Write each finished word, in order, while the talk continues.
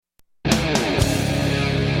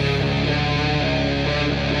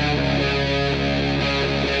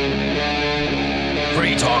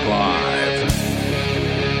Talk Live.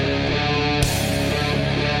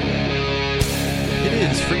 It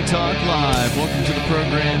is Free Talk Live. Welcome to the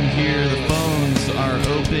program here. The phones are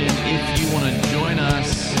open if you want to join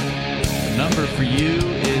us. The number for you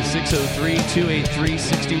is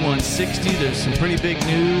 603-283-6160. There's some pretty big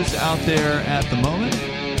news out there at the moment,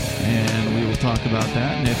 and we will talk about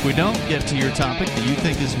that. And if we don't get to your topic that you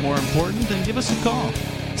think is more important, then give us a call.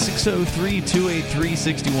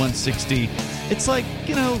 603-283-6160. It's like,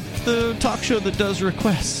 the talk show that does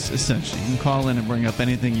requests, essentially. You can call in and bring up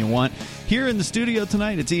anything you want. Here in the studio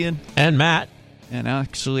tonight, it's Ian. And Matt. And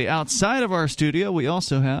actually, outside of our studio, we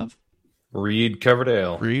also have... Reed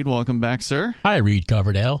Coverdale. Reed, welcome back, sir. Hi, Reed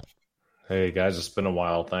Coverdale. Hey, guys, it's been a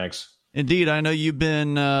while. Thanks. Indeed, I know you've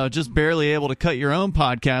been just barely able to cut your own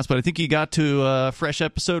podcast, but I think you got to a fresh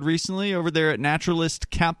episode recently over there at Naturalist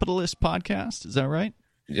Capitalist Podcast. Is that right?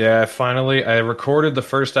 Yeah, finally. I recorded the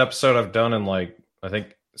first episode I've done in, I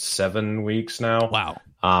think 7 weeks now. Wow.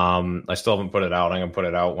 I still haven't put it out. I'm going to put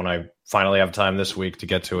it out when I finally have time this week to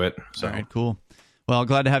get to it. So. All right, cool. Well,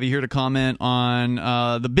 glad to have you here to comment on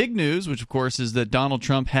the big news, which, of course, is that Donald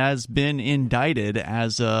Trump has been indicted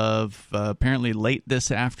as of apparently late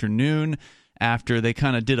this afternoon after they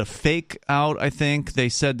kind of did a fake out, I think. They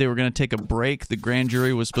said they were going to take a break. The grand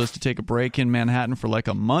jury was supposed to take a break in Manhattan for like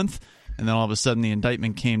a month, and then all of a sudden the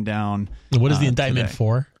indictment came down. What is the indictment today.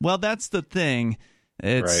 for? Well, that's the thing.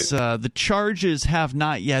 It's right. The charges have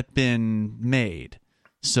not yet been made.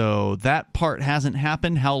 So that part hasn't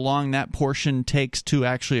happened. How long that portion takes to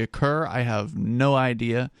actually occur, I have no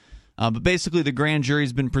idea. But basically, the grand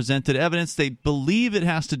jury's been presented evidence. They believe it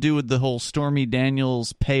has to do with the whole Stormy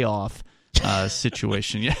Daniels payoff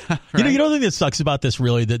situation. Yeah, right? You know the thing that sucks about this,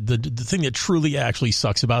 really, the thing that truly actually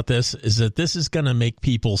sucks about this is that this is going to make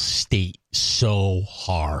people state so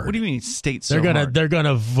hard. What do you mean state so hard? They're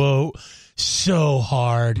gonna vote so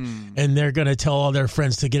hard, and they're going to tell all their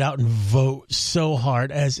friends to get out and vote so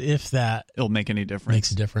hard, as if that it'll make any difference.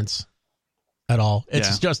 Makes a difference at all.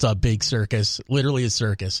 It's just a big circus, literally a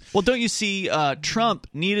circus. Well, don't you see, Trump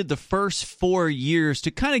needed the first 4 years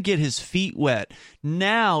to kind of get his feet wet.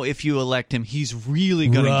 Now, if you elect him, he's really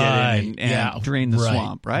going to get in and drain the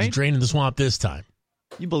swamp, right? He's draining the swamp this time.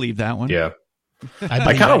 You believe that one? Yeah.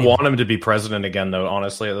 I kind of want him to be president again, though,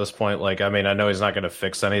 honestly, at this point. I know he's not going to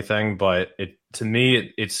fix anything, but to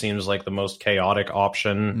me, it seems like the most chaotic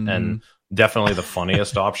option and definitely the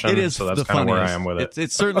funniest option. It is. So that's kind of where I am with it.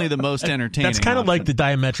 It's certainly the most entertaining. That's kind of like the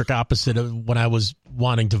diametric opposite of when I was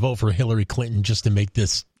wanting to vote for Hillary Clinton just to make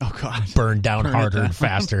this burn down harder and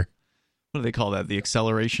faster. What do they call that? The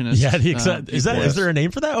accelerationist? Yeah. Is there a name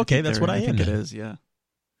for that? Okay, that's what I am. I think it is, yeah.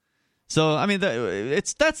 So, I mean,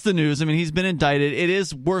 that's the news. I mean, he's been indicted. It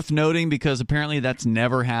is worth noting because apparently that's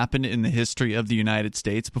never happened in the history of the United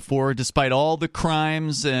States before, despite all the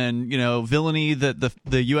crimes and, villainy that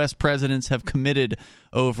the U.S. presidents have committed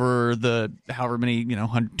over the however many,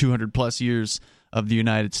 200 plus years of the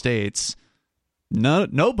United States.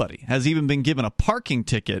 Nobody has even been given a parking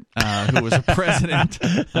ticket who was a president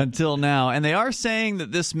until now. And they are saying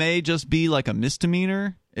that this may just be like a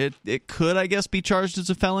misdemeanor. It could, I guess, be charged as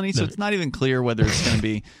a felony. So it's not even clear whether it's going to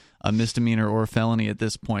be a misdemeanor or a felony at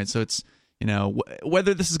this point. So it's,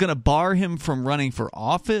 whether this is going to bar him from running for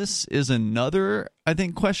office is another, I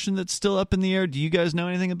think, question that's still up in the air. Do you guys know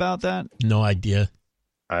anything about that? No idea.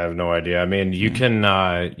 I have no idea. I mean, you can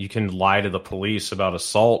lie to the police about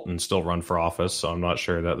assault and still run for office. So I'm not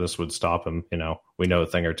sure that this would stop him. We know a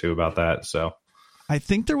thing or two about that. So I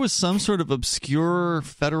think there was some sort of obscure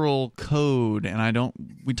federal code, and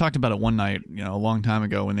we talked about it one night, a long time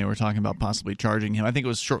ago when they were talking about possibly charging him. I think it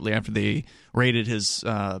was shortly after they raided his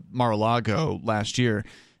Mar-a-Lago last year.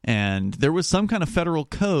 And there was some kind of federal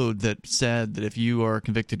code that said that if you are a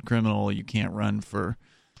convicted criminal, you can't run for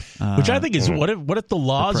which I think is what if the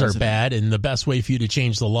laws are bad and the best way for you to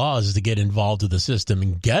change the laws is to get involved with the system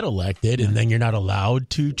and get elected, and then you're not allowed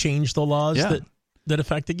to change the laws that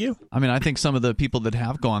affected you? I mean, I think some of the people that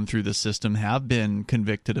have gone through the system have been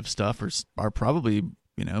convicted of stuff or are probably,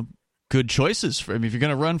 good choices. If you're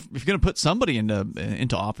going to put somebody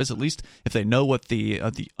into office, at least if they know what the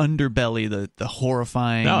underbelly, the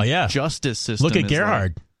horrifying justice system is. Look at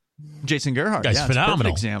Gerhard. Like. Jason Gerhard, guy's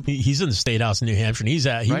phenomenal. Example. He's in the State House in New Hampshire, and he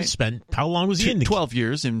spent, how long was he in? 12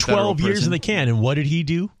 years in 12 years prison. in the can, and what did he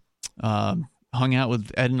do? Hung out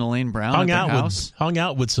with Ed and Elaine Brown at their house. Hung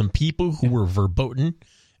out with some people who were verboten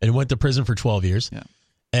and went to prison for 12 years. Yeah.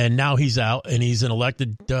 And now he's out, and he's an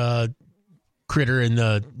elected critter in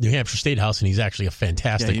the New Hampshire State House, and he's actually a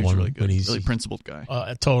fantastic one. Really good, really principled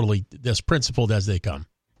guy. Totally as principled as they come.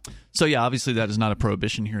 So, yeah, obviously that is not a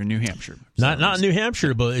prohibition here in New Hampshire. Not in New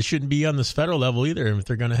Hampshire, but it shouldn't be on this federal level either. If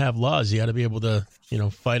they're going to have laws, you got to be able to,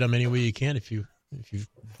 fight them any way you can if you've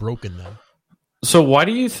broken them. So why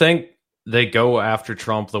do you think they go after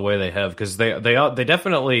Trump the way they have? Because they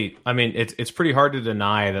definitely, I mean, it's pretty hard to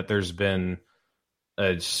deny that there's been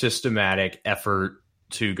a systematic effort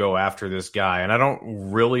to go after this guy, and I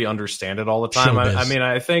don't really understand it all the time.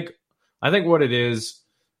 I think what it is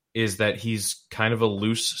that he's kind of a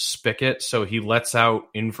loose spigot, so he lets out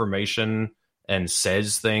information and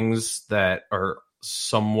says things that are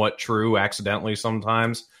somewhat true accidentally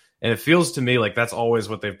sometimes. And it feels to me like that's always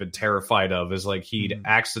what they've been terrified of, is like he'd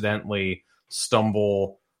accidentally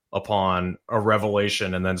stumble upon a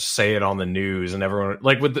revelation and then say it on the news, and everyone,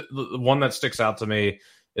 like, with the one that sticks out to me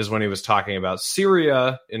is when he was talking about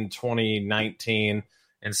Syria in 2019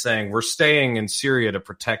 and saying we're staying in Syria to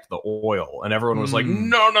protect the oil, and everyone was like,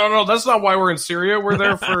 no, that's not why we're in Syria. We're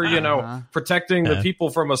there for protecting the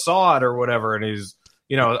people from Assad or whatever. And he's,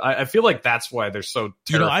 I feel like that's why they're so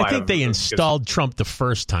terrified. I think they installed Trump the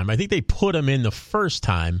first time. I think they put him in the first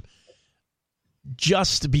time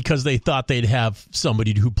just because they thought they'd have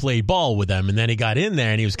somebody who played ball with them. And then he got in there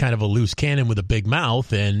and he was kind of a loose cannon with a big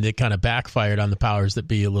mouth, and it kind of backfired on the powers that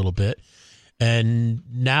be a little bit. And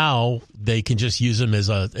now they can just use him as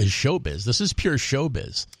showbiz. This is pure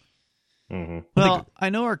showbiz. Mm-hmm. Well, I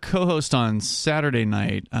know our co-host on Saturday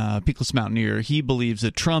night, Peakless Mountaineer, he believes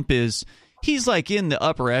that Trump he's like in the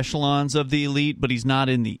upper echelons of the elite, but he's not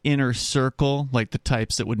in the inner circle, like the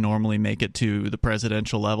types that would normally make it to the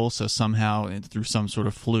presidential level. So somehow, through some sort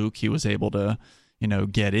of fluke, he was able to,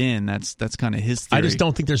 get in. That's kind of his theory. I just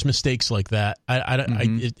don't think there's mistakes like that.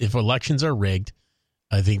 If elections are rigged,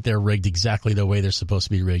 I think they're rigged exactly the way they're supposed to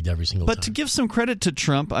be rigged every single time. But to give some credit to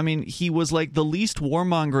Trump, I mean, he was like the least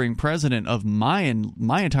warmongering president of my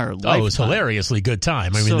entire life. Oh, it was hilariously good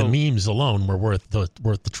time. I mean, the memes alone were worth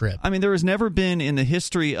the trip. I mean, there has never been in the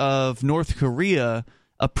history of North Korea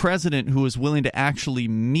a president who was willing to actually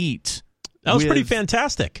meet. That was pretty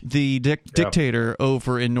fantastic. The dictator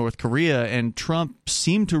over in North Korea, and Trump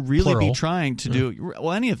seemed to really be trying to do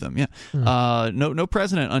any of them. Yeah, no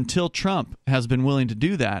president until Trump has been willing to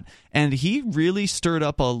do that, and he really stirred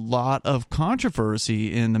up a lot of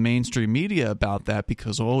controversy in the mainstream media about that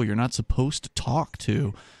because you're not supposed to talk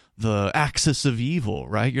to the axis of evil,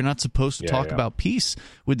 right? You're not supposed to talk about peace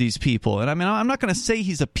with these people, and I mean, I'm not going to say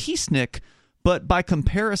he's a peacenik, but by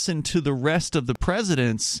comparison to the rest of the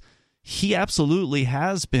presidents, he absolutely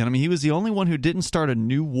has been. I mean, he was the only one who didn't start a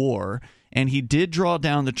new war, and he did draw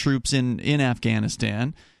down the troops in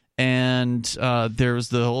Afghanistan, and there was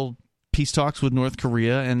the whole peace talks with North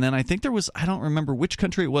Korea, and then I think there was, I don't remember which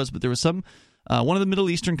country it was, but there was some one of the Middle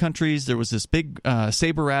Eastern countries, there was this big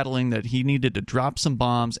saber-rattling that he needed to drop some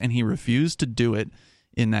bombs, and he refused to do it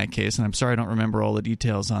in that case, and I'm sorry I don't remember all the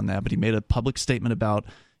details on that, but he made a public statement about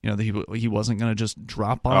that he wasn't going to just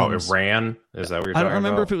drop bombs. Oh, Iran? Is that what you're talking about? I don't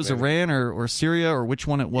remember if it was Iran or Syria or which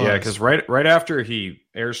one it was. Yeah, because right after he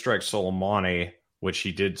airstrikes Soleimani, which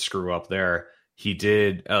he did screw up there, he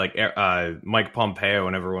did Mike Pompeo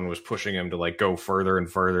and everyone was pushing him to like go further and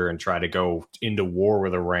further and try to go into war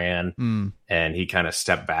with Iran, and he kind of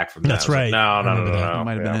stepped back from that. That's right. Like, no. That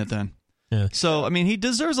might have been it then. Yeah. So, I mean, he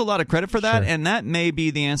deserves a lot of credit for that, and that may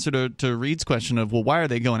be the answer to Reed's question of, well, why are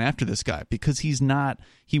they going after this guy? Because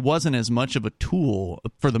he wasn't as much of a tool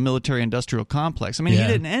for the military-industrial complex. I mean, he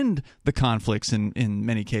didn't end the conflicts in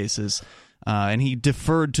many cases, and he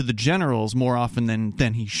deferred to the generals more often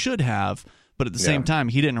than he should have, but at the same time,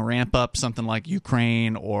 he didn't ramp up something like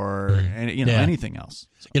Ukraine or anything else.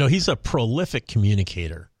 He's a prolific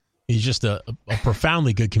communicator. He's just a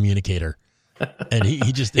profoundly good communicator. And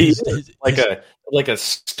he's like a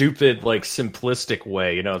stupid, like simplistic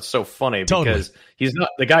way. It's so funny because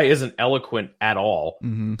the guy isn't eloquent at all,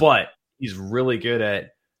 but he's really good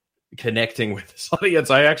at connecting with his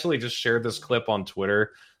audience. I actually just shared this clip on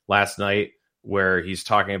Twitter last night where he's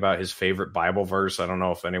talking about his favorite Bible verse. I don't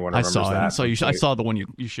know if anyone remembers that. I saw the one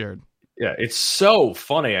you shared. Yeah, it's so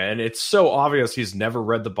funny, and it's so obvious he's never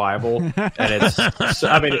read the Bible, and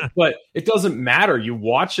but it doesn't matter. You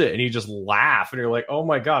watch it, and you just laugh, and you're like, "Oh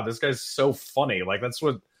my god, this guy's so funny!" Like that's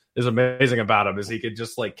what is amazing about him is he could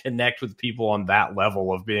just like connect with people on that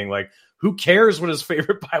level of being like, who cares what his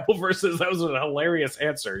favorite Bible verse is? That was a hilarious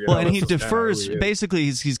answer. And he defers. Basically,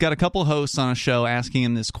 he's got a couple hosts on a show asking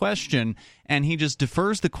him this question, and he just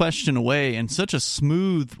defers the question away in such a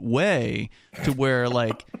smooth way to where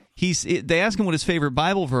like. They ask him what his favorite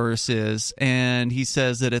Bible verse is, and he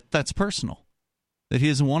says that that's personal, that he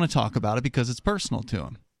doesn't want to talk about it because it's personal to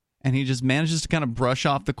him. And he just manages to kind of brush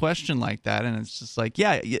off the question like that. And it's just like,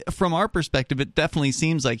 yeah, from our perspective, it definitely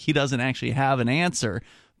seems like he doesn't actually have an answer.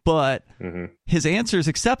 But his answer is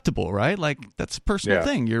acceptable, right? Like, that's a personal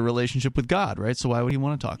thing, your relationship with God, right? So why would he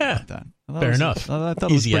want to talk about that? Fair enough. I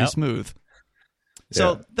thought it was pretty smooth.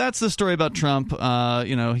 So that's the story about Trump.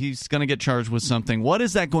 He's going to get charged with something. What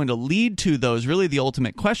is that going to lead to, though, is really the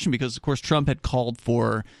ultimate question, because, of course, Trump had called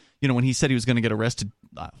for, when he said he was going to get arrested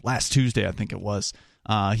last Tuesday, I think it was,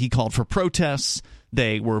 he called for protests.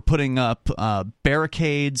 They were putting up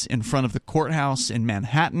barricades in front of the courthouse in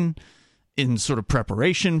Manhattan in sort of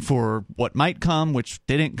preparation for what might come, which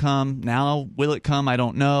didn't come. Now, will it come? I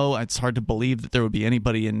don't know. It's hard to believe that there would be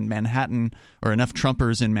anybody in Manhattan or enough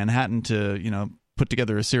Trumpers in Manhattan to, put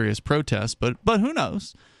together a serious protest, but who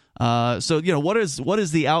knows? So what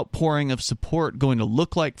is the outpouring of support going to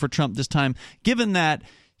look like for Trump this time, given that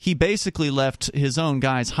he basically left his own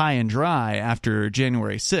guys high and dry after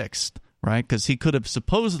January 6th, right? Because he could have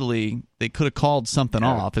they could have called something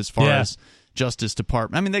off as far as Justice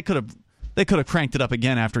Department. I mean, they could have cranked it up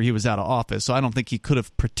again after he was out of office, so I don't think he could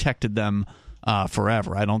have protected them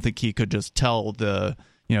forever. I don't think he could just tell the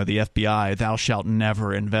FBI, thou shalt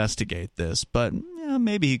never investigate this. But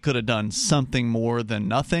maybe he could have done something more than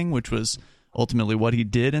nothing, which was ultimately what he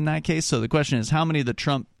did in that case. So the question is, how many of the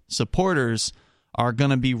Trump supporters are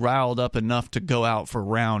going to be riled up enough to go out for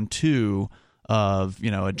round 2 of,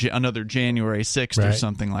 another January 6th or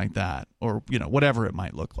something like that, or, whatever it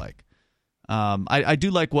might look like. I do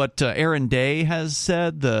like what Aaron Day has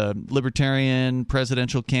said, the Libertarian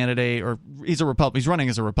presidential candidate, or he's running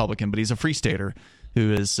as a Republican, but he's a free stater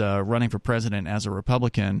who is running for president as a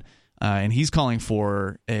Republican, and he's calling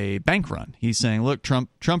for a bank run. He's saying, look,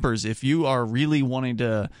 Trumpers, if you are really wanting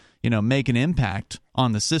to, make an impact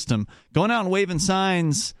on the system, going out and waving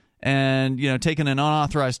signs and, taking an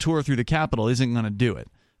unauthorized tour through the Capitol isn't going to do it.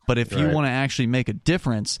 But if you want to actually make a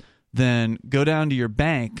difference, then go down to your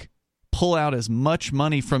bank, pull out as much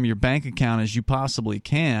money from your bank account as you possibly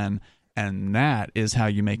can, and that is how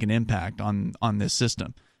you make an impact on this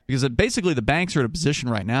system. Because basically the banks are in a position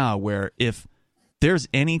right now where if there's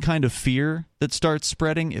any kind of fear that starts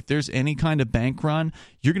spreading, if there's any kind of bank run,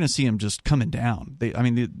 you're going to see them just coming down.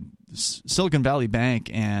 The Silicon Valley Bank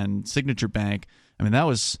and Signature Bank,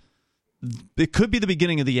 it could be the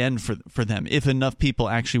beginning of the end for them if enough people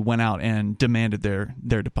actually went out and demanded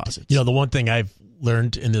their deposits. The one thing I've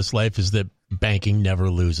learned in this life is that banking never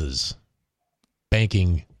loses.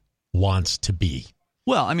 Banking wants to be.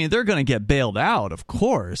 Well, they're going to get bailed out, of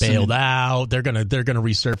course. Out. They're going to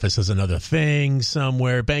resurface as another thing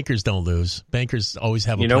somewhere. Bankers don't lose. Bankers always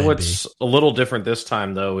have a plan what's B. A little different this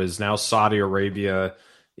time, though, is now Saudi Arabia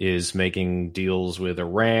is making deals with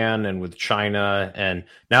Iran and with China, and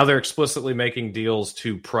now they're explicitly making deals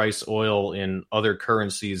to price oil in other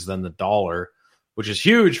currencies than the dollar, which is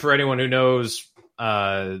huge for anyone who knows,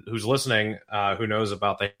 who's listening, who knows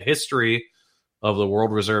about the history of the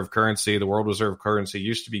world reserve currency. The world reserve currency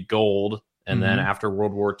used to be gold, and then after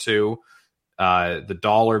World War II, the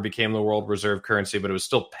dollar became the world reserve currency, but it was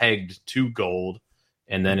still pegged to gold.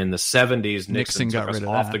 And then in the 70s, Nixon took us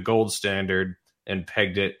off the gold standard and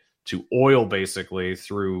pegged it to oil, basically,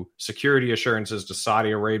 through security assurances to Saudi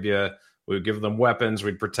Arabia. We would give them weapons,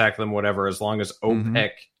 we'd protect them, whatever, as long as OPEC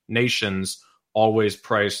nations always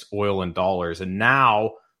priced oil in dollars. And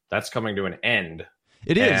now that's coming to an end.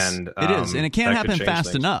 It is. And it can't happen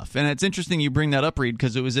fast enough. And it's interesting you bring that up, Reed,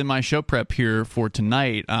 because it was in my show prep here for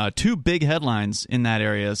tonight. 2 big headlines in that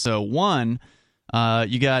area. So one,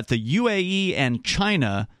 you got the UAE and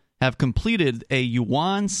China have completed a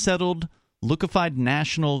yuan-settled liquefied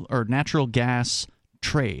natural gas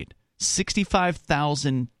trade.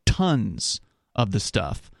 65,000 tons of the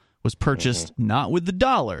stuff was purchased not with the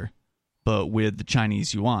dollar, but with the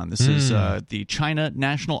Chinese yuan. This is the China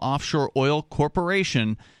National Offshore Oil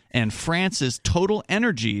Corporation and France's Total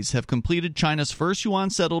Energies have completed China's first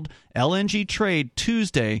yuan-settled LNG trade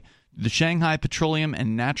Tuesday, the Shanghai Petroleum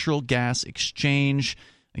and Natural Gas Exchange.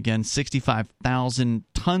 Again, 65,000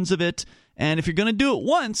 tons of it. And if you're going to do it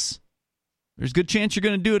once, there's a good chance you're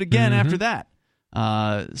going to do it again after that.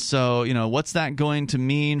 So, what's that going to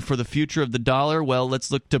mean for the future of the dollar? Well,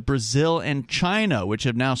 let's look to Brazil and China, which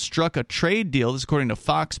have now struck a trade deal, this is according to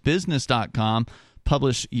FoxBusiness.com,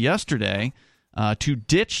 published yesterday, to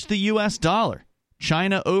ditch the U.S. dollar.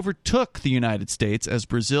 China overtook the United States as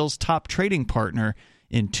Brazil's top trading partner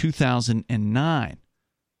in 2009.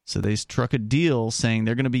 So they struck a deal saying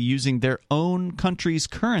they're going to be using their own country's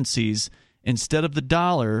currencies instead of the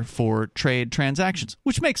dollar for trade transactions,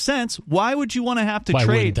 which makes sense. Why would you want to have to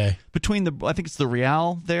trade between I think it's the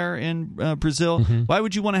real there in Brazil. Mm-hmm. Why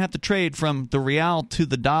would you want to have to trade from the real to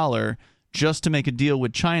the dollar just to make a deal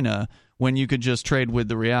with China when you could just trade with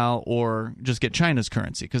the real or just get China's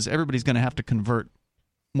currency? Because everybody's going to have to convert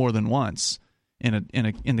more than once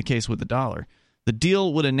in the case with the dollar. The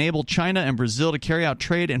deal would enable China and Brazil to carry out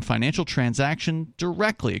trade and financial transaction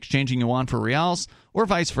directly, exchanging yuan for reals or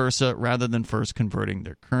vice versa, rather than first converting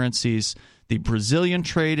their currencies. The Brazilian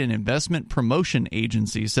Trade and Investment Promotion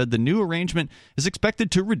Agency said the new arrangement is expected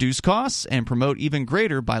to reduce costs and promote even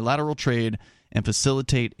greater bilateral trade and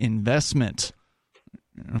facilitate investment.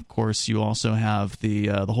 And of course, you also have the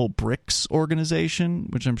whole BRICS organization,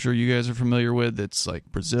 which I'm sure you guys are familiar with. It's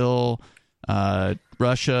like Brazil,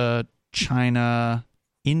 Russia, China,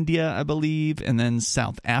 India, I believe, and then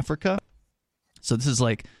South Africa. So this is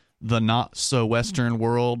like the not-so-Western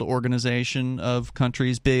world organization of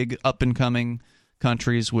countries, big up-and-coming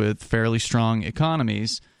countries with fairly strong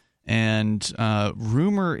economies. And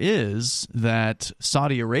rumor is that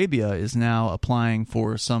Saudi Arabia is now applying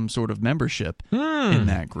for some sort of membership in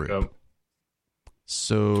that group. Yep.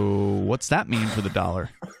 So what's that mean for the dollar?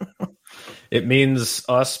 It means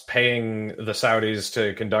us paying the Saudis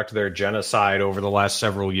to conduct their genocide over the last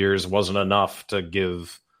several years wasn't enough to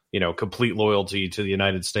give, complete loyalty to the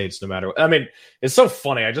United States, no matter what. I mean, it's so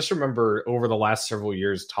funny. I just remember over the last several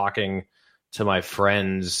years talking to my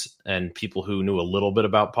friends and people who knew a little bit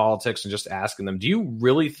about politics and just asking them, do you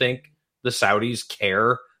really think the Saudis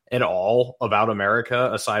care at all about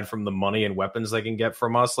America aside from the money and weapons they can get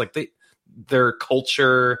from us? Like their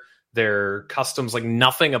culture, their customs, like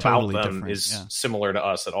nothing about totally them is similar to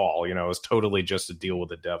us at all. It's totally just a deal with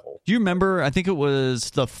the devil. Do you remember, I think it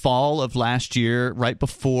was the fall of last year, right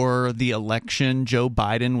before the election, Joe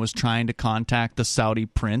Biden was trying to contact the Saudi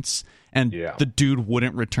prince, and the dude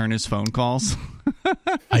wouldn't return his phone calls?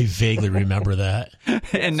 I vaguely remember that.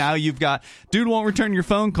 And now you've got, dude won't return your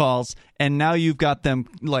phone calls, and now you've got them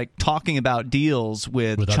like talking about deals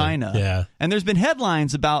with China. And there's been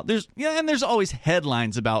headlines about, there's always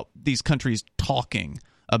headlines about these countries talking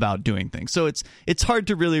about doing things. So it's hard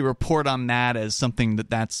to really report on that as something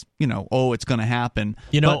that's, it's going to happen.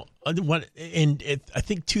 I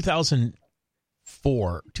think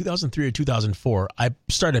 2003 or 2004, I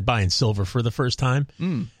started buying silver for the first time.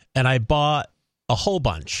 And I bought a whole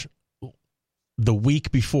bunch the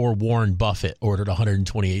week before Warren Buffett ordered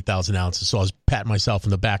 128,000 ounces. So I was patting myself on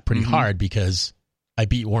the back pretty hard because I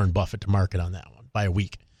beat Warren Buffett to market on that one by a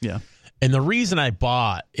week. Yeah. And the reason I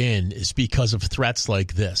bought in is because of threats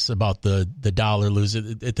like this about the dollar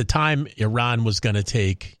losing. At the time, Iran was going to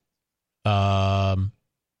take, I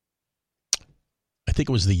think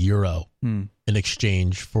it was the euro in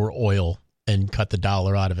exchange for oil and cut the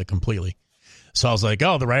dollar out of it completely. So I was like,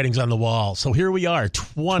 the writing's on the wall. So here we are,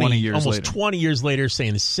 20 years later,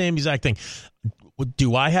 saying the same exact thing.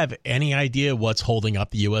 Do I have any idea what's holding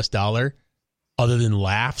up the U.S. dollar other than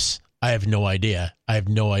laughs? I have no idea.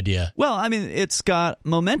 Well, I mean, it's got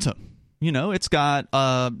momentum. It's got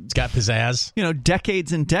pizzazz.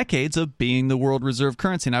 Decades and decades of being the world reserve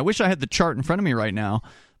currency. And I wish I had the chart in front of me right now,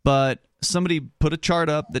 but somebody put a chart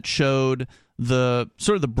up that showed the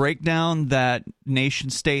sort of the breakdown that nation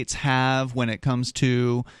states have when it comes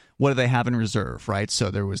to what do they have in reserve, right?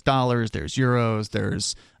 So there was dollars, there's euros,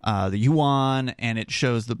 there's the yuan, and it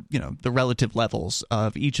shows the relative levels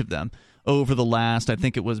of each of them over the last, I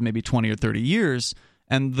think it was maybe 20 or 30 years.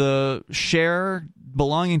 And the share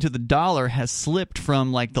belonging to the dollar has slipped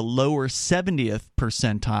from like the lower 70th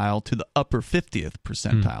percentile to the upper 50th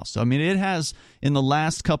percentile. So, I mean, it has, in the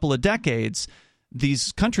last couple of decades,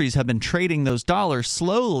 these countries have been trading those dollars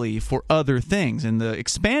slowly for other things. And the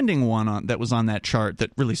expanding one that was on that chart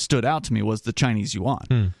that really stood out to me was the Chinese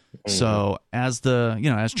yuan. So as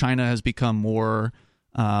as China has become more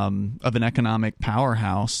of an economic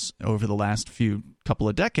powerhouse over the last couple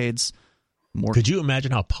of decades, could you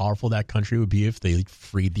imagine how powerful that country would be if they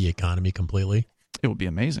freed the economy completely? It would be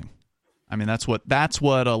amazing. I mean, that's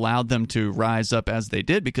what allowed them to rise up as they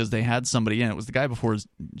did, because they had somebody in. It was the guy before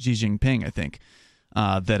Xi Jinping, I think,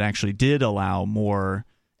 that actually did allow more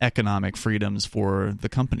economic freedoms for the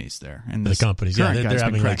companies there. And the companies, they're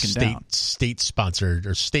having like state sponsored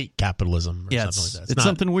or state capitalism or something like that. It's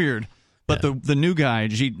something weird. But the new guy,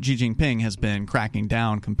 Xi Jinping, has been cracking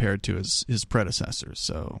down compared to his predecessors.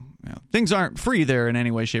 So things aren't free there in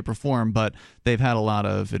any way, shape, or form, but they've had a lot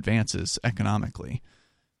of advances economically.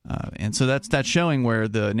 And so that's showing where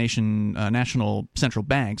the national central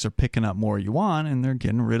banks are picking up more yuan and they're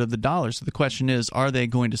getting rid of the dollars. So the question is, are they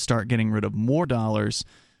going to start getting rid of more dollars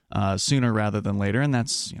sooner rather than later? And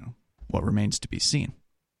that's what remains to be seen.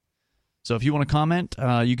 So if you want to comment,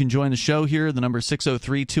 you can join the show here. The number is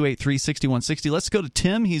 603-283-6160. Let's go to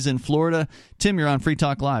Tim. He's in Florida. Tim, you're on Free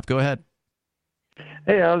Talk Live. Go ahead.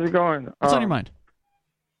 Hey, how's it going? What's on your mind?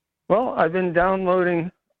 Well, I've been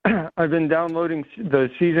downloading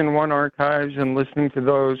the season 1 archives and listening to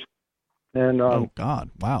those. And oh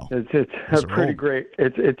God, wow, it's pretty great.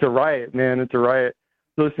 It's a riot, man. It's a riot.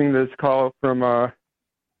 Listening to this call from I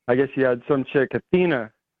guess you had some chick,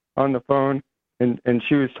 Athena, on the phone. And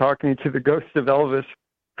she was talking to the ghost of Elvis.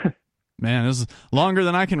 Man, this is longer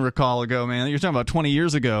than I can recall ago, man. You're talking about 20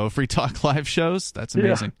 years ago, Free Talk Live shows? That's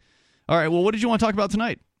amazing. Yeah. All right, well, what did you want to talk about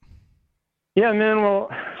tonight? Yeah, man, well,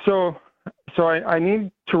 so I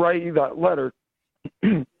need to write you that letter.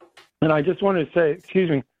 And I just wanted to say, excuse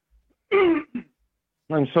me.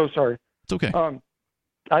 I'm so sorry. It's okay.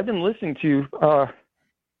 I've been listening to you,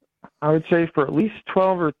 I would say for at least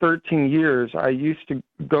 12 or 13 years. I used to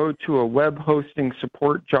go to a web hosting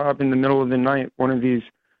support job in the middle of the night, one of these,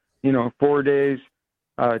 4 days,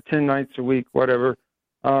 10 nights a week, whatever.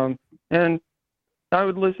 And I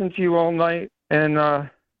would listen to you all night. And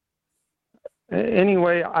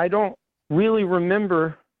anyway, I don't really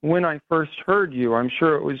remember when I first heard you. I'm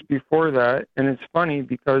sure it was before that. And it's funny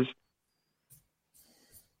because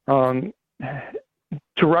to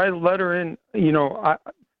write a letter in,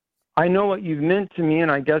 I know what you've meant to me, and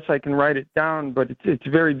I guess I can write it down, but it's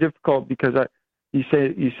very difficult because you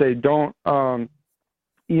say don't don't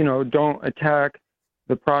attack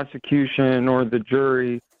the prosecution or the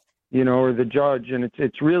jury, or the judge, and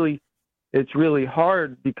it's really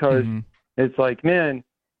hard because it's like, man,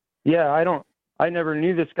 yeah, I never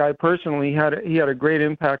knew this guy personally. He had a great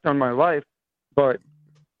impact on my life, but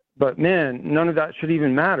man, none of that should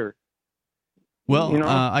even matter. Well,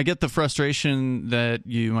 I get the frustration that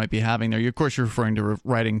you might be having there. Of course, you're referring to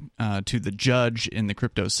writing to the judge in the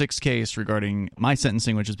Crypto 6 case regarding my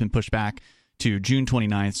sentencing, which has been pushed back to June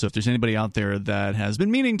 29th. So if there's anybody out there that has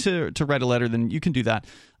been meaning to write a letter, then you can do that.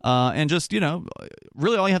 And just,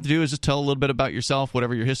 really all you have to do is just tell a little bit about yourself,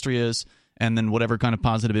 whatever your history is, and then whatever kind of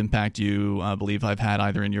positive impact you believe I've had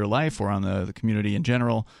either in your life or on the community in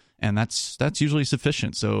general. And that's usually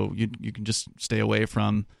sufficient. So you can just stay away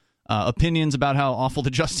from opinions about how awful the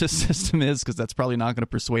justice system is, because that's probably not going to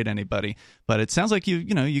persuade anybody. But it sounds like you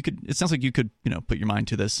could put your mind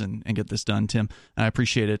to this and get this done, Tim. I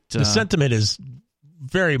appreciate it. The sentiment is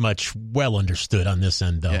very much well understood on this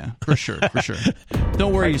end, though. Yeah, for sure.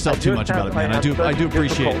 Don't worry yourself too much about it, man. I do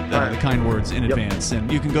appreciate the kind words in advance. And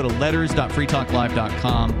you can go to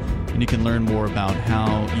letters.freetalklive.com and you can learn more about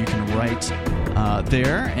how you can write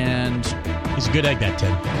there. And he's a good egg, that Ted.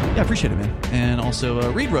 Yeah, I appreciate it, man. And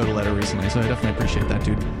also, Reed wrote a letter recently, so I definitely appreciate that,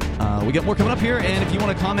 dude. We got more coming up here, and if you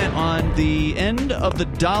want to comment on the end of the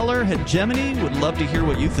dollar hegemony, would love to hear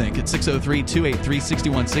what you think. It's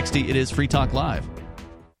 603-283-6160. It is Free Talk Live.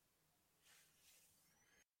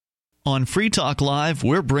 On Free Talk Live,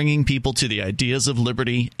 we're bringing people to the ideas of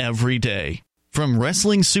liberty every day. From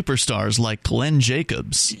wrestling superstars like Glenn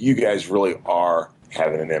Jacobs. You guys really are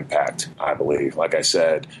having an impact, I believe. Like I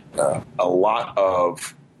said, a lot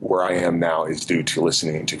of where I am now is due to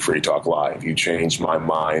listening to Free Talk Live. You changed my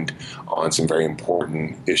mind on some very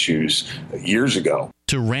important issues years ago.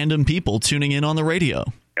 To random people tuning in on the radio.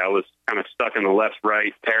 I was kind of stuck in the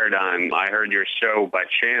left-right paradigm. I heard your show by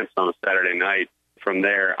chance on a Saturday night. From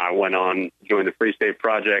there, I went on, joined the Free State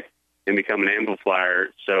Project, and become an amplifier.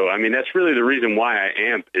 So, I mean, that's really the reason why I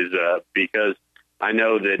amp is because I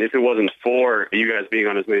know that if it wasn't for you guys being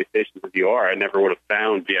on as many stations as you are, I never would have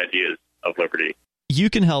found the ideas of liberty.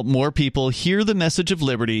 You can help more people hear the message of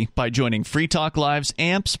liberty by joining Free Talk Live's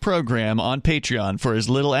AMPS program on Patreon for as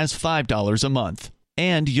little as $5 a month.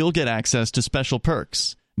 And you'll get access to special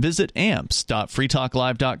perks. Visit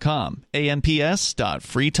amps.freetalklive.com,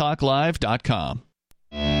 amps.freetalklive.com.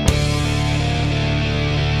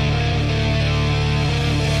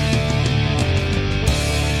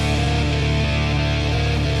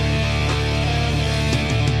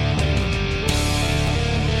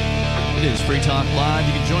 It is Free Talk Live.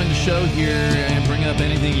 You can join the show here and bring up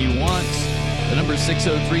anything you want. The number is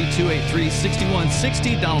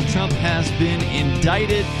 603-283-6160. Donald Trump has been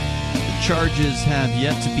indicted. The charges have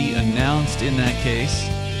yet to be announced in that case.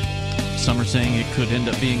 Some are saying it could end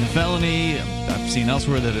up being a felony. I've seen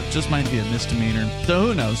elsewhere that it just might be a misdemeanor. So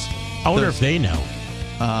who knows? I wonder if they know.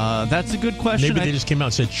 That's a good question. Maybe they just came out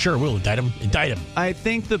and said, sure, we'll indict him. Indict him. I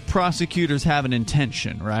think the prosecutors have an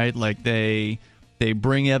intention, right? Like they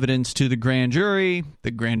bring evidence to the grand jury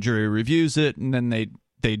reviews it, and then they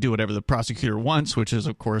do whatever the prosecutor wants, which is,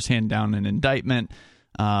 of course, hand down an indictment.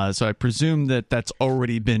 So I presume that that's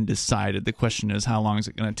already been decided. The question is, how long is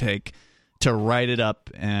it going to take to write it up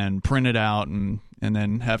and print it out and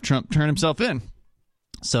then have Trump turn himself in?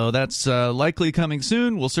 So that's likely coming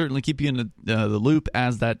soon. We'll certainly keep you in the loop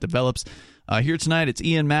as that develops. Here tonight, it's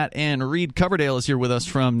Ian, Matt, and Reed. Coverdale is here with us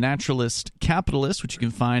from Naturalist Capitalist, which you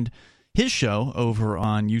can find his show over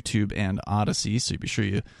on YouTube and Odyssey, so be sure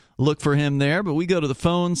you look for him there. But we go to the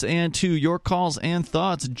phones and to your calls and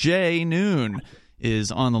thoughts. Jay Noon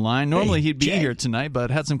is on the line. Normally he'd be here tonight,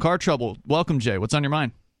 but had some car trouble. Welcome, Jay. What's on your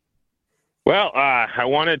mind? Well, I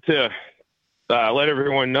wanted to let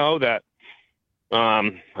everyone know that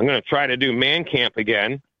I'm going to try to do Man Camp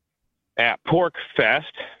again at Pork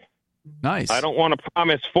Fest. Nice. I don't want to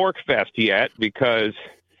promise Fork Fest yet because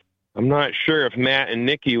I'm not sure if Matt and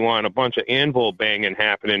Nikki want a bunch of anvil banging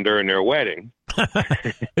happening during their wedding.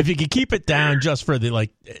 If you could keep it down just for the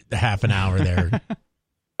half an hour there.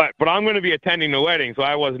 But I'm going to be attending the wedding, so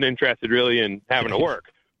I wasn't interested really in having to work.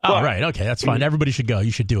 Oh, right. Okay, that's fine. Everybody should go. You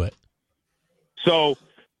should do it. So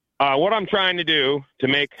what I'm trying to do to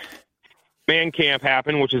make Man Camp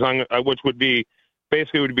happen, which would be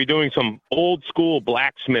basically would be doing some old school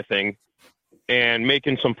blacksmithing and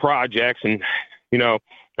making some projects. And,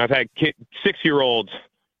 I've had 6-year-olds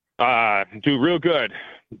do real good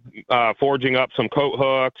forging up some coat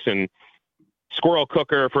hooks and squirrel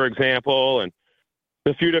cooker, for example, and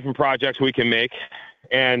a few different projects we can make.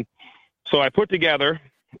 And so I'm putting together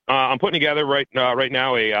right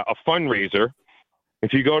now a fundraiser.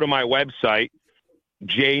 If you go to my website,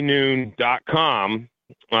 jnoon.com,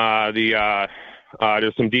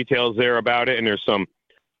 there's some details there about it, and there's some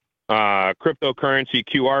cryptocurrency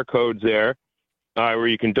QR codes there where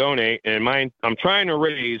you can donate. And I'm trying to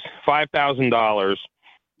raise $5,000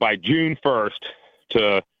 by June 1st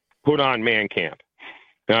to put on Man Camp.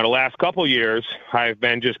 Now, the last couple years, I've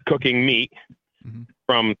been just cooking meat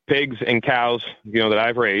from pigs and cows, that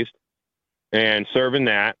I've raised, and serving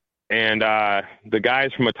that. And the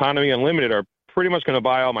guys from Autonomy Unlimited are pretty much going to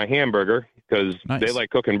buy all my hamburger because they like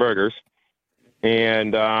cooking burgers.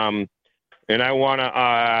 And I want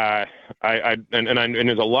to, and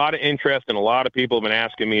there's a lot of interest, and a lot of people have been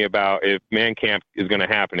asking me about if Man Camp is going to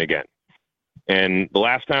happen again. And the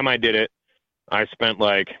last time I did it, I spent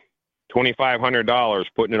like $2,500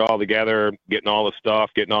 putting it all together, getting all the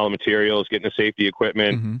stuff, getting all the materials, getting the safety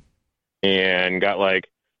equipment, and got like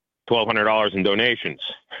 $1,200 in donations.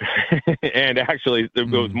 And actually, it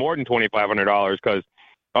was more than $2,500 because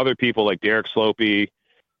other people like Derek Slopey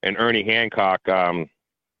and Ernie Hancock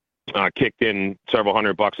kicked in several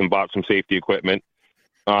 $100 and bought some safety equipment.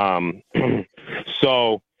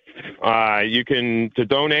 So to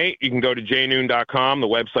donate, you can go to jnoon.com. The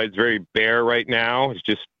website's very bare right now. It's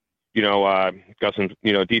just, got some,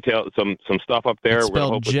 detail, some stuff up there. It's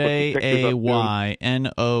spelled JAYNOONE,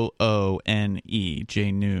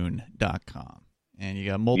 jnoon.com. And you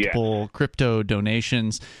got multiple crypto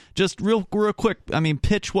donations. Just real quick,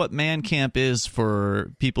 pitch what Man Camp is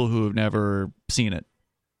for people who have never seen it.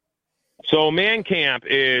 So Man Camp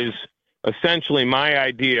is essentially my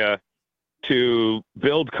idea to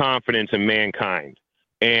build confidence in mankind.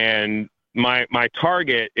 And my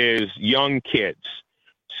target is young kids.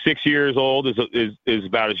 6 years old is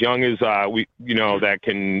about as young as that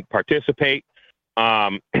can participate.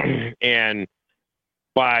 And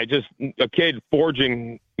by just a kid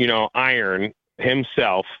forging, iron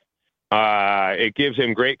himself, it gives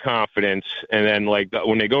him great confidence. And then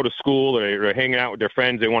when they go to school or they're hanging out with their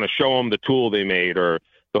friends, they want to show them the tool they made or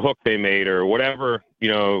the hook they made or whatever,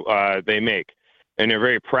 they make. And they're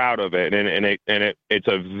very proud of it. And it's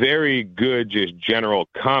a very good, just general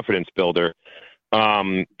confidence builder.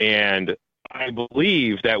 And I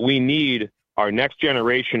believe that we need our next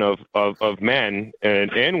generation of men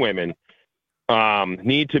and women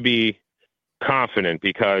need to be confident,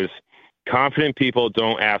 because confident people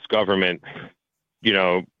don't ask government,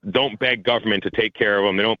 don't beg government to take care of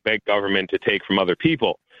them. They don't beg government to take from other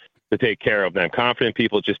people to take care of them. Confident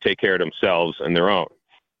people just take care of themselves and their own.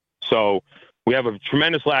 So we have a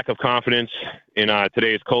tremendous lack of confidence in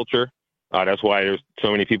today's culture. That's why there's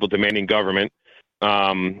so many people demanding government.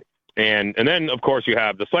 And then, of course, you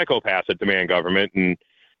have the psychopaths that demand government, and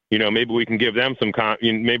maybe we can give them some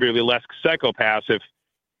maybe a little less psychopaths if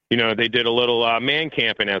they did a little man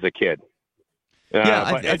camping as a kid.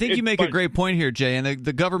 I think you make a great point here, Jay. And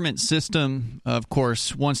the government system, of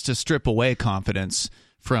course, wants to strip away confidence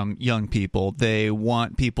from young people. They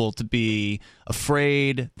want people to be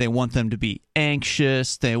afraid. They want them to be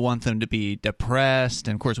anxious. They want them to be depressed.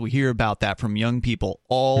 And, of course, we hear about that from young people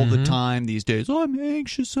all the time these days. Oh, I'm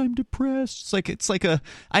anxious. I'm depressed. It's like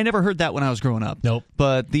I never heard that when I was growing up. Nope.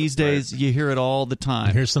 But these days you hear it all the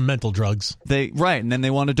time. Here's some mental drugs. And then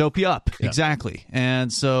they want to dope you up. Yep. Exactly.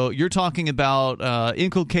 And so you're talking about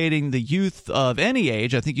inculcating the youth of any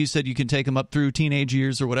age. I think you said you can take them up through teenage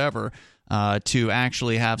years or whatever. To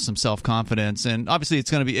actually have some self-confidence, and obviously it's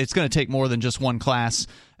going to take more than just one class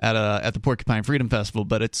at the Porcupine Freedom Festival,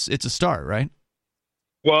 but it's a start, right?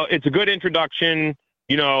 Well, it's a good introduction.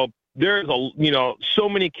 There's so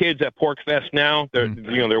many kids at PorcFest now. There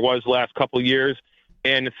was the last couple of years,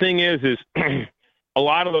 and the thing is a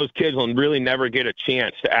lot of those kids will really never get a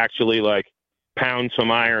chance to actually like pound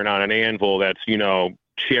some iron on an anvil that's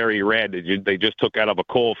cherry red that they just took out of a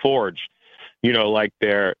coal forge. Like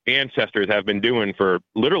their ancestors have been doing for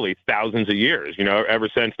literally thousands of years, ever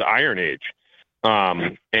since the Iron Age.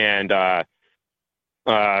 Or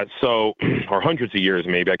hundreds of years,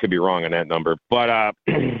 maybe. I could be wrong on that number. But,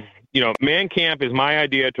 Man Camp is my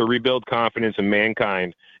idea to rebuild confidence in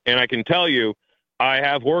mankind. And I can tell you, I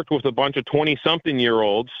have worked with a bunch of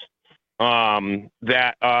 20-something-year-olds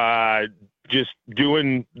that just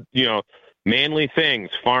doing, manly things,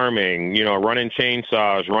 farming, running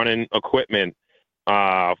chainsaws, running equipment,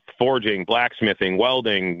 forging, blacksmithing,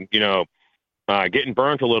 welding, getting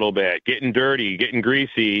burnt a little bit, getting dirty, getting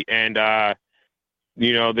greasy. And,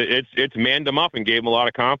 it's manned them up and gave them a lot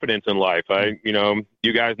of confidence in life.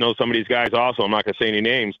 You guys know some of these guys also. I'm not going to say any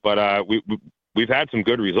names, but we've had some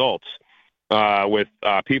good results with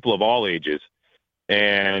people of all ages.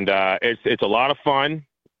 And it's a lot of fun.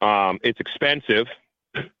 It's expensive.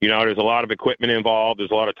 There's a lot of equipment involved.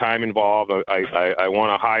 There's a lot of time involved. I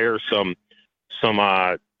want to hire some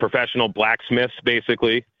professional blacksmiths,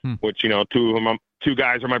 basically, which, two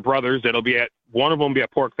guys are my brothers. One of them will be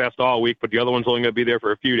at PorcFest all week, but the other one's only going to be there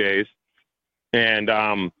for a few days. And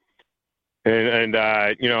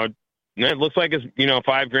it looks like it's,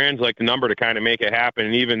 $5,000 like the number to kind of make it happen.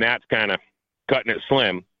 And even that's kind of cutting it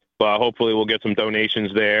slim, but hopefully we'll get some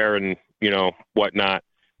donations there and, whatnot.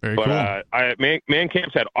 Very cool. Man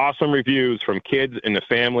Camp's had awesome reviews from kids and the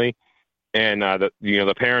family, and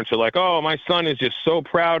the parents are like, "Oh, my son is just so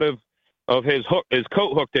proud of his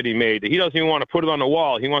coat hook that he made that he doesn't even want to put it on the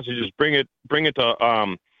wall. He wants to just bring it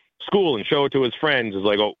to school and show it to his friends." Is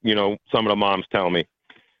like, some of the moms tell me.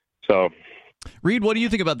 So, Reed, what do you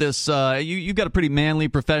think about this? You've got a pretty manly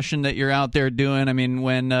profession that you're out there doing. I mean,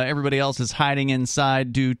 when everybody else is hiding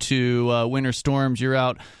inside due to winter storms, you're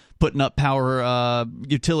out putting up power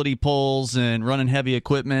utility poles and running heavy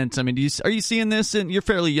equipment. I mean, are you seeing this? And you're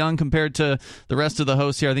fairly young compared to the rest of the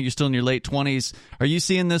hosts here. I think you're still in your late 20s. Are you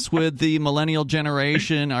seeing this with the millennial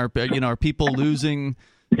generation? Are people losing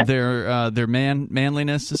their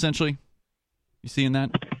manliness essentially? You seeing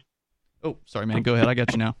that? Oh, sorry, man. Go ahead. I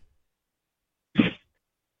got you now.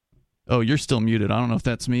 Oh, you're still muted. I don't know if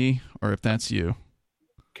that's me or if that's you.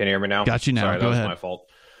 Can you hear me now? Got you now. Sorry, Go ahead. That was my fault.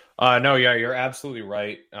 No, yeah, you're absolutely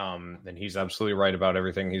right. And he's absolutely right about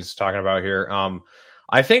everything he's talking about here.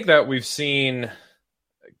 I think that we've seen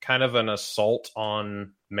kind of an assault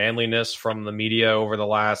on manliness from the media over the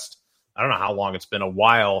last, I don't know how long it's been, a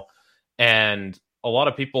while. And a lot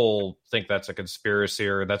of people think that's a conspiracy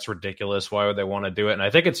or that's ridiculous. Why would they want to do it? And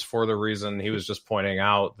I think it's for the reason he was just pointing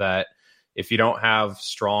out, that if you don't have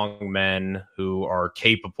strong men who are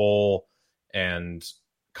capable and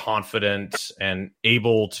confident and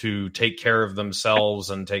able to take care of themselves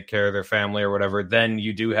and take care of their family or whatever, then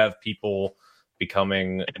you do have people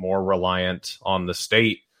becoming more reliant on the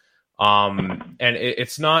state. And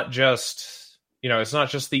it's not just, it's not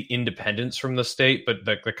just the independence from the state, but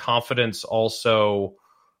the confidence also,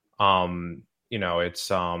 it's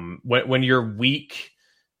when you're weak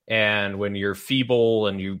and when you're feeble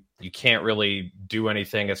and you can't really do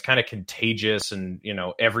anything, it's kind of contagious, and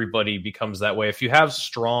everybody becomes that way. If you have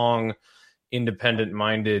strong,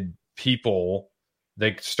 independent-minded people,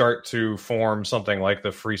 they start to form something like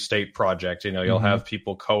the Free State Project. You'll have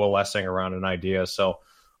people coalescing around an idea. So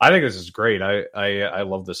I think this is great. I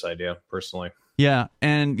love this idea personally. Yeah,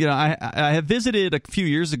 and I have visited a few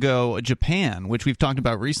years ago Japan, which we've talked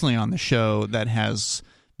about recently on the show, that has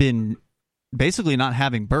been basically not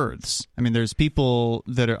having births. I mean, there's people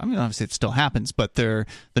that are, obviously it still happens, but the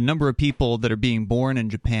number of people that are being born in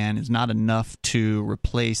Japan is not enough to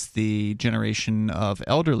replace the generation of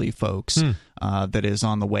elderly folks that is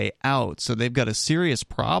on the way out. So they've got a serious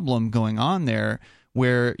problem going on there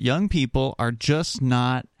where young people are just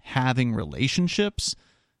not having relationships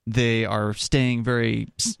They are staying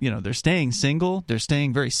they're staying single. They're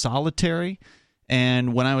staying very solitary.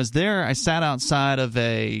 And when I was there, I sat outside of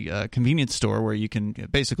a convenience store where you can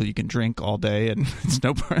drink all day and it's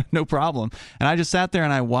no problem. And I just sat there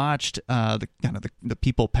and I watched the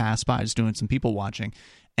people pass by, just doing some people watching.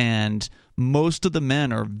 And most of the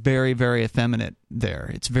men are very, very effeminate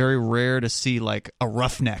there. It's very rare to see like a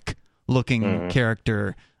roughneck looking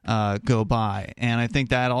character go by. And I think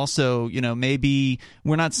that also, maybe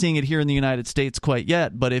we're not seeing it here in the United States quite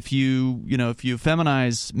yet, but if you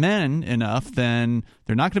feminize men enough, then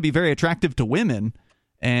they're not going to be very attractive to women,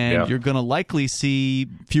 and you're going to likely see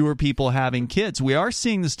fewer people having kids. We are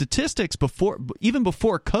seeing the statistics even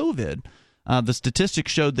before COVID. The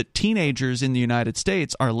statistics showed that teenagers in the United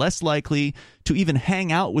States are less likely to even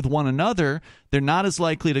hang out with one another. They're not as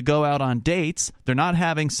likely to go out on dates. They're not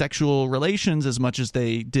having sexual relations as much as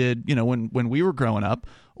they did, when we were growing up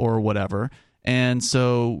or whatever. And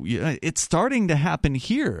so it's starting to happen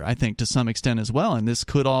here, I think, to some extent as well. And this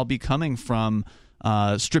could all be coming from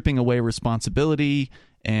stripping away responsibility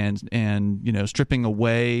and stripping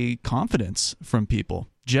away confidence from people.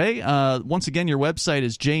 Jay, once again, your website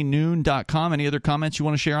is jnoon.com. Any other comments you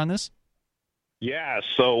want to share on this? Yeah,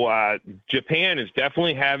 so Japan is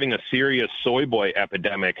definitely having a serious soy boy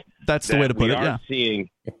epidemic. That's the way to put it, yeah.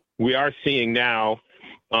 We are seeing now.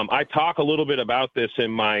 I talk a little bit about this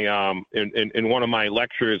in my in one of my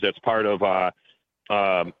lectures that's part of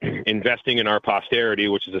Investing in Our Posterity,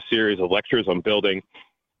 which is a series of lectures I'm building.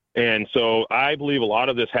 And so I believe a lot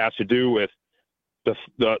of this has to do with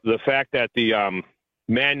the fact that the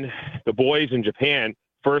boys in Japan,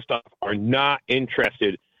 first off, are not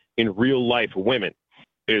interested in real life women,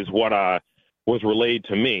 is what was relayed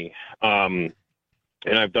to me. And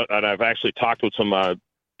I've actually talked with some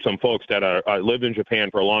folks that lived in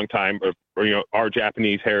Japan for a long time, or our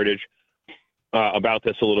Japanese heritage, about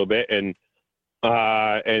this a little bit, and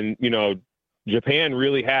Japan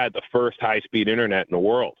really had the first high-speed internet in the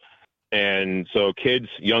world. And so kids,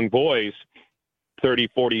 young boys, 30,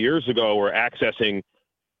 40 years ago were accessing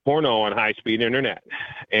porno on high-speed internet.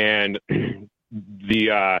 And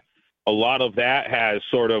a lot of that has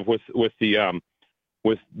sort of with the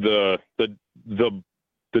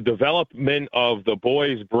development of the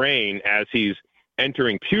boy's brain as he's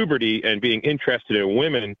entering puberty and being interested in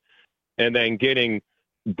women, and then getting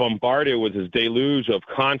bombarded with this deluge of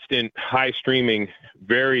constant high streaming,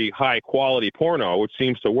 very high quality porno, which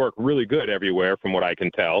seems to work really good everywhere from what I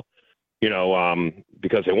can tell,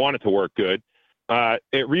 because they want it to work good.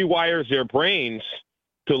 It rewires their brains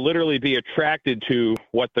to literally be attracted to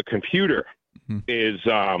what the computer is,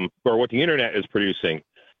 or what the internet is producing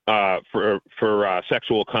for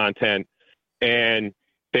sexual content, and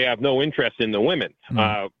they have no interest in the women.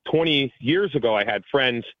 20 years ago, I had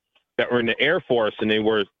friends that were in the Air Force, and they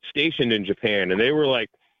were stationed in Japan, and they were like,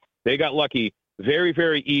 they got lucky very,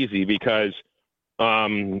 very easy, because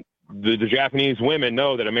the Japanese women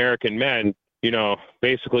know that American men,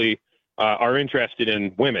 basically are interested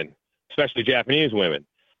in women, especially Japanese women,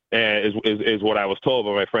 is what I was told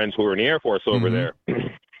by my friends who were in the Air Force over there.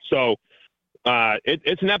 So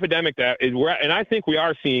it's an epidemic and I think we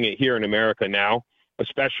are seeing it here in America now,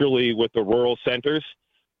 especially with the rural centers.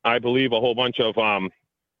 I believe a whole bunch of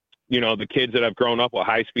the kids that have grown up with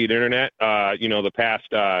high-speed internet, the past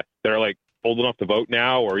that are like old enough to vote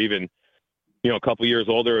now, or even, a couple years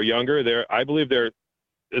older or younger, I believe they're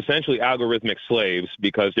essentially algorithmic slaves,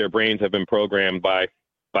 because their brains have been programmed by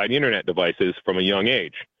the internet devices from a young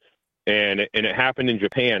age. And it happened in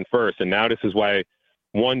Japan first. And now this is why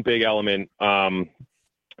one big element of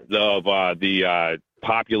the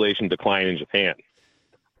population decline in Japan.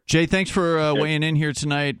 Jay, thanks for weighing in here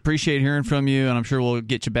tonight. Appreciate hearing from you, and I'm sure we'll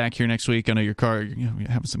get you back here next week. I know you're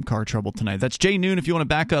having some car trouble tonight. That's Jay Noon. If you want to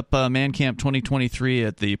back up Man Camp 2023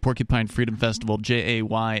 at the Porcupine Freedom Festival,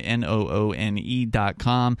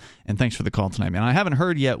 JAYNOONE.com. And thanks for the call tonight, man. I haven't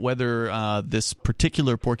heard yet whether this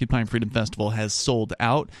particular Porcupine Freedom Festival has sold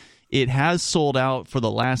out. It has sold out for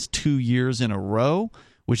the last 2 years in a row,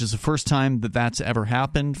 which is the first time that that's ever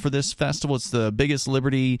happened for this festival. It's the biggest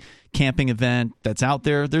liberty camping event that's out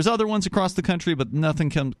there. There's other ones across the country, but nothing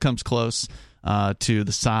comes close to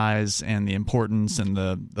the size and the importance and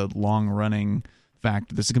the long-running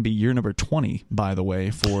fact. This is going to be year number 20, by the way.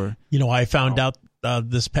 I found out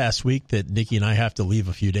this past week that Nikki and I have to leave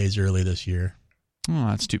a few days early this year. Oh,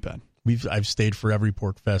 that's too bad. I've stayed for every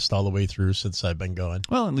Pork Fest all the way through since I've been going.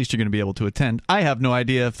 Well, at least you're going to be able to attend. I have no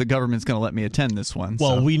idea if the government's going to let me attend this one.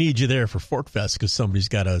 Well, we need you there for Pork Fest, because somebody's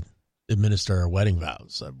got to administer our wedding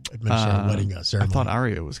vows, administer our wedding ceremony. I thought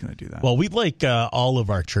Aria was going to do that. Well, we'd like all of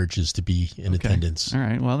our churches to be in attendance. All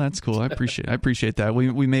right. Well, that's cool. I appreciate that.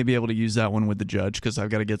 We may be able to use that one with the judge because I've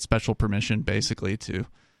got to get special permission basically to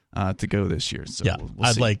go this year. So yeah,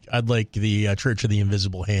 we'll see. I'd like the Church of the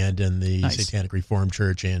Invisible Hand and the Nice. Satanic Reformed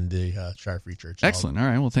Church and the Shire Free Church. Excellent. All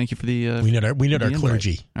right. Well, thank you for the. We need our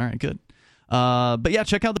clergy. All right. Good. But yeah,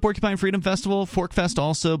 check out the Porcupine Freedom Festival, Fork Fest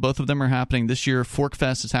also. Both of them are happening this year. Fork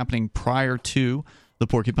Fest is happening prior to the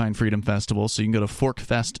Porcupine Freedom Festival, so you can go to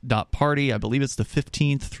forkfest.party. I believe it's the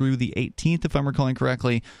 15th through the 18th, if I'm recalling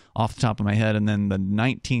correctly, off the top of my head, and then the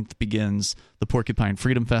 19th begins the Porcupine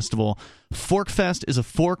Freedom Festival. Fork Fest is a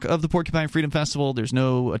fork of the Porcupine Freedom Festival. There's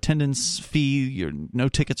no attendance fee, no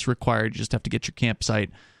tickets required. You just have to get your campsite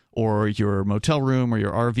or your motel room or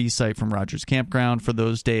your RV site from Rogers Campground for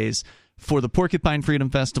those days. For the Porcupine Freedom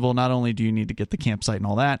Festival, not only do you need to get the campsite and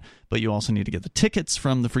all that, but you also need to get the tickets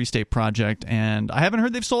from the Free State Project. And I haven't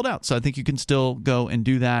heard they've sold out, so I think you can still go and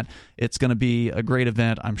do that. It's going to be a great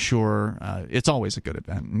event, I'm sure. It's always a good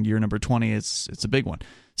event. In year number 20, it's a big one.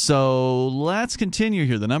 So let's continue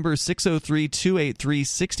here. The number is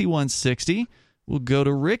 603-283-6160. We'll go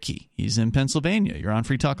to Ricky. He's in Pennsylvania. You're on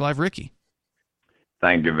Free Talk Live, Ricky.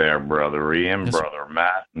 Thank you there, Brother Ian, Yes, Brother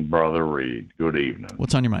Matt, and Brother Reed. Good evening.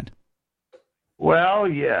 What's on your mind? Well,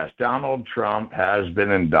 yes, Donald Trump has been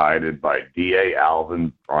indicted by DA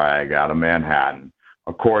Alvin Bragg out of Manhattan,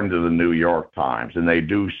 according to the New York Times, and they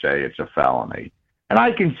do say it's a felony. And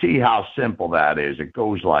I can see how simple that is. It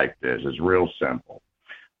goes like this. It's real simple.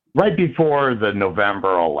 Right before the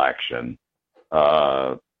November election,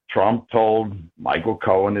 Trump told Michael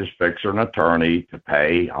Cohen, his fixer and attorney, to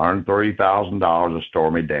pay $130,000 to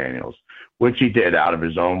Stormy Daniels, which he did out of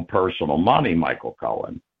his own personal money, Michael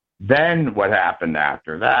Cohen. Then what happened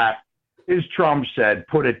after that is Trump said,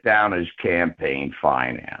 put it down as campaign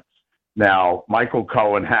finance. Now, Michael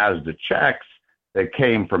Cohen has the checks that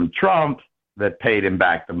came from Trump that paid him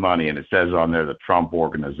back the money, and it says on there the Trump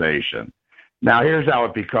Organization. Now, here's how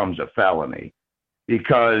it becomes a felony.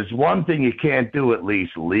 Because one thing you can't do, at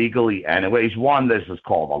least legally anyways, one, this is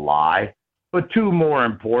called a lie. But two, more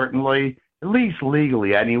importantly, at least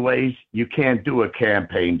legally anyways, you can't do a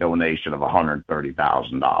campaign donation of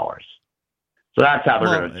 $130,000. So that's how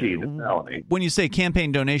they're going to achieve the felony. When you say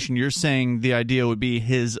campaign donation, you're saying the idea would be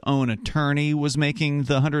his own attorney was making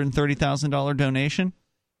the $130,000 donation?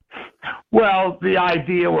 Well, the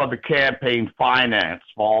idea of the campaign finance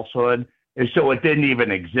falsehood is so it didn't even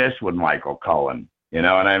exist with Michael Cohen. You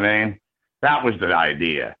know what I mean? That was the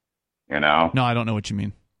idea, you know? No, I don't know what you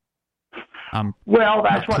mean. Well,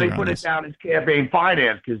 that's why they put it down as campaign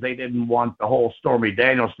finance, because they didn't want the whole Stormy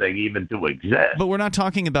Daniels thing even to exist. But we're not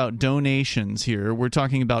talking about donations here. We're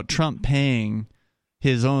talking about Trump paying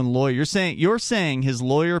his own lawyer. You're saying his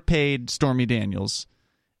lawyer paid Stormy Daniels,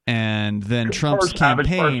 and then Trump's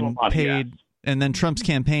campaign paid, and then Trump's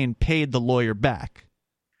campaign paid the lawyer back.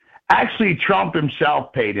 Actually, Trump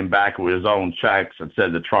himself paid him back with his own checks and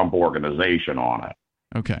said the Trump Organization on it.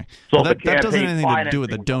 Okay. So well, that doesn't have anything to do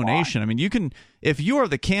with a donation. I mean, you can, if you are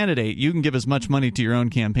the candidate, you can give as much money to your own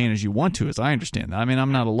campaign as you want to, as I understand that. I mean,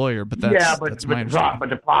 I'm not a lawyer, but that's my understanding. But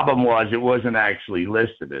the problem was it wasn't actually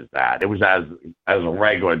listed as that. It was as a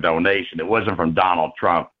regular donation. It wasn't from Donald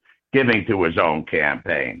Trump giving to his own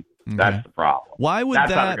campaign. Okay. That's the problem. Why would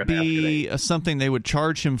that be something they would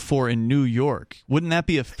charge him for in New York? Wouldn't that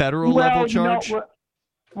be a federal level charge?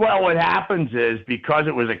 Well, what happens is, because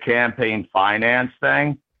it was a campaign finance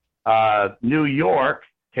thing, New York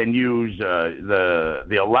can use the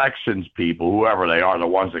elections people, whoever they are, the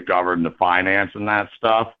ones that govern the finance and that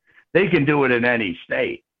stuff. They can do it in any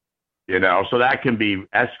state, you know, so that can be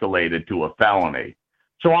escalated to a felony.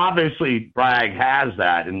 So obviously Bragg has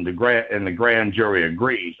that, and the grand jury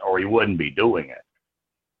agrees, or he wouldn't be doing it.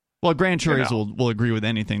 Well, grand juries will agree with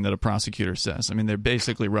anything that a prosecutor says. I mean, they're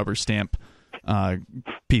basically rubber stamp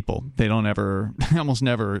people. They don't almost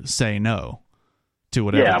never say no to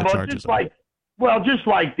whatever the charges are. Just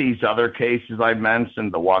like these other cases I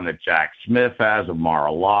mentioned, the one that Jack Smith has of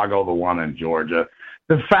Mar-a-Lago, the one in Georgia,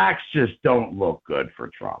 the facts just don't look good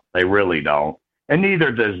for Trump. They really don't. And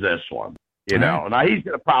neither does this one. You know, now he's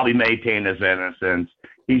going to probably maintain his innocence.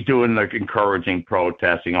 He's doing the encouraging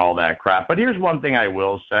protesting, all that crap. But here's one thing I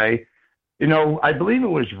will say. You know, I believe it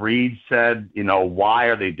was Reed said, you know, why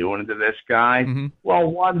are they doing it to this guy? Mm-hmm. Well,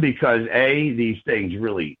 one, because these things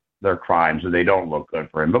really, they're crimes and they don't look good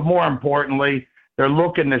for him. But more importantly, they're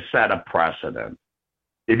looking to set a precedent.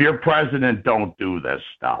 If you're president, don't do this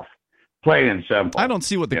stuff. Plain and simple. I don't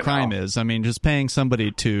see what the crime is. I mean, just paying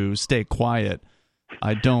somebody to stay quiet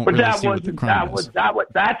I don't But really see what the crime is.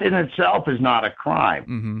 That in itself is not a crime.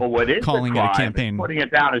 Mm-hmm. But what is calling a crime it a campaign, is putting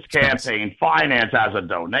it down as campaign finance as a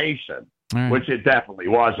donation, right, which it definitely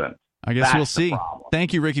wasn't. I guess we'll see.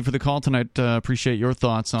 Thank you, Ricky, for the call tonight. Appreciate your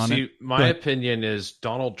thoughts on it. My opinion is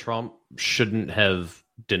Donald Trump shouldn't have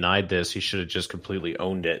denied this. He should have just completely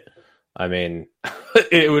owned it. I mean,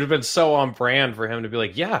 it would have been so on brand for him to be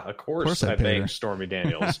like, yeah, of course I banged Stormy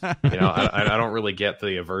Daniels. I don't really get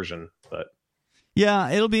the aversion, but. Yeah,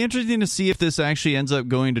 it'll be interesting to see if this actually ends up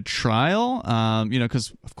going to trial,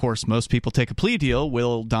 because, of course, most people take a plea deal.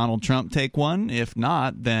 Will Donald Trump take one? If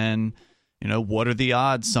not, then... what are the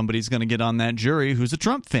odds somebody's going to get on that jury who's a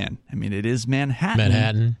Trump fan? I mean, it is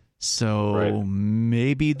Manhattan. So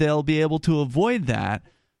maybe they'll be able to avoid that.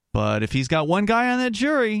 But if he's got one guy on that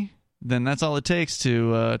jury, then that's all it takes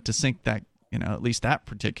to sink that, at least that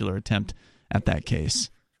particular attempt at that case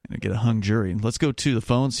and get a hung jury. Let's go to the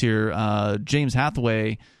phones here. David, I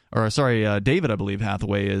believe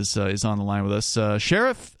Hathaway is on the line with us.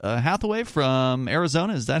 Sheriff Hathaway from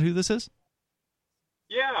Arizona. Is that who this is?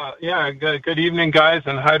 Yeah. Good evening, guys,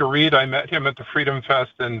 and hi to Reed. I met him at the Freedom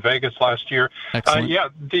Fest in Vegas last year. Excellent.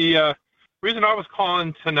 The reason I was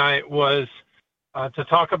calling tonight was to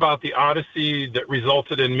talk about the odyssey that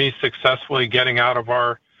resulted in me successfully getting out of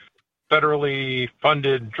our federally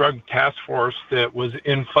funded drug task force that was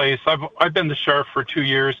in place. I've been the sheriff for 2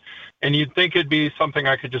 years, and you'd think it'd be something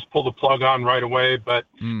I could just pull the plug on right away, but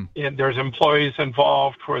there's employees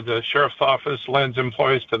involved where the sheriff's office lends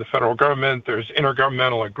employees to the federal government. There's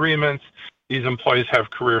intergovernmental agreements. These employees have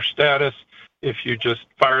career status. If you just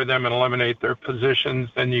fire them and eliminate their positions,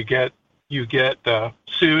 then you get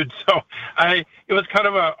sued. So it was kind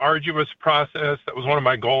of an arduous process. That was one of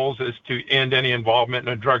my goals, is to end any involvement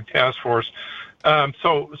in a drug task force.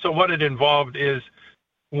 So what it involved is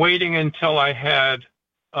waiting until I had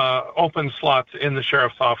open slots in the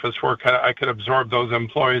sheriff's office where I could absorb those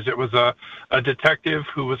employees. It was a detective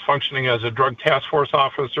who was functioning as a drug task force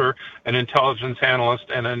officer, an intelligence analyst,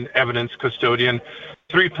 and an evidence custodian.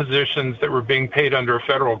 3 positions that were being paid under a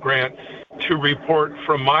federal grant to report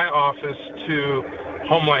from my office to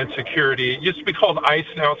Homeland Security. It used to be called ICE,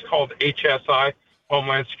 now it's called HSI,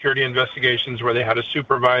 Homeland Security Investigations, where they had a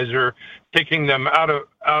supervisor taking them out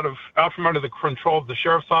from under the control of the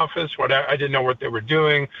sheriff's office. I didn't know what they were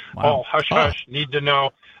doing. Wow. All hush, need to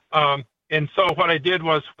know. And so what I did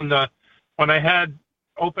was when I had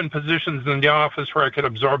open positions in the office where I could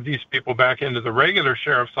absorb these people back into the regular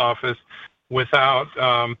sheriff's office without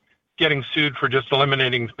getting sued for just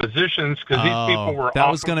eliminating positions, because these people were that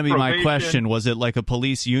was going to be my question. Was it like a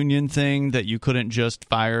police union thing that you couldn't just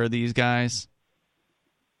fire these guys?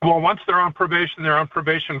 Well, once they're on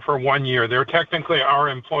probation for 1 year. They're technically our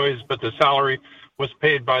employees, but the salary was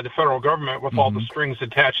paid by the federal government with all the strings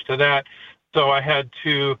attached to that. So I had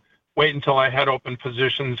to wait until I had open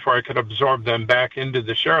positions where I could absorb them back into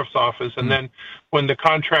the sheriff's office. And then when the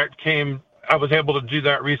contract came, I was able to do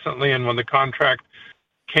that recently, and when the contract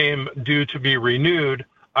came due to be renewed,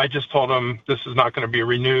 I just told them this is not going to be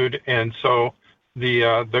renewed, and so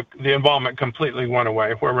the involvement completely went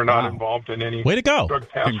away, where we're not involved in any way to go. Drug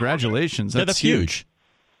task. Congratulations. That's huge.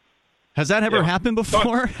 Has that ever happened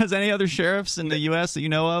before? Has any other sheriffs in the U.S. that you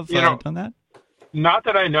know of done that? Not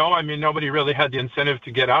that I know. I mean, nobody really had the incentive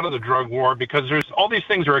to get out of the drug war, because there's all these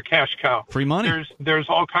things are a cash cow. Free money. There's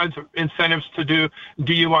all kinds of incentives to do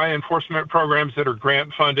DUI enforcement programs that are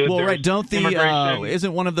grant funded. Well, right. Don't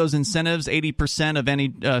isn't one of those incentives 80% of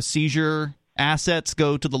any seizure assets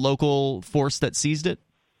go to the local force that seized it?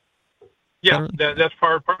 Yeah, that's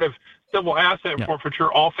part of civil asset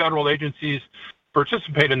forfeiture. All federal agencies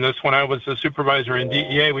participate in this. When I was a supervisor in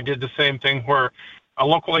DEA, we did the same thing where a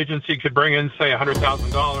local agency could bring in, say,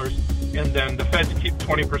 $100,000, and then the feds keep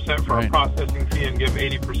 20% for a processing fee and give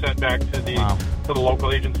 80% back to the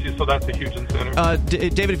local agency. So that's a huge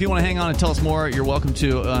incentive. David, if you want to hang on and tell us more, you're welcome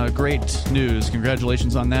to. Great news.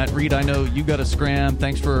 Congratulations on that. Reed, I know you got to scram.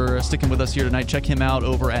 Thanks for sticking with us here tonight. Check him out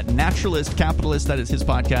over at Naturalist Capitalist. That is his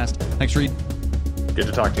podcast. Thanks, Reed. Good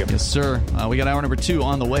to talk to you. Yes, sir. We got hour number 2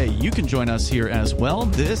 on the way. You can join us here as well.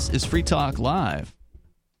 This is Free Talk Live.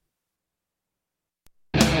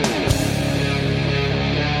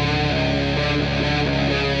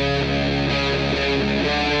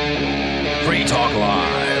 Free Talk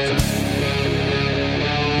Live.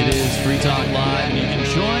 It is Free Talk Live, and you can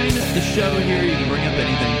join the show here. You can bring up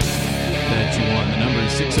anything that you want. The number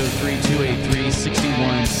is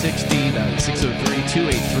 603-283-6160. That's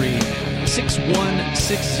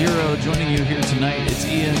 603-283-6160. Joining you here tonight, it's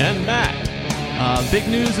Ian and Matt. Big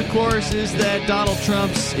news, of course, is that Donald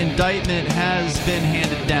Trump's indictment has been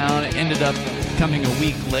handed down. It ended up coming a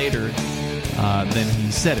week later. than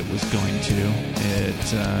he said it was going to.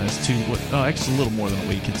 It's actually a little more than a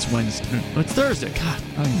week. It's Wednesday. It's Thursday. God,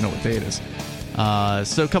 I don't even know what day it is.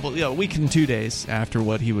 So a week and 2 days after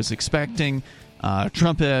what he was expecting.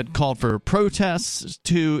 Trump had called for protests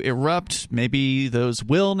to erupt. Maybe those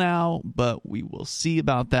will now, but we will see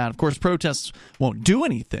about that. Of course, protests won't do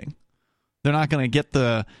anything. They're not going to get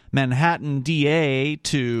the Manhattan DA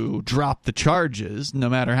to drop the charges, no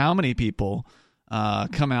matter how many people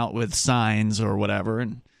come out with signs or whatever.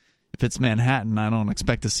 And if it's Manhattan, I don't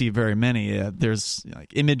expect to see very many. There's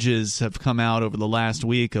images have come out over the last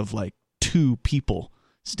week of 2 people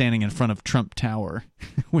standing in front of Trump Tower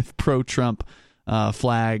with pro-Trump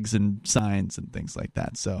flags and signs and things like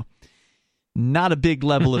that. So not a big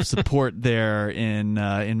level of support there in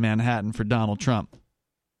Manhattan for Donald Trump.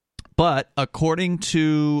 But according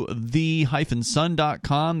to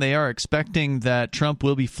the-sun.com, they are expecting that Trump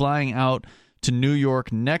will be flying out to New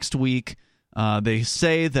York next week. They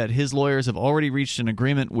say that his lawyers have already reached an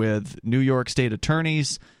agreement with New York state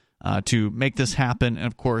attorneys to make this happen. And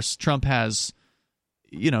of course, Trump has,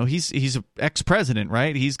 he's an ex-president,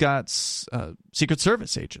 right? He's got Secret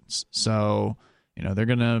Service agents. So, they're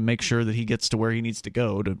going to make sure that he gets to where he needs to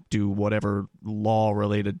go to do whatever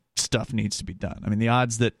law-related stuff needs to be done. I mean, the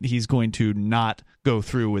odds that he's going to not go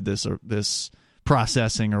through with this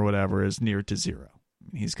processing or whatever is near to zero.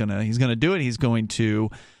 He's gonna do it. He's going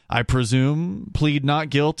to, I presume, plead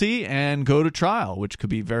not guilty and go to trial, which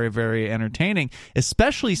could be very, very entertaining,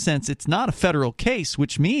 especially since it's not a federal case,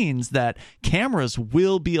 which means that cameras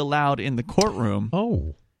will be allowed in the courtroom.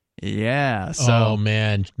 Oh. Yeah. So, oh,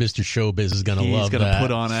 man. Mr. Showbiz is going to love that. He's going to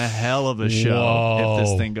put on a hell of a show if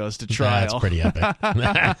this thing goes to trial. That's pretty epic.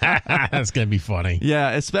 That's going to be funny.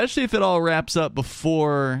 Yeah, especially if it all wraps up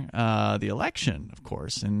before the election, of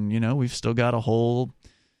course. And, we've still got a whole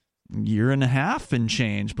year and a half and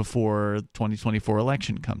change before the 2024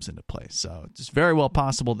 election comes into place. So it's very well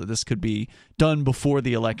possible that this could be done before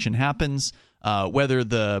the election happens. Whether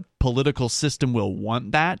the political system will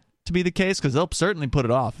want that to be the case, because they'll certainly put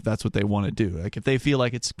it off if that's what they want to do. If they feel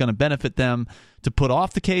like it's going to benefit them to put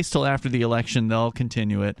off the case till after the election, they'll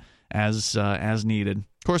continue it as needed.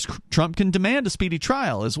 Of course, Trump can demand a speedy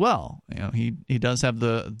trial as well. He does have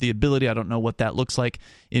the ability. I don't know what that looks like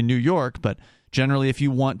in New York, but generally, if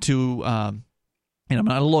you want to, I'm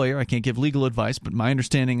not a lawyer, I can't give legal advice, but my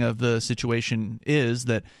understanding of the situation is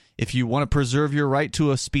that if you want to preserve your right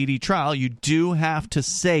to a speedy trial, you do have to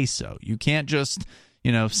say so. You can't just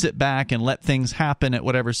sit back and let things happen at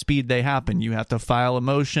whatever speed they happen. You have to file a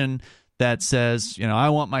motion that says, I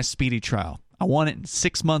want my speedy trial. I want it in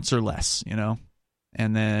 6 months or less,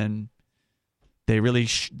 and then they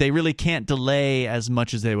really can't delay as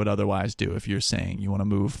much as they would otherwise do if you're saying you want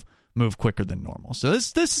to move quicker than normal. So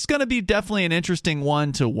this is going to be definitely an interesting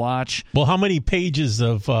one to watch. Well, how many pages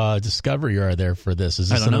of discovery are there for this? Is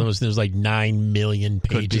this another one? There's 9 million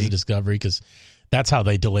pages of discovery, because that's how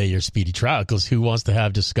they delay your speedy trial, because who wants to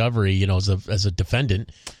have discovery, as a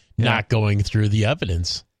defendant, not going through the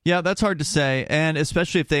evidence? Yeah, that's hard to say, and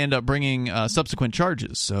especially if they end up bringing subsequent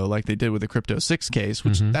charges. So like they did with the Crypto 6 case,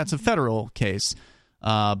 which that's a federal case.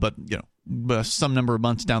 But, some number of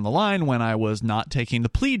months down the line, when I was not taking the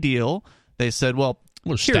plea deal, they said, well,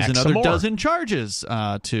 here's another dozen charges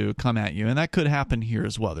to come at you. And that could happen here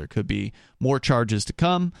as well. There could be more charges to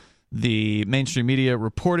come. The mainstream media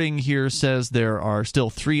reporting here says there are still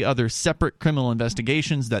 3 other separate criminal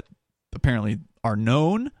investigations that apparently are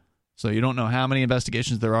known. So you don't know how many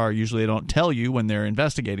investigations there are. Usually they don't tell you when they're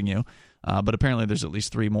investigating you. But apparently there's at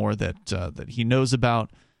least 3 more that he knows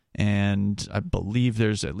about. And I believe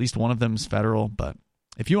there's at least one of them is federal. But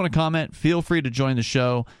if you want to comment, feel free to join the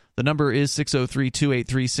show. The number is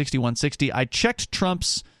 603-283-6160. I checked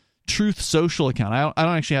Trump's Truth Social account. I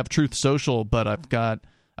don't actually have Truth Social, but I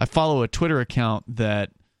follow a Twitter account that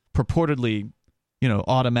purportedly,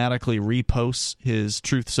 automatically reposts his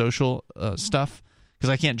Truth Social stuff, because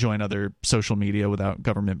I can't join other social media without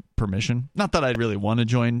government permission. Not that I'd really want to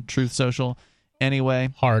join Truth Social anyway.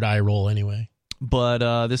 Hard eye roll anyway.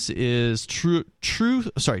 But this is Trump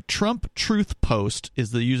Truth Post is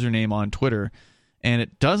the username on Twitter, and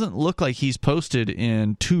it doesn't look like he's posted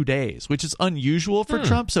in 2 days, which is unusual for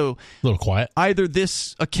Trump. So a little quiet. Either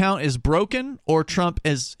this account is broken or Trump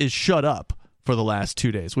is shut up for the last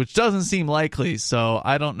 2 days, which doesn't seem likely. So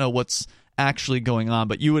I don't know what's actually going on,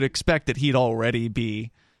 but you would expect that he'd already be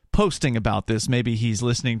posting about this. Maybe he's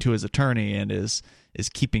listening to his attorney and is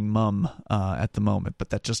keeping mum at the moment, but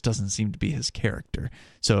that just doesn't seem to be his character.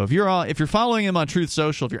 So if you're following him on Truth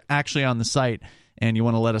Social, if you're actually on the site and you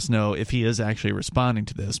want to let us know if he is actually responding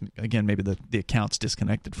to this, again, maybe the account's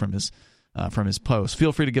disconnected from his from his post.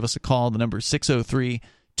 Feel free to give us a call. The number is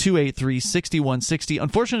 603-283-6160.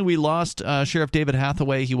 Unfortunately, we lost Sheriff David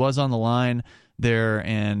Hathaway. He was on the line there,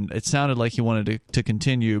 and it sounded like he wanted to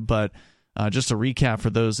continue, but just a recap for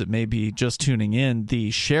those that may be just tuning in, the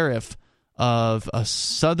sheriff of a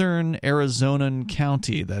southern Arizonan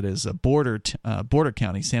county that is a border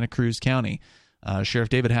county, Santa Cruz County, Sheriff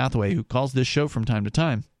David Hathaway, who calls this show from time to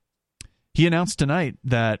time, he announced tonight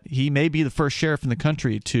that he may be the first sheriff in the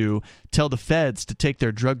country to tell the feds to take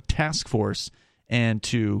their drug task force and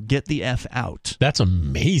to get the F out. That's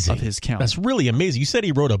amazing. Of his county. That's really amazing. You said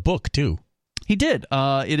he wrote a book, too. He did.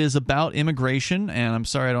 It is about immigration, and I'm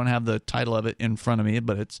sorry I don't have the title of it in front of me,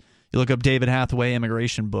 but you look up David Hathaway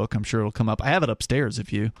immigration book, I'm sure it'll come up. I have it upstairs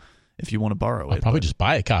if you want to borrow it. I'll probably just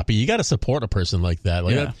buy a copy. You got to support a person like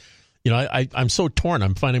that. I'm so torn.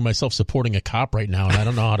 I'm finding myself supporting a cop right now, and I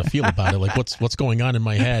don't know how to feel about it. Like, what's going on in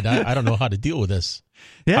my head? I don't know how to deal with this.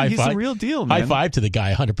 Yeah, he's the real deal, man. High five to the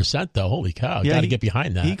guy, 100%, though. Holy cow. Yeah, got to get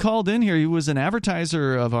behind that. He called in here. He was an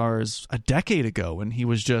advertiser of ours a decade ago, and he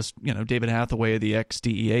was just, David Hathaway, the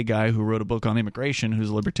ex-DEA guy who wrote a book on immigration, who's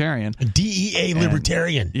a libertarian. A DEA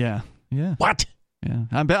libertarian? Yeah. What? Yeah.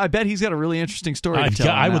 I bet he's got a really interesting story to tell.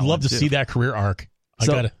 I would love to see that career arc.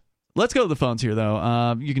 Let's go to the phones here,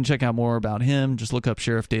 though. You can check out more about him. Just look up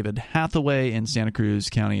Sheriff David Hathaway in Santa Cruz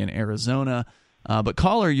County in Arizona. But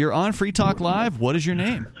caller, you're on Free Talk Live. What is your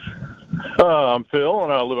name? I'm Phil,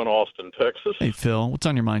 and I live in Austin, Texas. Hey, Phil. What's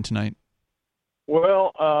on your mind tonight?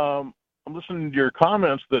 Well, I'm listening to your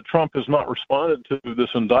comments that Trump has not responded to this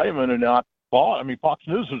indictment and not fought. I mean, Fox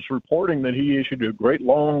News is reporting that he issued a great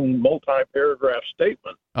long multi-paragraph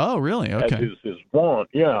statement. Oh, really? Okay. As his want,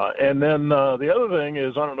 yeah. And then the other thing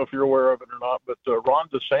is, I don't know if you're aware of it or not, but Ron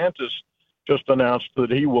DeSantis just announced that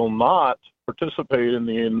he will not participate in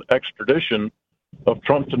the extradition of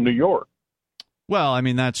Trump to New York. Well, I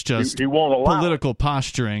mean, that's just he won't allow political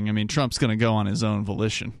posturing. I mean, Trump's going to go on his own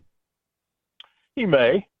volition. He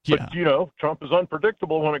may, yeah. But, Trump is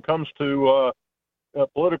unpredictable when it comes to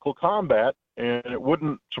political combat, and it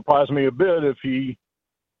wouldn't surprise me a bit if he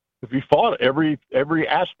fought every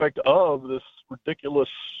aspect of this ridiculous,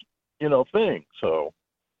 thing. So,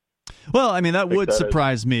 well, I mean, that would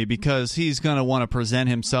surprise me because he's going to want to present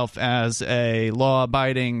himself as a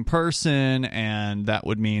law-abiding person, and that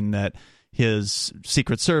would mean that his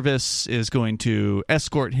Secret Service is going to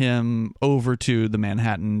escort him over to the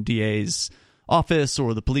Manhattan DA's office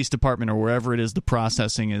or the police department or wherever it is the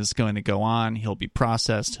processing is going to go on. He'll be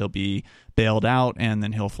processed, he'll be bailed out, and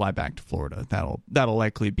then he'll fly back to Florida. That'll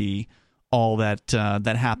likely be all that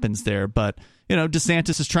happens there. But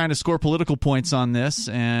DeSantis is trying to score political points on this,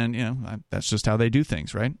 and that's just how they do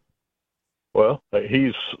things, right? Well,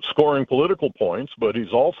 he's scoring political points, but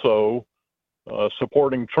he's also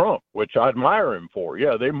supporting Trump, which I admire him for.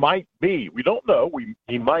 Yeah, they might be. We don't know.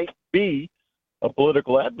 He might be a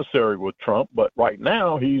political adversary with Trump, but right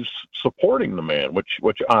now he's supporting the man,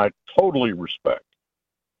 which I totally respect.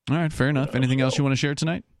 All right, fair enough. Anything else you want to share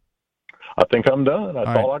tonight? I think I'm done. That's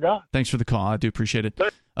all I got. Thanks for the call. I do appreciate it.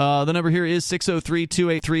 The number here is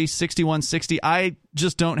 603-283-6160. I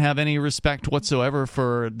just don't have any respect whatsoever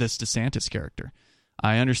for this DeSantis character.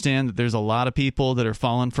 I understand that there's a lot of people that are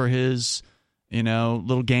falling for his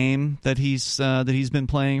little game that he's been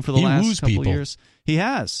playing for the last couple of years. He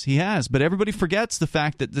has. But everybody forgets the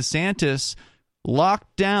fact that DeSantis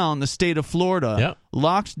locked down the state of Florida,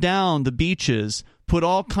 locked down the beaches, put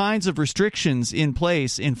all kinds of restrictions in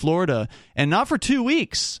place in Florida, and not for 2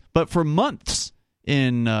 weeks, but for months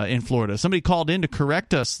in Florida. Somebody called in to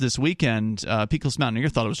correct us this weekend. Peakless Mountaineer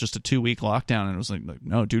thought it was just a 2-week lockdown, and it was like,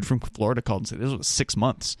 no, dude from Florida called and said this was 6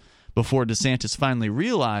 months before DeSantis finally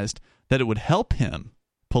realized that it would help him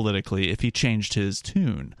politically if he changed his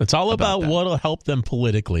tune. It's all about what'll help them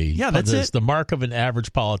politically. Yeah, that's it. The mark of an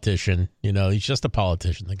average politician. He's just a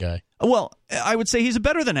politician, the guy. Well, I would say he's a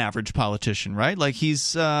better than average politician, right? Like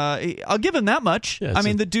I'll give him that much. Yeah, I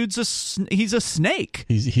mean, the dude's he's a snake.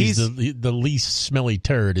 He's the least smelly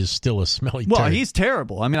turd is still a smelly turd. Well, he's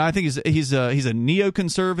terrible. I mean, I think he's a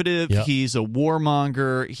neoconservative. Yep. He's a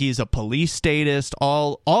warmonger. He's a police statist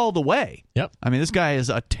all the way. Yep. I mean, this guy is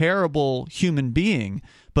a terrible human being.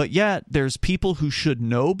 But yet, there's people who should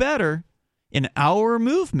know better in our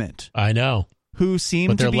movement. I know. Who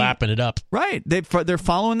seem to be... But they're lapping it up. Right. They're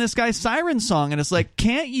following this guy's siren song, and it's like,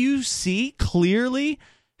 can't you see clearly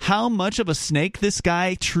how much of a snake this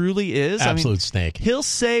guy truly is? Absolute snake. He'll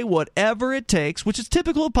say whatever it takes, which is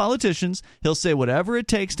typical of politicians. He'll say whatever it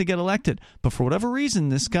takes to get elected. But for whatever reason,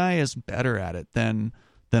 this guy is better at it than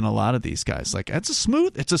a lot of these guys. Like, it's a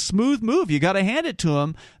smooth move. You got to hand it to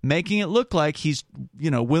him, making it look like he's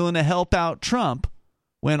willing to help out Trump,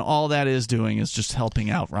 when all that is doing is just helping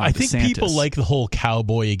out Ron DeSantis. I think people like the whole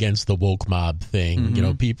cowboy against the woke mob thing. Mm-hmm. You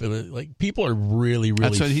know, people are really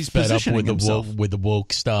he's fed up positioning with the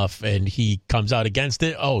woke stuff, and he comes out against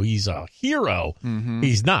it. Oh, he's a hero. Mm-hmm.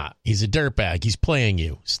 He's not. He's a dirtbag. He's playing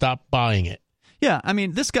you. Stop buying it. Yeah, I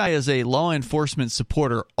mean, this guy is a law enforcement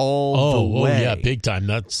supporter all the way. Oh, yeah, big time.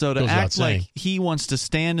 So to act like he wants to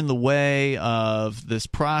stand in the way of this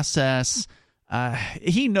process,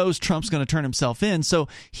 he knows Trump's going to turn himself in, so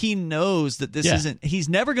he knows that this isn't – he's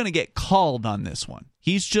never going to get called on this one.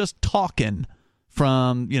 He's just talking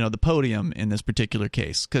from, the podium in this particular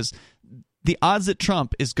case, because the odds that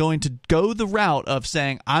Trump is going to go the route of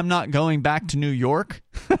saying, I'm not going back to New York.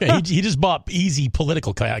 He just bought easy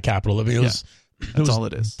political capital. I mean, That's all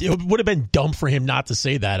it is. It would have been dumb for him not to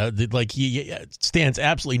say that. Like, he stands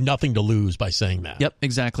absolutely nothing to lose by saying that. Yep,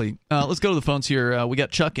 exactly. Let's go to the phones here. We got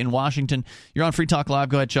Chuck in Washington. You're on Free Talk Live.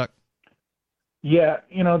 Go ahead, Chuck. Yeah,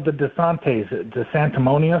 the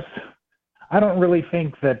DeSantimonious, I don't really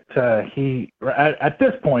think that at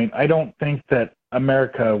this point, I don't think that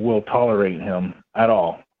America will tolerate him at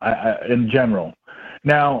all, in general.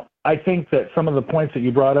 Now, I think that some of the points that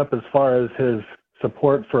you brought up as far as his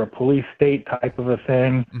support for a police state type of a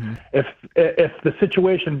thing. Mm-hmm. If the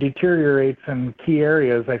situation deteriorates in key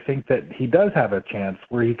areas, I think that he does have a chance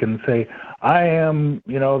where he can say, I am,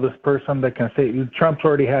 this person that can say, Trump's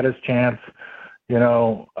already had his chance,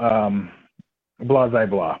 blah, blah,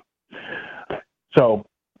 blah. So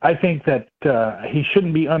I think that he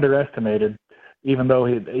shouldn't be underestimated, even though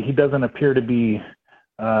he doesn't appear to be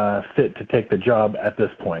fit to take the job at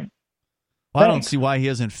this point. Well, I don't see why he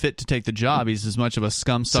isn't fit to take the job. He's as much of a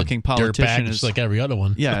scum-sucking politician as like every other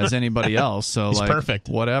one. Yeah, as anybody else. So he's perfect.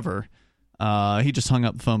 Whatever. He just hung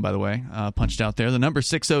up the phone, by the way, punched out there. The number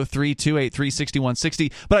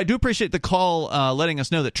 603-283-6160. But I do appreciate the call letting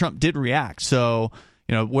us know that Trump did react. So,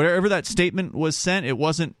 wherever that statement was sent, it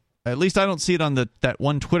wasn't, at least I don't see it on that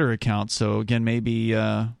one Twitter account. So, again, maybe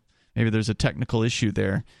there's a technical issue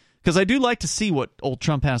there. Because I do like to see what old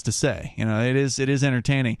Trump has to say. It is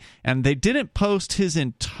entertaining. And they didn't post his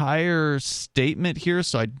entire statement here,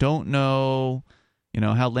 so I don't know,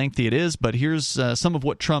 how lengthy it is. But here's some of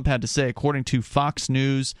what Trump had to say. According to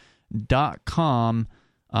FoxNews.com,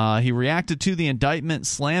 he reacted to the indictment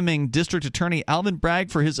slamming District Attorney Alvin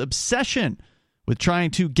Bragg for his obsession with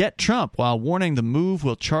trying to get Trump, while warning the move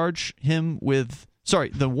will charge him with –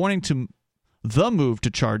 the move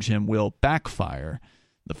to charge him will backfire.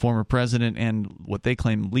 The former president and what they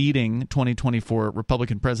claim leading 2024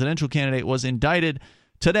 Republican presidential candidate was indicted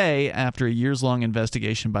today after a years-long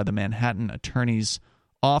investigation by the Manhattan Attorney's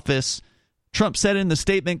Office. Trump said in the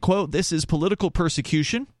statement, quote, "This is political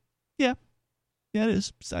persecution." Yeah, it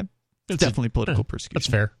is. It's definitely political persecution. That's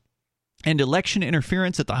fair. And election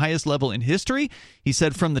interference at the highest level in history. He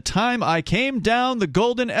said, "From the time I came down the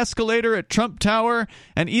golden escalator at Trump Tower,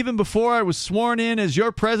 and even before I was sworn in as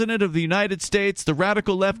your president of the United States, the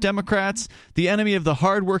radical left Democrats, the enemy of the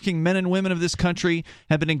hardworking men and women of this country,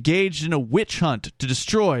 have been engaged in a witch hunt to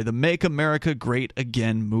destroy the Make America Great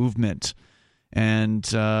Again movement." And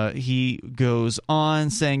he goes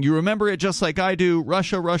on saying, "You remember it just like I do.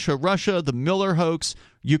 Russia, Russia, Russia, the Miller hoax,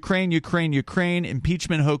 Ukraine, Ukraine, Ukraine,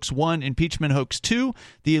 impeachment hoax 1, impeachment hoax 2,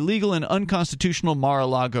 the illegal and unconstitutional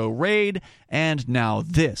Mar-a-Lago raid, and now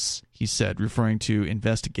this," he said, referring to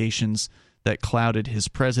investigations that clouded his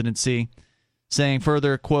presidency. Saying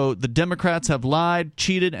further, quote, "The Democrats have lied,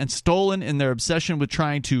 cheated, and stolen in their obsession with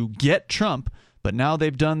trying to get Trump, but now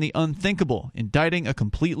they've done the unthinkable, indicting a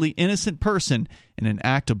completely innocent person in an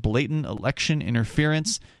act of blatant election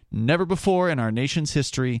interference. Never before in our nation's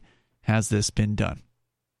history has this been done."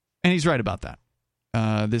 And he's right about that.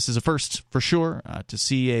 This is a first for sure to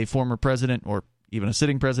see a former president or even a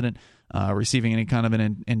sitting president receiving any kind of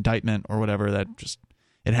an indictment or whatever.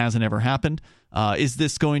 It hasn't ever happened. Is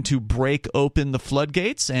this going to break open the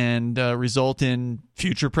floodgates and result in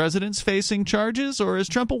future presidents facing charges, or is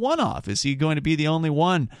Trump a one-off? Is he going to be the only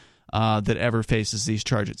one that ever faces these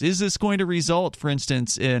charges? Is this going to result, for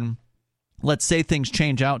instance, in, let's say things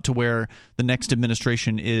change out to where the next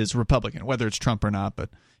administration is Republican, whether it's Trump or not,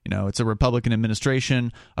 but it's a Republican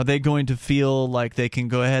administration. Are they going to feel like they can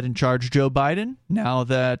go ahead and charge Joe Biden now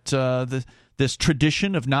that this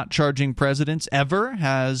tradition of not charging presidents ever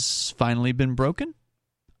has finally been broken?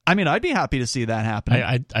 I mean, I'd be happy to see that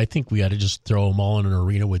happen. I think we ought to just throw them all in an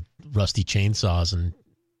arena with rusty chainsaws and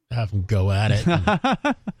have them go at it.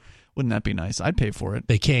 Wouldn't that be nice? I'd pay for it.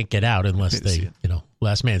 They can't get out unless they,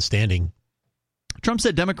 last man standing Trump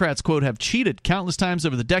said Democrats, quote, have cheated countless times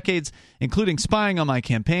over the decades, including spying on my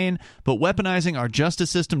campaign, but weaponizing our justice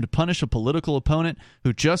system to punish a political opponent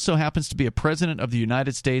who just so happens to be a president of the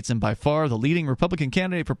United States and by far the leading Republican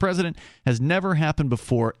candidate for president has never happened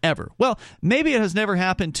before, ever. Well, maybe it has never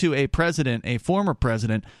happened to a president, a former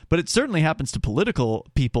president, but it certainly happens to political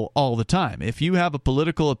people all the time. If you have a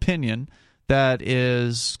political opinion that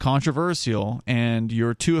is controversial and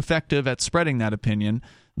you're too effective at spreading that opinion,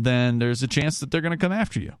 then there's a chance that they're going to come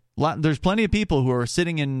after you. There's plenty of people who are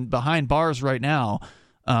sitting behind bars right now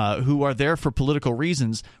who are there for political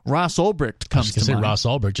reasons. Ross Ulbricht comes to mind. Ross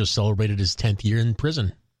Ulbricht just celebrated his 10th year in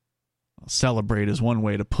prison. Celebrate is one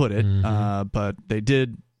way to put it, but they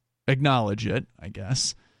did acknowledge it, I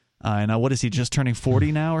guess. And what is he, just turning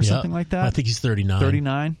 40 now or something like that? I think he's 39.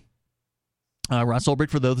 39. Ross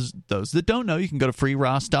Ulbricht, for those that don't know, you can go to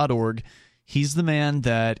freeross.org. He's the man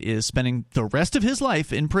that is spending the rest of his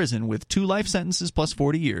life in prison with 2 life sentences plus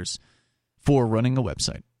 40 years for running a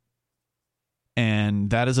website. And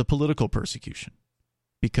that is a political persecution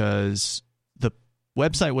because the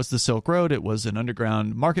website was the Silk Road. It was an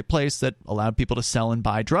underground marketplace that allowed people to sell and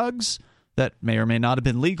buy drugs that may or may not have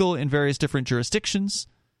been legal in various different jurisdictions.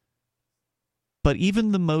 But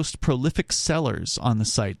even the most prolific sellers on the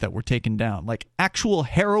site that were taken down, like actual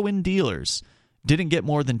heroin dealers, didn't get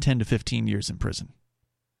more than 10 to 15 years in prison.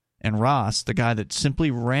 And Ross, the guy that simply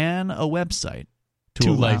ran a website to 2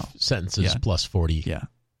 allow life sentences plus 40. Yeah.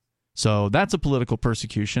 So that's a political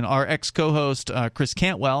persecution. Our ex-co-host, Chris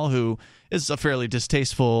Cantwell, who is a fairly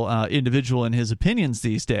distasteful individual in his opinions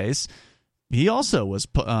these days, he also was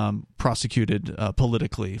prosecuted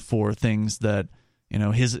politically for things that,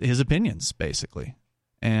 his opinions, basically.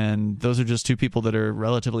 And those are just 2 people that are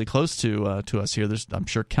relatively close to us here. There's, I'm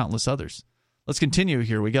sure, countless others. Let's continue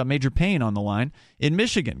here. We got Major Payne on the line in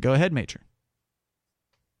Michigan. Go ahead, Major.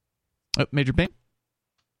 Oh, Major Payne?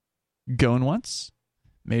 Going once.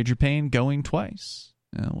 Major Payne going twice.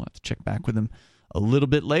 We'll have to check back with him a little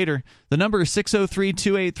bit later. The number is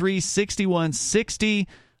 603-283-6160.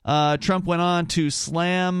 Trump went on to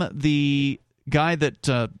slam the guy that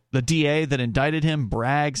the DA that indicted him,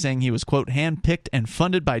 Bragg, saying he was, quote, handpicked and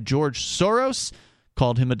funded by George Soros,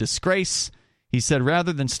 called him a disgrace. He said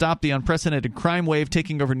rather than stop the unprecedented crime wave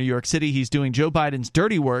taking over New York City, he's doing Joe Biden's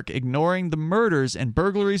dirty work, ignoring the murders and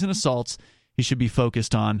burglaries and assaults he should be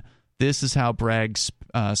focused on. This is how Bragg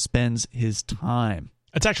spends his time.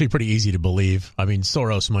 It's actually pretty easy to believe. I mean,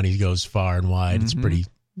 Soros money goes far and wide. It's pretty...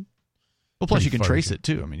 Well, plus you can trace it,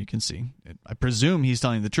 too. I mean, you can see. I presume he's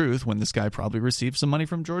telling the truth when this guy probably received some money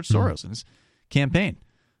from George Soros in his campaign.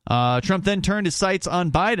 Trump then turned his sights on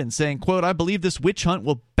Biden, saying, quote, I believe this witch hunt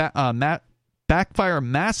will backfire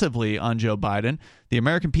massively on Joe Biden. The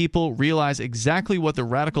American people realize exactly what the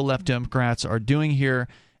radical left Democrats are doing here.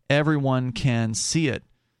 Everyone can see it.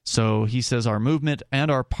 So he says our movement and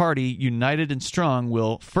our party, united and strong,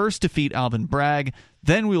 will first defeat Alvin Bragg,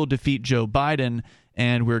 then we will defeat Joe Biden,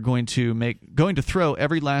 and we're going to throw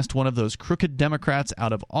every last one of those crooked Democrats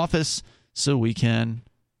out of office so we can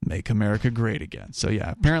make America great again. So yeah,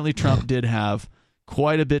 apparently Trump did have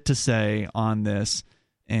quite a bit to say on this.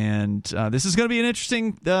 And this is going to be an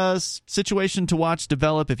interesting situation to watch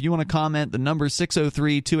develop. If you want to comment, the number is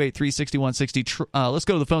 603-283-6160. Let's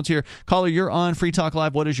go to the phones here. Caller, you're on Free Talk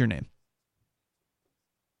Live. What is your name?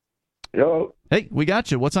 Hello. Hey, we got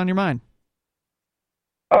you. What's on your mind?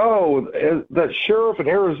 Oh, that sheriff in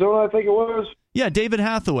Arizona, I think it was? Yeah, David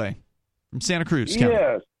Hathaway from Santa Cruz County.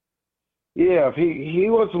 Yes. Yeah, if he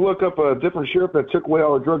wants to look up a different sheriff that took away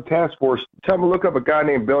all the drug task force, tell him to look up a guy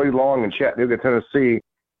named Billy Long in Chattanooga, Tennessee.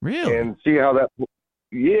 Really? And see how that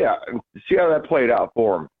played out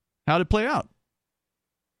for him. How did it play out?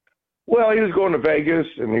 Well, he was going to Vegas,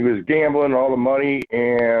 and he was gambling all the money,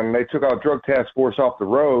 and they took out drug task force off the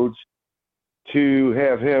roads to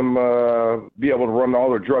have him be able to run all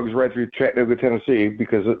their drugs right through Chattanooga, Tennessee,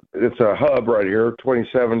 because it's a hub right here,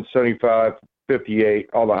 27, 75, 58,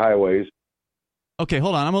 all the highways. Okay,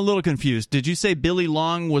 hold on. I'm a little confused. Did you say Billy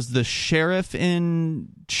Long was the sheriff in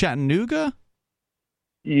Chattanooga?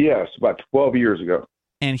 Yes, about 12 years ago.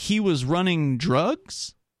 And he was running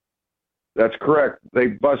drugs? That's correct. They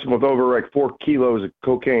busted him with over like 4 kilos of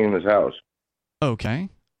cocaine in his house. Okay.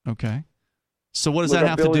 So what does that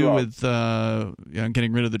have to do with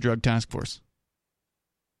getting rid of the drug task force?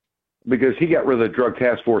 Because he got rid of the drug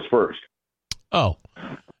task force first. Oh,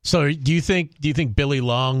 so do you think Billy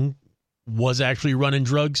Long was actually running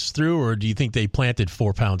drugs through, or do you think they planted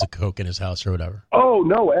 4 pounds of coke in his house or whatever? Oh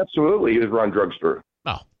no, absolutely, he was running drugs through.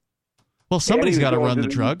 Oh, well, somebody's got to run the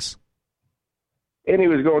drugs. And he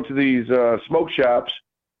was going to these smoke shops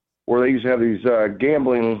where they used to have these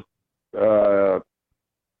gambling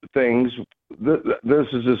things. This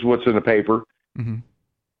is just what's in the paper. Mm-hmm.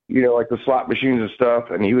 You know, like the slot machines and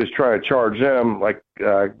stuff, and he was trying to charge them, like,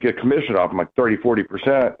 get commission off them, like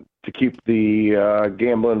 30-40% to keep the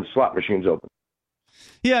gambling slot machines open.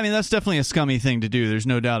 Yeah, I mean, that's definitely a scummy thing to do. There's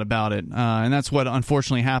no doubt about it. And that's what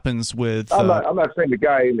unfortunately happens with... I'm not saying the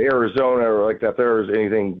guy in Arizona or like that there is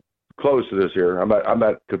anything close to this here. I'm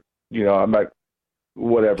not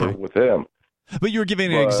whatever with him. But you were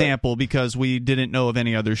giving an example because we didn't know of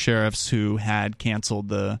any other sheriffs who had canceled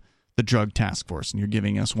the drug task force, and you're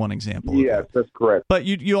giving us one example. Yes, that's correct. But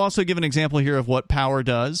you also give an example here of what power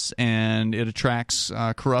does, and it attracts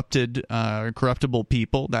corruptible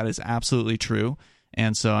people. That is absolutely true.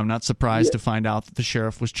 And so I'm not surprised to find out that the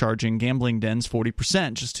sheriff was charging gambling dens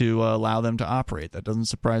 40% just to allow them to operate. That doesn't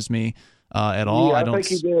surprise me at all. Yeah, I think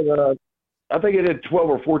he did. I think he did 12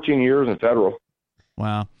 or 14 years in federal.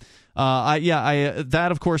 Wow. That,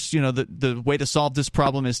 of course, the way to solve this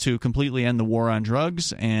problem is to completely end the war on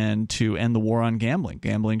drugs and to end the war on gambling.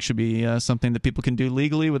 Gambling should be something that people can do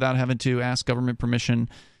legally without having to ask government permission,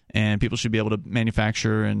 and people should be able to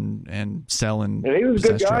manufacture and sell and he was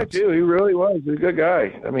a good guy, drugs. too. He really was a good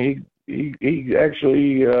guy. I mean, he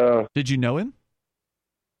actually... Did you know him?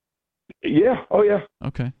 Yeah. Oh, yeah.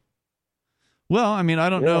 Okay. Well, I mean, I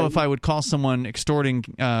don't know if I would call someone extorting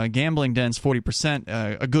gambling dens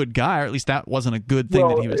 40% a good guy, or at least that wasn't a good thing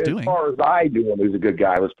that he was doing. As far as I knew him, he was a good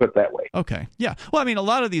guy. Let's put it that way. Okay, yeah. Well, I mean, a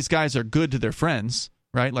lot of these guys are good to their friends,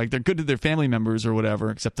 right? Like, they're good to their family members or whatever,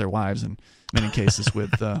 except their wives in many cases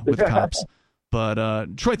with cops. But,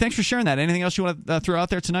 Troy, thanks for sharing that. Anything else you want to throw out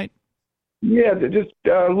there tonight? Yeah, just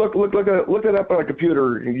look it up on a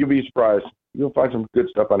computer, and you'll be surprised. You'll find some good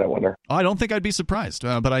stuff on that one there. I don't think I'd be surprised,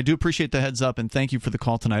 but I do appreciate the heads up, and thank you for the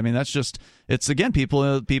call tonight. I mean, it's again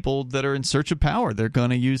people that are in search of power. They're going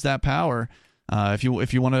to use that power. If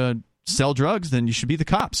you want to sell drugs, then you should be the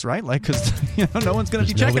cops, right? Like, because no one's going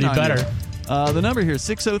to be checking on you. The number here is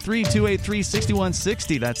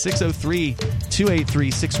 603-283-6160. That's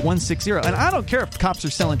 603-283-6160. And I don't care if cops are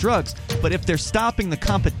selling drugs, but if they're stopping the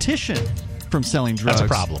competition from selling drugs,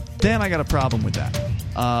 that's a problem. Then I got a problem with that.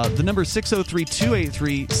 The number is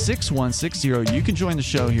 603-283-6160. You can join the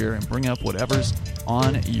show here and bring up whatever's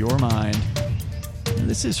on your mind.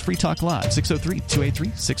 This is Free Talk Live,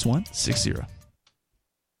 603-283-6160.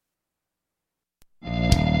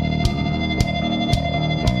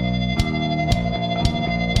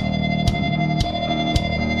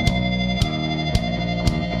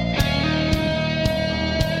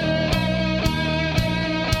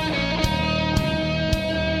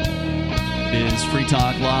 Free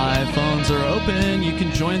Talk Live. Phones are open. You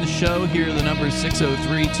can join the show here. The number is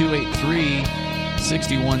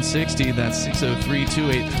 603-283-6160. That's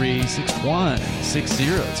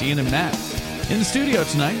 603-283-6160. It's Ian and Matt in the studio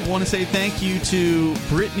tonight. I want to say thank you to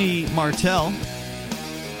Brittany Martell.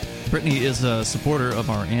 Brittany is a supporter of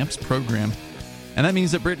our AMPS program. And that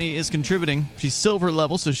means that Brittany is contributing. She's silver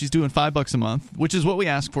level, so she's doing $5 a month, which is what we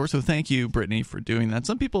ask for. So thank you, Brittany, for doing that.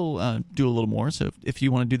 Some people do a little more, so if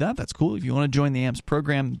you want to do that, that's cool. If you want to join the AMPS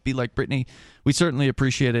program, be like Brittany, we certainly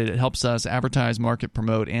appreciate it. It helps us advertise, market,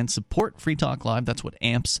 promote, and support Free Talk Live. That's what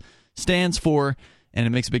AMPS stands for, and it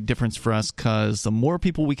makes a big difference for us because the more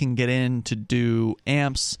people we can get in to do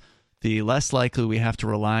AMPS, the less likely we have to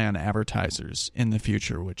rely on advertisers in the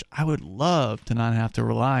future, which I would love to not have to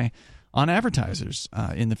rely on advertisers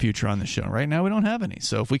in the future on the show. Right now we don't have any,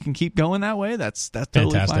 so if we can keep going that way, that's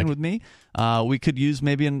totally fine with me. We could use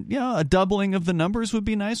maybe a doubling of the numbers would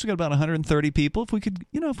be nice. We got about 130 people. If we could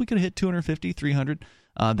hit 250, 300,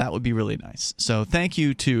 that would be really nice. So thank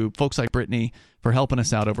you to folks like Brittany for helping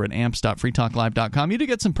us out over at amps.freetalklive.com. You do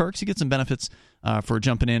get some perks, you get some benefits for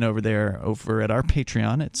jumping in over there over at our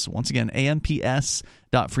Patreon. It's once again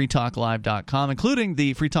amps.freetalklive.com, including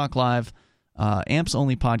the Free Talk Live AMPS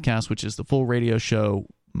only podcast, which is the full radio show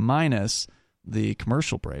minus the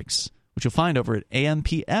commercial breaks, which you'll find over at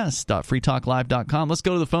amps.freetalklive.com. Let's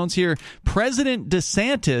go to the phones here. President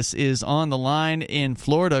DeSantis is on the line in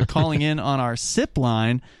Florida, calling in on our SIP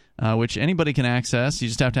line, which anybody can access. You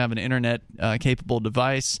just have to have an internet capable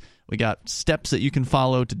device. We got steps that you can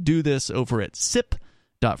follow to do this over at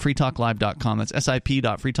sip.freetalklive.com. That's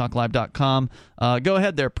sip.freetalklive.com. Go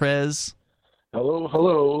ahead there, Prez.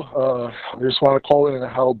 Hello. I just want to call in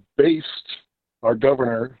how based our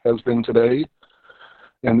governor has been today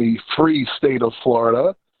in the free state of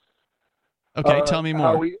Florida. Okay, tell me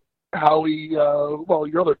more. Well,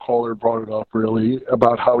 your other caller brought it up, really,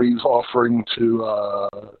 about how he's offering to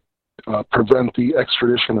prevent the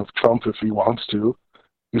extradition of Trump if he wants to.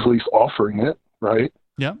 He's at least offering it, right?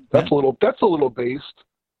 Yeah. That's a little based.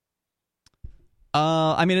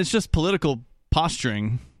 I mean, it's just political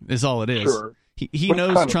posturing is all it is. Sure. He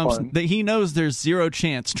knows he knows there's zero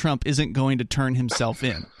chance Trump isn't going to turn himself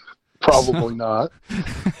in. Probably not.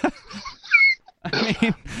 I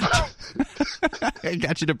mean, I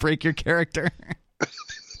got you to break your character.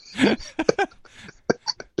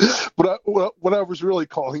 But what I was really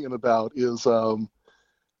calling in about is when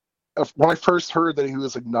I first heard that he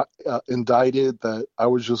was indicted, that I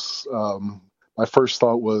was just my first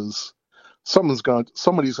thought was somebody's going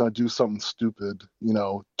to do something stupid,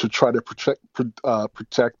 to try to protect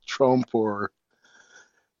Trump, or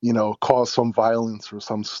cause some violence or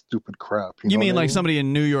some stupid crap. You mean like somebody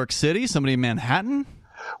in New York City, somebody in Manhattan?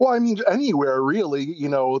 Well, I mean anywhere really,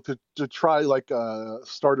 to try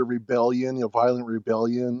start a rebellion, violent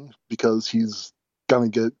rebellion, because he's gonna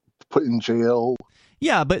get put in jail.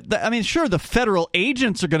 Yeah, but sure, the federal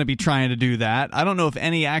agents are going to be trying to do that. I don't know if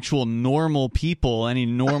any actual normal people, any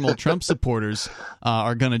normal Trump supporters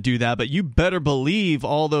are going to do that, but you better believe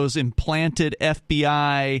all those implanted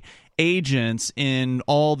FBI agents in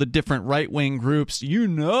all the different right-wing groups,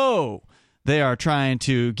 they are trying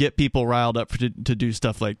to get people riled up to do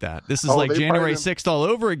stuff like that. This is like January 6th all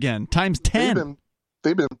over again, times 10.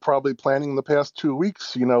 They've been probably planning the past 2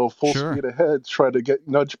 weeks, full speed ahead, try to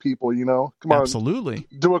nudge people, Come on. Absolutely.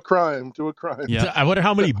 Do a crime. Yeah. I wonder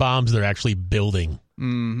how many bombs they're actually building.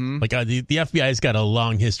 Mm-hmm. Like the FBI's got a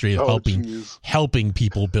long history of helping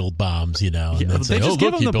people build bombs, and then say, just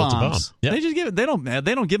give them the bombs. Bomb. Yeah. They just give it. They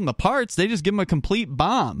don't give them the parts. They just give them a complete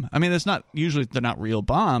bomb. I mean, they're not real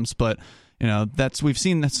bombs, but we've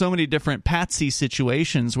seen so many different patsy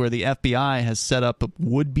situations where the FBI has set up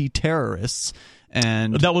would-be terrorists.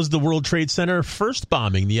 And that was the World Trade Center first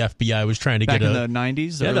bombing. The FBI was trying to back in the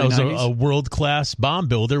 90s. Yeah, that was a world-class bomb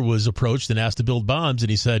builder was approached and asked to build bombs, and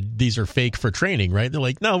he said, these are fake for training, right? They're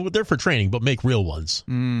like, no, they're for training, but make real ones.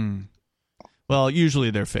 Well,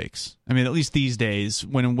 usually they're fakes. I mean, at least these days,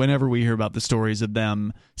 whenever we hear about the stories of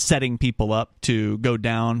them setting people up to go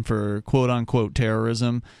down for quote-unquote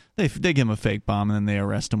terrorism, they give them a fake bomb, and then they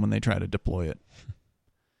arrest them when they try to deploy it.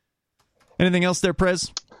 Anything else there,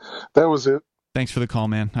 Prez? That was it. Thanks for the call,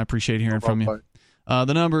 man. I appreciate hearing from you.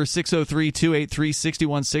 The number is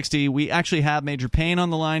 603-283-6160. We actually have Major Payne on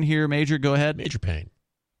the line here. Major, go ahead. Major Payne.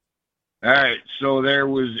 All right. So there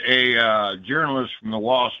was a journalist from the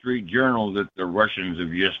Wall Street Journal that the Russians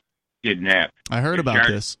have just kidnapped. I heard about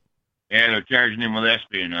this. Yeah, they're charging him with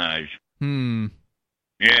espionage. Yeah.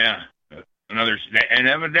 And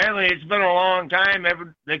evidently it's been a long time.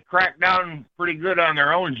 They cracked down pretty good on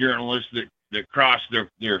their own journalists that crossed their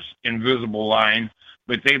invisible line,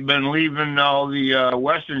 but they've been leaving all the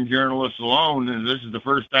Western journalists alone, and this is the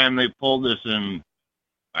first time they pulled this in,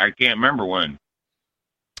 I can't remember when.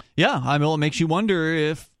 Yeah, it makes you wonder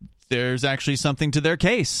if there's actually something to their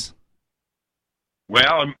case.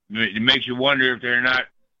 Well, it makes you wonder if they're not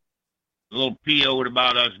a little PO'd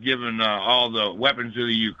about us giving all the weapons to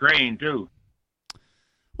the Ukraine, too.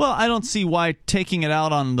 Well, I don't see why taking it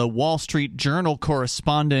out on the Wall Street Journal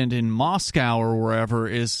correspondent in Moscow or wherever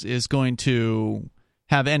is going to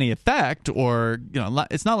have any effect, or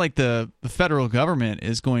it's not like the federal government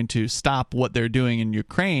is going to stop what they're doing in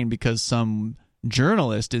Ukraine because some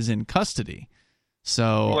journalist is in custody.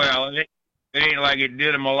 So it ain't like it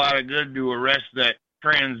did them a lot of good to arrest that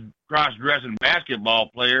cross-dressing basketball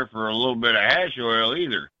player for a little bit of hash oil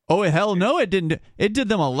either. Oh, hell no, it didn't. It did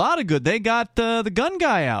them a lot of good. They got the gun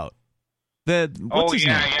guy out. What's his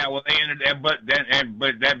name? Yeah. Well, they ended up, but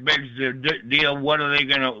that begs the deal.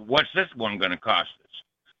 What's this one gonna cost us?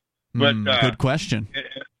 But good question.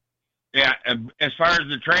 Yeah, as far as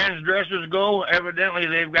the transgressors go, evidently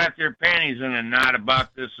they've got their panties in a knot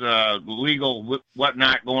about this legal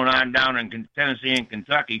whatnot going on down in Tennessee and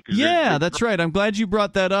Kentucky. Yeah, that's right. I'm glad you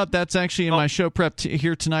brought that up. That's actually in my show prep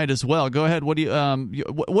here tonight as well. Go ahead. What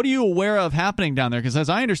are you aware of happening down there? Because as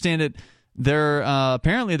I understand it, they're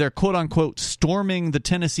apparently quote unquote storming the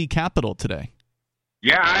Tennessee Capitol today.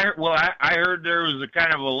 Yeah, I heard there was a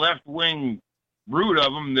kind of a left wing root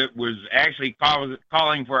of them that was actually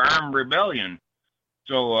calling for armed rebellion.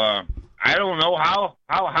 So I don't know how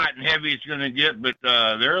hot and heavy it's going to get, but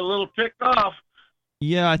they're a little ticked off.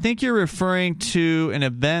 Yeah, I think you're referring to an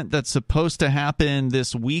event that's supposed to happen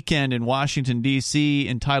this weekend in Washington, D.C.,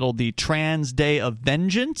 entitled the Trans Day of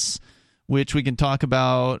Vengeance, which we can talk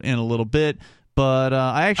about in a little bit. But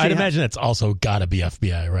I'd imagine that's also got to be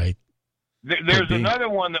FBI, right? There's another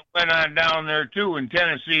one that went on down there, too, in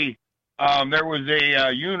Tennessee. There was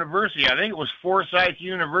a university, I think it was Forsyth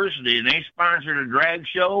University, and they sponsored a drag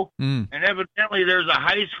show. And evidently there's a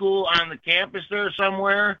high school on the campus there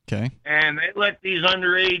somewhere. Okay. And they let these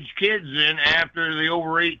underage kids in after the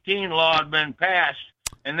over 18 law had been passed.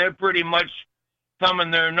 And they're pretty much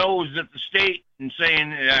thumbing their nose at the state and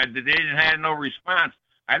saying that they didn't have no response.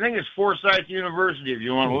 I think it's Forsyth University if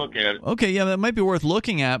you want to look at it. Okay, yeah, that might be worth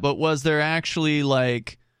looking at, but was there actually,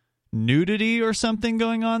 like, nudity or something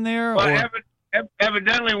going on there? Well,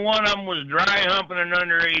 evidently one of them was dry humping an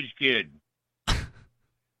underage kid.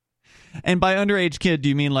 And by underage kid, do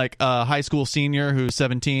you mean like a high school senior who's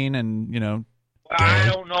 17 and, Well, I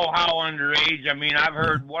don't know how underage. I mean, I've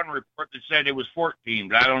heard one report that said it was 14,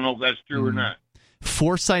 but I don't know if that's true or not.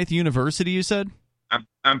 Forsyth University, you said?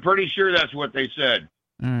 I'm pretty sure that's what they said.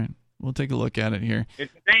 All right. We'll take a look at it here.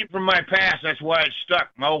 It's a name from my past. That's why it stuck.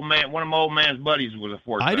 One of my old man's buddies was a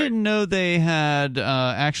Forsyth. I didn't know they had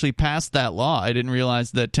actually passed that law. I didn't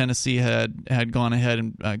realize that Tennessee had gone ahead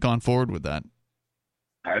and gone forward with that.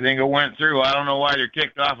 I think it went through. I don't know why they're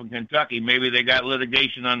kicked off in Kentucky. Maybe they got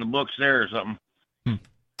litigation on the books there or something.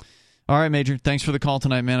 All right, Major. Thanks for the call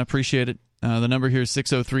tonight, man. I appreciate it. The number here is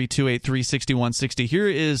 603-283-6160. Here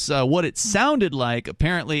is what it sounded like,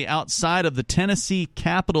 apparently, outside of the Tennessee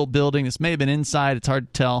Capitol building. This may have been inside. It's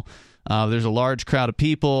hard to tell. There's a large crowd of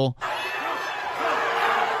people.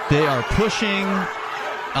 They are pushing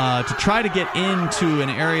to try to get into an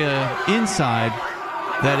area inside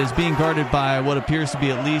that is being guarded by what appears to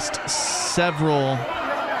be at least several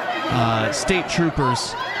state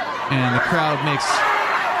troopers. And the crowd makes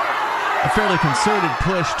a fairly concerted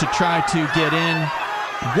push to try to get in.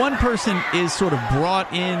 One person is sort of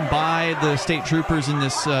brought in by the state troopers in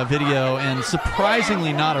this video and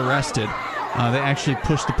surprisingly not arrested. They actually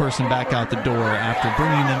push the person back out the door after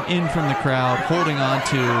bringing them in from the crowd, holding on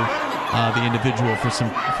to the individual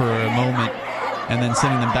for a moment, and then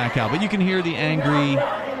sending them back out. But you can hear the angry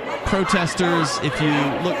protesters. If you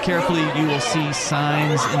look carefully, you will see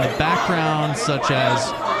signs in the background such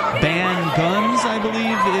as "Ban Guns," I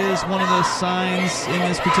believe, is one of the signs in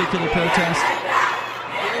this particular protest.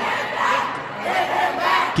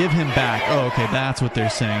 Give him back. Oh, okay, that's what they're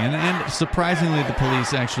saying. And surprisingly, the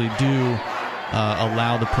police actually do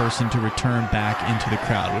allow the person to return back into the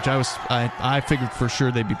crowd, which I figured for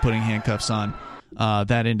sure they'd be putting handcuffs on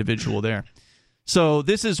that individual there. So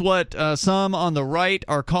this is what some on the right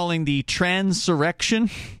are calling the transurrection.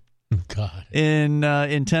 God.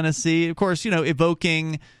 In Tennessee, of course,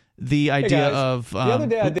 evoking the idea of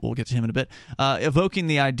we'll get to him in a bit. Evoking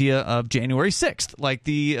the idea of January 6th, like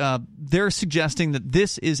they're suggesting that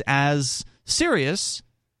this is as serious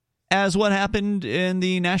as what happened in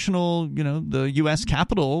the national, the U.S.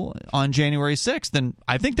 Capitol on January 6th, and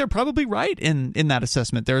I think they're probably right in that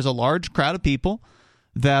assessment. There's a large crowd of people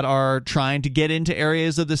that are trying to get into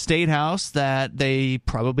areas of the State House that they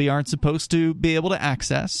probably aren't supposed to be able to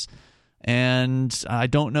access. And I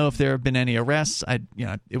don't know if there have been any arrests.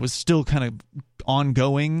 It was still kind of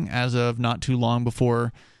ongoing as of not too long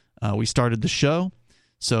before we started the show.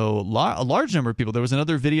 So a large number of people. There was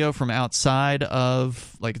another video from outside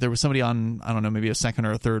of, there was somebody on, I don't know, maybe a second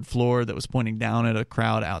or a third floor that was pointing down at a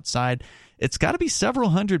crowd outside. It's got to be several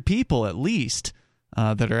hundred people at least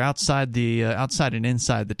that are outside and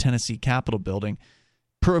inside the Tennessee Capitol building,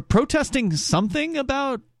 protesting something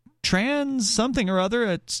about trans something or other.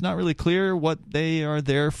 It's not really clear what they are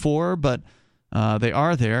there for, but they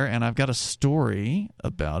are there, and I've got a story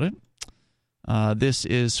about it. This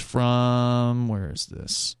is from, where is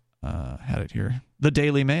this? Had it here. The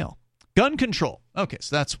Daily Mail. Gun control. Okay,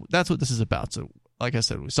 so that's what this is about. So, like I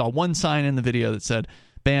said, we saw one sign in the video that said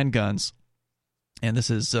ban guns. And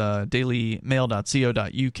this is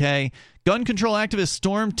dailymail.co.uk. Gun control activists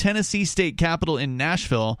stormed Tennessee State Capitol in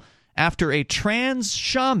Nashville after a trans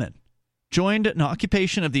shaman joined an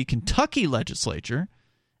occupation of the Kentucky legislature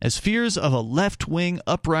as fears of a left-wing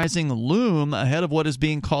uprising loom ahead of what is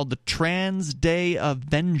being called the Trans Day of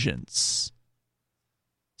Vengeance.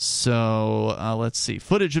 So, let's see.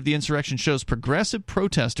 Footage of the insurrection shows progressive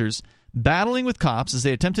protesters battling with cops as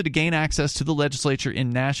they attempted to gain access to the legislature in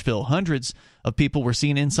Nashville. Hundreds of people were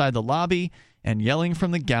seen inside the lobby and yelling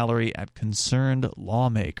from the gallery at concerned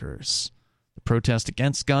lawmakers. The protest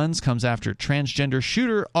against guns comes after transgender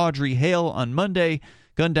shooter Audrey Hale on Monday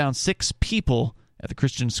gunned down 6 people at the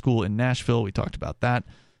Christian school in Nashville. We talked about that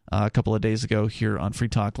a couple of days ago here on Free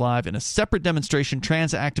Talk Live. In a separate demonstration,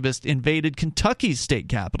 trans activists invaded Kentucky's state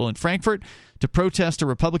capitol in Frankfort to protest a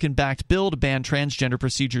Republican-backed bill to ban transgender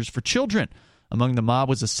procedures for children. Among the mob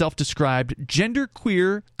was a self-described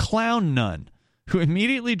genderqueer clown nun who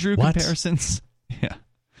immediately drew comparisons. Yeah.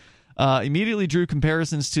 Immediately drew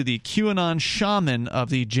comparisons to the QAnon shaman of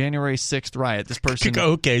the January 6th riot. This person.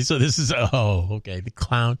 Okay, so this is the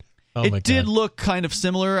clown. Oh, it did look kind of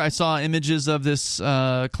similar. I saw images of this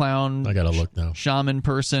clown. I gotta look now. Shaman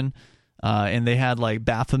person, and they had like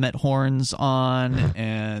Baphomet horns on,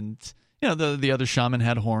 and the other shaman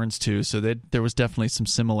had horns too, so there was definitely some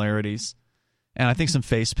similarities, and I think some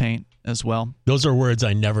face paint as well. Those are words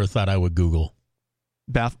I never thought I would Google.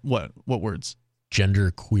 What words?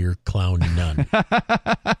 Gender queer clown nun.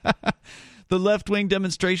 The left-wing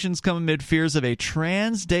demonstrations come amid fears of a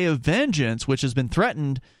trans day of vengeance, which has been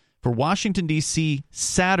threatened for Washington, D.C.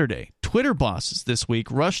 Saturday. Twitter bosses this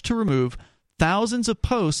week rushed to remove thousands of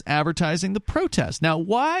posts advertising the protest. Now,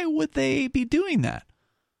 why would they be doing that?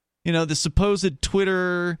 The supposed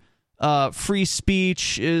Twitter free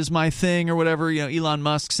speech is my thing or whatever. Elon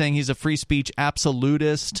Musk saying he's a free speech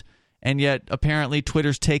absolutist, and yet apparently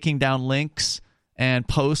Twitter's taking down links and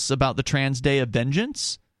posts about the Trans Day of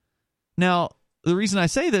Vengeance. Now, the reason I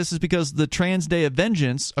say this is because the Trans Day of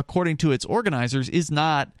Vengeance, according to its organizers, is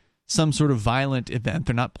not some sort of violent event.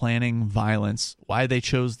 They're not planning violence. Why they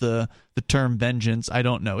chose the term vengeance, I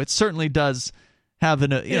don't know. It certainly does have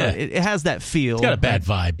it has that feel. It's got a bad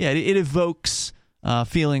vibe. Yeah, it evokes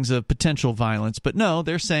feelings of potential violence. But no,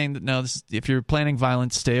 they're saying that no, if you're planning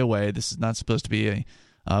violence, stay away. This is not supposed to be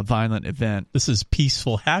a violent event. This is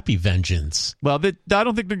peaceful, happy vengeance. Well, I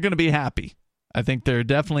don't think they're going to be happy. I think they're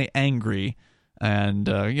definitely angry, and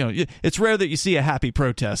it's rare that you see a happy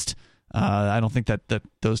protest. I don't think that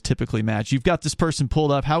those typically match. You've got this person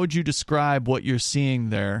pulled up. How would you describe what you're seeing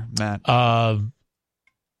there, Matt? I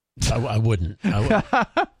wouldn't.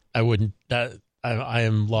 I wouldn't. I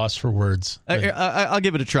am lost for words. I'll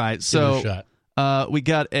give it a try. So we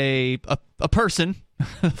got a person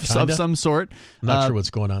of some sort. I'm not sure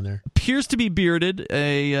what's going on there. Appears to be bearded.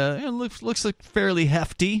 Looks like fairly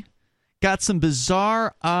hefty. Got some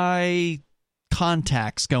bizarre eye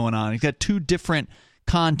contacts going on. He's got two different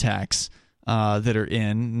contacts that are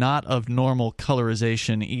in, not of normal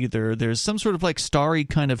colorization either. There's some sort of like starry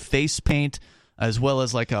kind of face paint, as well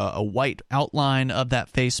as like a white outline of that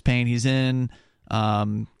face paint. He's in,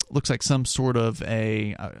 looks like some sort of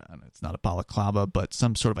it's not a balaclava, but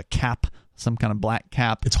some sort of a cap, some kind of black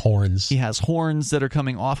cap. It's horns. He has horns that are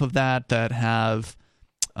coming off of that have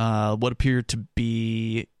what appear to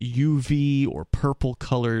be UV or purple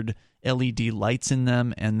colored LED lights in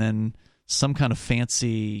them, and then some kind of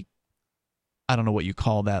fancy, I don't know what you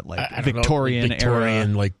call that, like Victorian era,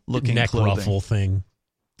 like looking neck clothing. ruffle thing.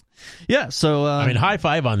 Yeah, so high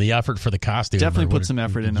five on the effort for the costume. Definitely put some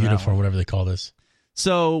effort into uniform, whatever they call this.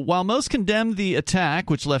 So while most condemned the attack,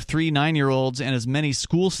 which left 3 9-year-olds and as many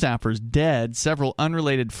school staffers dead, several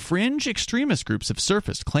unrelated fringe extremist groups have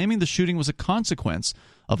surfaced, claiming the shooting was a consequence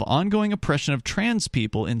of ongoing oppression of trans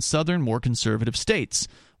people in southern, more conservative states.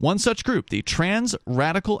 One such group, the Trans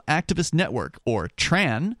Radical Activist Network, or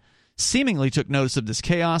TRAN, seemingly took notice of this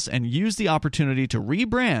chaos and used the opportunity to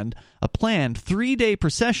rebrand a planned 3-day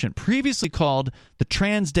procession previously called the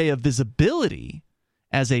Trans Day of Visibility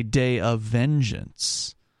as a day of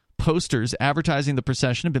vengeance. Posters advertising the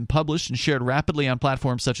procession have been published and shared rapidly on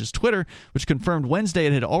platforms such as Twitter, which confirmed Wednesday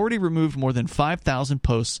it had already removed more than 5,000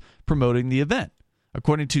 posts promoting the event.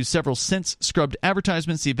 According to several since-scrubbed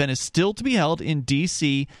advertisements, the event is still to be held in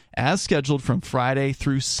D.C. as scheduled from Friday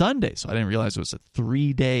through Sunday. So I didn't realize it was a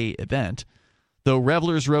 3-day event. Though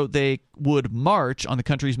revelers wrote they would march on the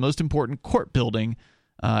country's most important court building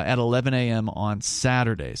at 11 a.m. on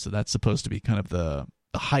Saturday. So that's supposed to be kind of the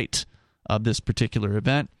height of this particular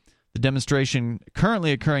event. The demonstration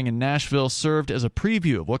currently occurring in Nashville served as a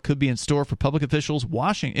preview of what could be in store for public officials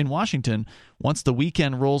in Washington once the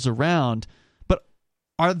weekend rolls around.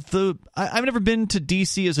 I've never been to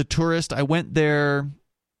D.C. as a tourist. I went there,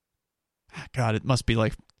 God, it must be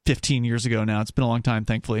like 15 years ago now. It's been a long time,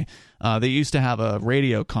 thankfully. They used to have a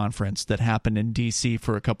radio conference that happened in D.C.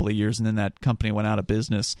 for a couple of years, and then that company went out of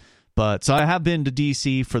business. So I have been to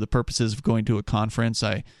D.C. for the purposes of going to a conference.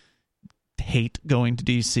 I hate going to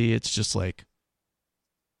D.C. It's just like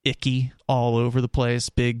icky all over the place.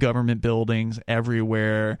 Big government buildings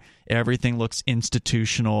everywhere. Everything looks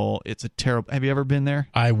institutional. It's a terrible. Have you ever been there?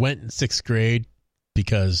 I went in 6th grade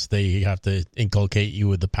because they have to inculcate you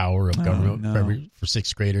with the power of government for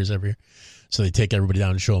 6th graders every year. So they take everybody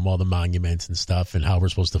down and show them all the monuments and stuff and how we're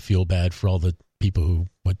supposed to feel bad for all the people who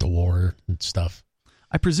went to war and stuff.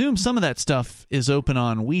 I presume some of that stuff is open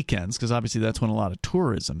on weekends because obviously that's when a lot of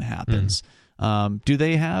tourism happens. Do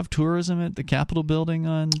they have tourism at the Capitol building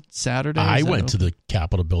on Saturday? I went to the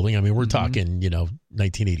Capitol building. I mean, we're talking,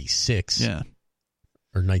 1986. Yeah.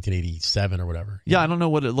 Or 1987 or whatever. Yeah, I don't know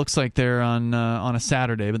what it looks like there on a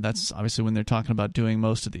Saturday, but that's obviously when they're talking about doing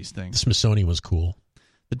most of these things. The Smithsonian was cool.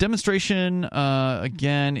 The demonstration,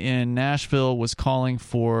 again, in Nashville was calling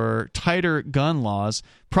for tighter gun laws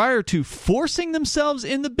prior to forcing themselves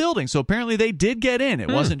in the building. So apparently they did get in. It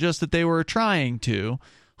wasn't just that they were trying to.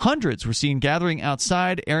 Hundreds were seen gathering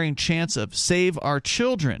outside, airing chants of "Save our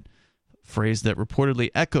children," a phrase that reportedly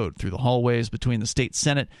echoed through the hallways between the state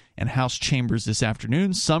Senate and House chambers this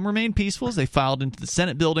afternoon. Some remained peaceful as they filed into the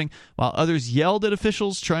Senate building, while others yelled at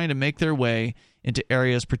officials trying to make their way into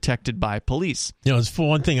areas protected by police. It's for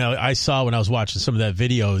one thing I saw when I was watching some of that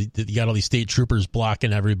video. You got all these state troopers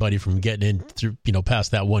blocking everybody from getting in through, past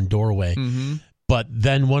that one doorway. Mm-hmm. But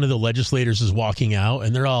then one of the legislators is walking out,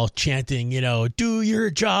 and they're all chanting, "Do your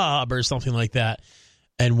job" or something like that.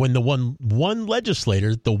 And when the one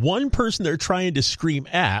legislator, the one person they're trying to scream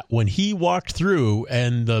at, when he walked through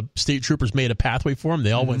and the state troopers made a pathway for him,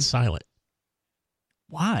 they all went silent.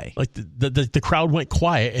 Why? Like the crowd went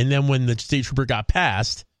quiet, and then when the state trooper got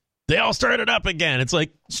past, they all started up again. It's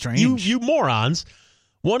like, strange. You morons.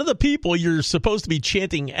 One of the people you're supposed to be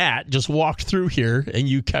chanting at just walked through here, and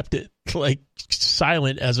you kept it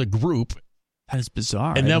silent as a group. That is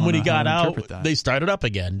bizarre. And then when he got out, they started up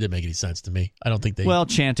again. Didn't make any sense to me. I don't think they... Well,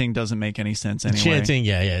 chanting doesn't make any sense anyway. Chanting,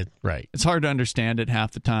 yeah, right. It's hard to understand it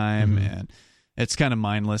half the time, and it's kind of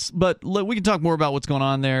mindless. But we can talk more about what's going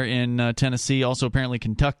on there in Tennessee, also apparently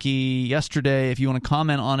Kentucky yesterday. If you want to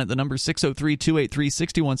comment on it, the number is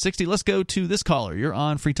 603-283-6160. Let's go to this caller. You're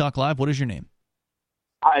on Free Talk Live. What is your name?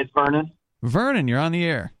 Hi, it's Vernon. Vernon, you're on the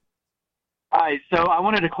air. Hi, so I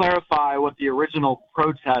wanted to clarify what the original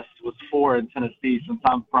protest was for in Tennessee, since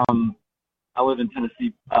I live in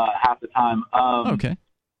Tennessee half the time. Okay.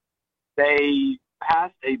 They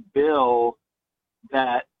passed a bill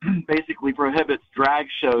that basically prohibits drag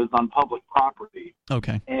shows on public property.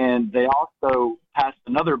 Okay. And they also passed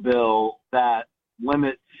another bill that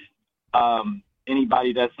limits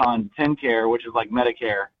anybody that's on TennCare, which is like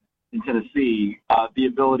Medicare in Tennessee, the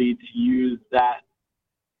ability to use that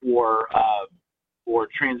for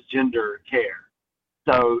transgender care.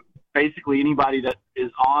 So basically anybody that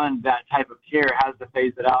is on that type of care has to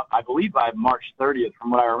phase it out, I believe, by March 30th,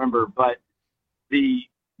 from what I remember. But the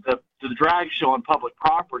drag show on public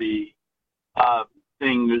property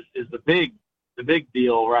thing is the big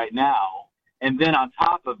deal right now. And then on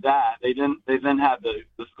top of that, they then have the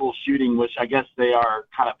school shooting, which I guess they are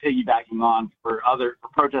kind of piggybacking on for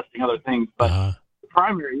protesting other things. But the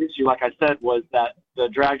primary issue, like I said, was that the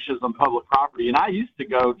drag shows on public property. And I used to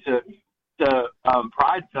go to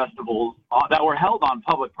pride festivals that were held on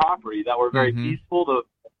public property that were very peaceful.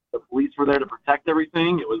 The police were there to protect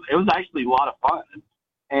everything. It was actually a lot of fun.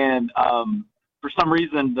 And for some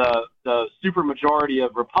reason, the super majority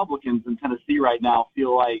of Republicans in Tennessee right now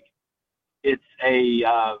feel like it's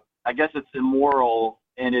I guess it's immoral,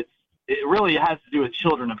 and it really has to do with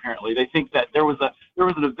children. Apparently, they think that there was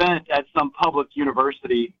an event at some public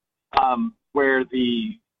university where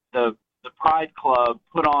the Pride Club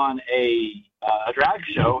put on a drag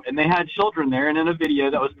show, and they had children there. And in a video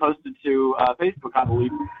that was posted to Facebook, I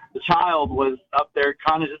believe, the child was up there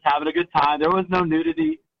kind of just having a good time. There was no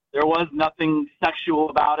nudity. There was nothing sexual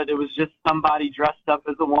about it. It was just somebody dressed up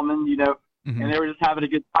as a woman, and they were just having a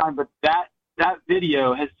good time. But that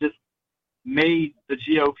video has just made the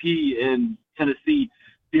GOP in Tennessee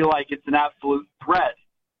feel like it's an absolute threat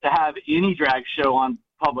to have any drag show on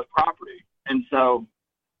public property. And so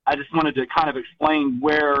I just wanted to kind of explain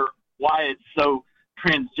why it's so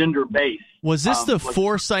transgender based. Was this the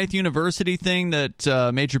Forsyth University thing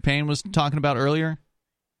that Major Payne was talking about earlier?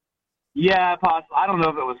 Yeah, possibly. I don't know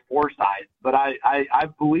if it was Forsyth, but I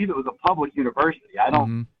believe it was a public university. I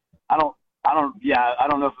don't know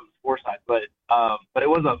if it was Forsyth, but it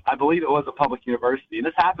was I believe it was a public university, and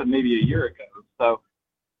this happened maybe a year ago. So,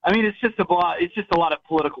 I mean, it's just a lot of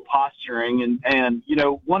political posturing, and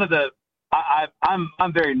one of the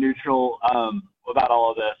I'm very neutral about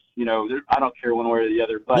all of this. I don't care one way or the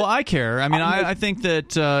other. But well, I care. I mean, I think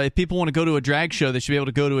that if people want to go to a drag show, they should be able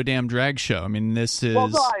to go to a damn drag show. I mean, this is. Well,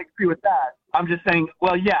 no, I agree with that. I'm just saying.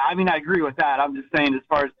 Well, yeah, I mean, I agree with that. I'm just saying as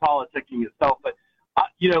far as politicking itself, but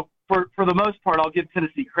for the most part, I'll give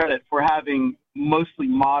Tennessee credit for having mostly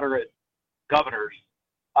moderate governors.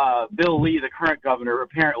 Bill Lee, the current governor,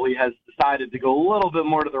 apparently has decided to go a little bit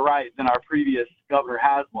more to the right than our previous governor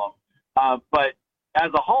Haslam. But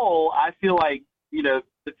as a whole, I feel like,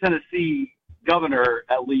 the Tennessee governor,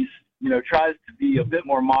 at least, tries to be a bit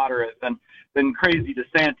more moderate than crazy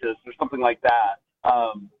DeSantis or something like that.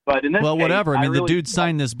 But in this case, whatever. I mean, the dude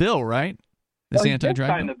signed this bill, right? This anti-drag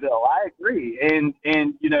bill. Signed the bill. I agree. And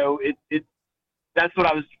that's what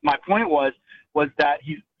my point was that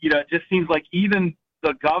it just seems like even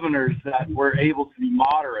the governors that were able to be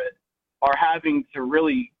moderate are having to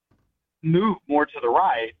really move more to the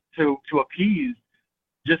right to appease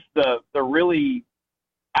just the really,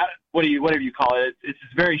 whatever you call it. It's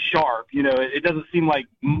just very sharp. It doesn't seem like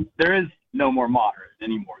there is no more moderate.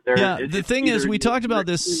 anymore. The thing is, we talked about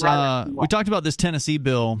this. We talked about this Tennessee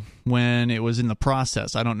bill when it was in the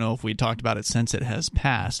process. I don't know if we talked about it since it has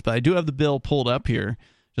passed, but I do have the bill pulled up here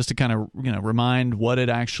just to kind of remind what it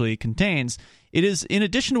actually contains. It is, in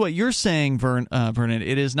addition to what you're saying, Vernon,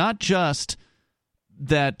 it is not just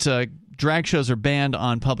that drag shows are banned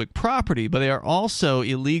on public property, but they are also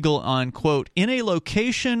illegal on, quote, in a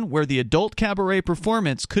location where the adult cabaret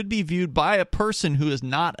performance could be viewed by a person who is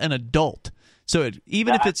not an adult. So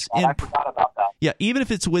even if it's I forgot about that. Yeah, even if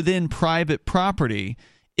it's within private property,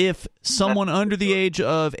 if someone under the age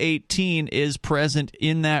of 18 is present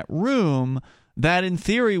in that room, that in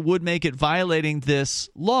theory would make it violating this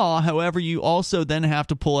law. However, you also then have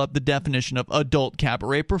to pull up the definition of adult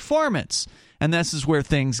cabaret performance. And this is where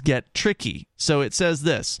things get tricky. So it says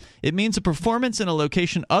this. It means a performance in a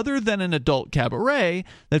location other than an adult cabaret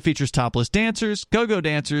that features topless dancers, go-go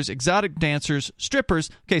dancers, exotic dancers,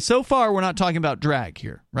 strippers. Okay, so far we're not talking about drag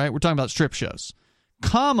here, right? We're talking about strip shows.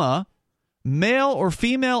 Comma, male or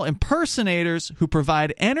female impersonators who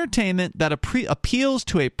provide entertainment that appeals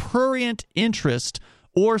to a prurient interest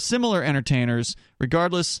or similar entertainers,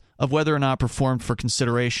 regardless of whether or not performed for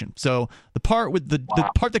consideration. So the part with the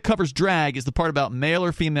part that covers drag is the part about male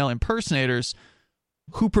or female impersonators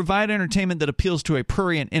who provide entertainment that appeals to a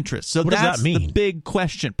prurient interest. So what does that's that mean? The big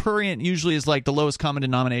question. Prurient usually is like the lowest common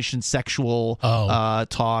denomination sexual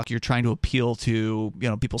talk. You're trying to appeal to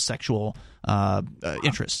people's sexual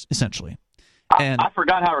interests, essentially. And I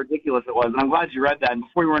forgot how ridiculous it was, and I'm glad you read that. And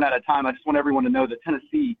before we run out of time, I just want everyone to know that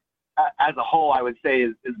Tennessee, as a whole, I would say,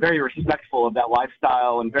 is very respectful of that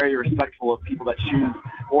lifestyle and very respectful of people that choose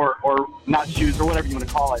or not choose or whatever you want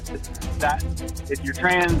to call it. That if you're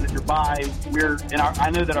trans, if you're bi,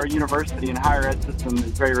 I know that our university and higher ed system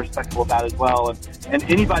is very respectful of that as well. And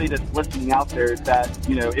anybody that's listening out there that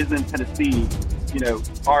is in Tennessee,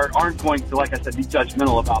 aren't going to, like I said, be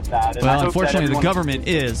judgmental about that. And well, unfortunately, the government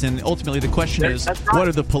is, and ultimately the question is, what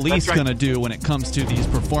are the police going to do when it comes to these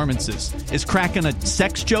performances? Is cracking a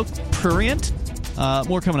sex joke prurient?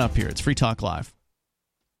 More coming up here. It's Free Talk Live.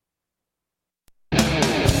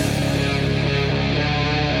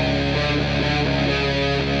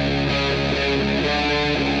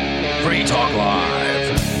 Free Talk Live.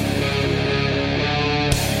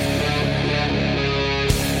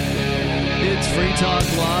 It's Free Talk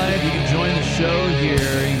Live. You can join the show here.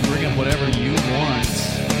 You can bring up whatever you want.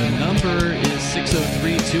 The number is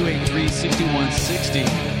 603-283-6160.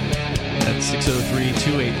 That's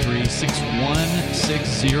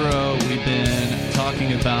 603-283-6160. We've been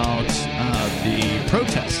talking about the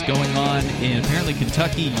protests going on in apparently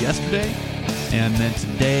Kentucky yesterday and then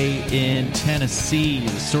today in Tennessee.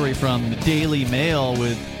 The story from the Daily Mail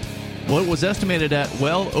with what was estimated at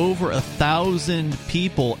well over 1,000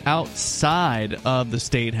 people outside of the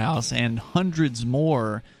State House and hundreds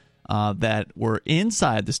more that were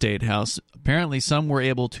inside the State House. Apparently, some were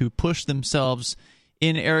able to push themselves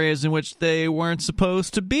in areas in which they weren't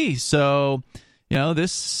supposed to be. So,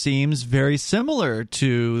 this seems very similar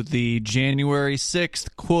to the January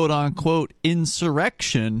 6th quote-unquote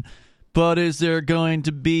insurrection. But is there going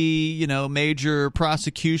to be, major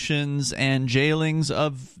prosecutions and jailings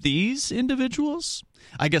of these individuals?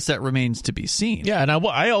 I guess that remains to be seen. Yeah, and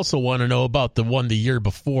I also want to know about the one the year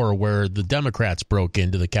before where the Democrats broke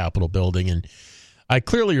into the Capitol building. And I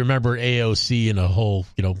clearly remember AOC and a whole,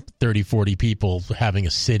 30, 40 people having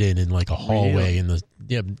a sit-in in like a hallway. Really?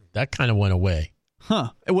 That kind of went away. Huh.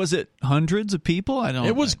 Was it hundreds of people?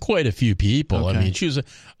 It was quite a few people. Okay. I mean,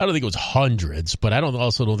 I don't think it was hundreds, but I don't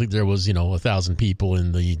think there was, 1,000 people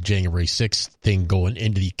in the January 6th thing going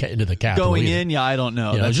into the Capitol. Going in? Yeah, I don't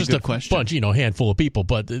know. That's just a good question. Bunch, handful of people.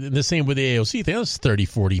 But the same with the AOC thing. There was 30,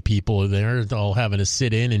 40 people there all having to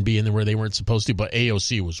sit in and be in where they weren't supposed to, but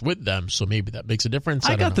AOC was with them, so maybe that makes a difference.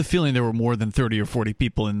 I got the feeling there were more than 30 or 40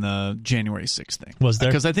 people in the January 6th thing. Was there?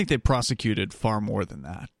 Because I think they prosecuted far more than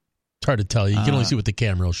that. It's hard to tell you. You can only see what the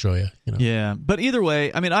camera will show you. Yeah, but either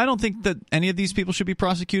way, I mean, I don't think that any of these people should be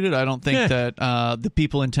prosecuted. I don't think that the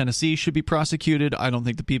people in Tennessee should be prosecuted. I don't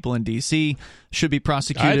think the people in D.C. should be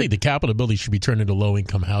prosecuted. I think the Capitol building should be turned into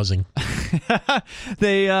low-income housing.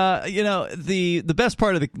 They, the best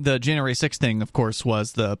part of the January 6th thing, of course,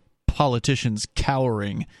 was the politicians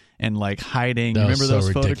cowering and hiding. That remember was so those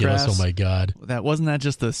ridiculous. photographs? Oh my God! Wasn't that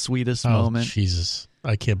just the sweetest moment? Jesus.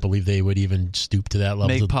 I can't believe they would even stoop to that level.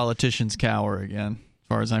 Make politicians cower again, as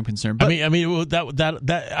far as I'm concerned. But, I mean,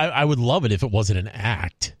 I would love it if it wasn't an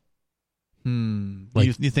act. You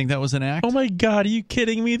think that was an act? Oh my God, are you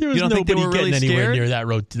kidding me? There was nobody getting really anywhere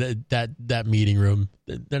scared? near that meeting room.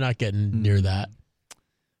 They're not getting near that.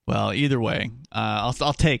 Well, either way, I'll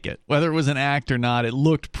take it. Whether it was an act or not, it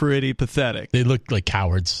looked pretty pathetic. They looked like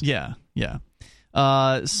cowards. Yeah.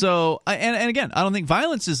 So, and again, I don't think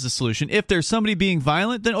violence is the solution. If there's somebody being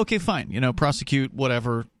violent, then okay, fine. Prosecute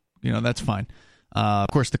whatever. That's fine. Of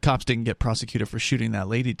course, the cops didn't get prosecuted for shooting that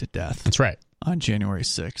lady to death. That's right. On January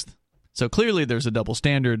 6th. So clearly there's a double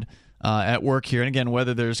standard at work here. And again,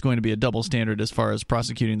 whether there's going to be a double standard as far as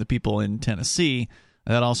prosecuting the people in Tennessee,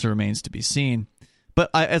 that also remains to be seen. But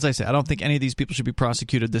as I say, I don't think any of these people should be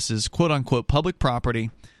prosecuted. This is quote-unquote public property.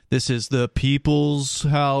 This is the people's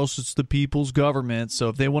house. It's the people's government. So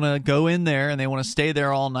if they want to go in there and they want to stay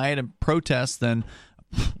there all night and protest, then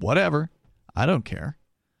whatever. I don't care.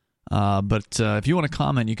 But if you want to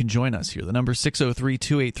comment, you can join us here. The number is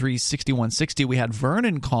 603-283-6160. We had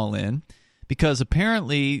Vernon call in because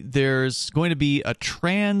apparently there's going to be a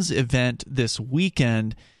trans event this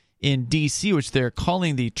weekend in D.C., which they're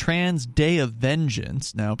calling the Trans Day of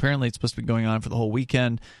Vengeance. Now, apparently it's supposed to be going on for the whole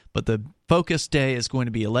weekend, but the focus day is going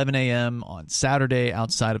to be 11 a.m. on Saturday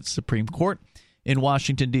outside of the Supreme Court in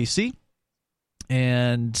Washington, D.C.,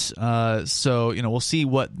 and so, we'll see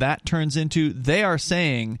what that turns into. They are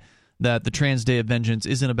saying that the Trans Day of Vengeance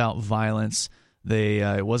isn't about violence.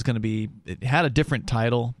 It had a different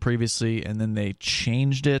title previously, and then they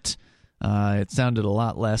changed it. It sounded a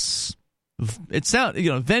lot less.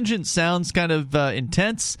 Vengeance sounds kind of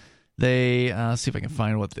intense. They see if I can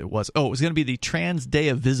find what it was. Oh, it was going to be the Trans Day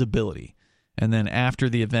of Visibility, and then after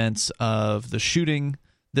the events of the shooting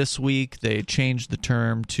this week, they changed the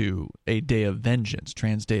term to a Day of Vengeance,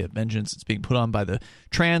 Trans Day of Vengeance. It's being put on by the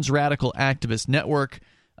Trans Radical Activist Network.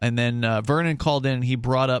 And then Vernon called in and he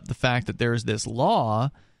brought up the fact that there's this law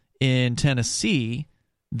in Tennessee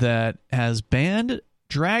that has banned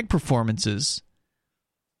drag performances,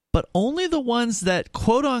 but only the ones that,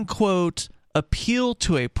 quote-unquote, appeal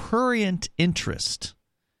to a prurient interest,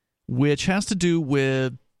 which has to do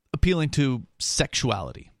with appealing to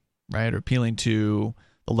sexuality, right, or appealing to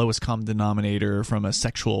the lowest common denominator from a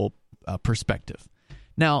sexual perspective.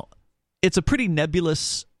 Now, it's a pretty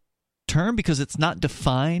nebulous term because it's not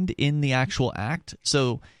defined in the actual act,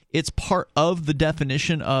 so it's part of the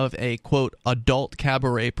definition of a, quote, adult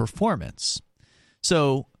cabaret performance.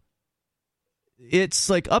 So it's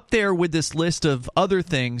like up there with this list of other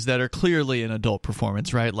things that are clearly an adult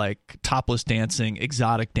performance, right? Like topless dancing,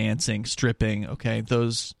 exotic dancing, stripping. Okay,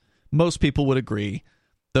 those, most people would agree,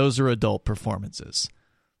 those are adult performances.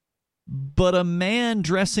 But a man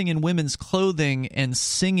dressing in women's clothing and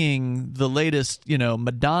singing the latest,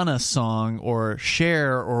 Madonna song or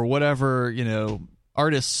Cher or whatever,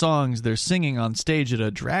 artist songs they're singing on stage at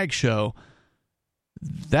a drag show,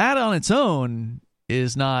 that on its own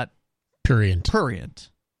is not prurient.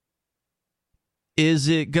 Is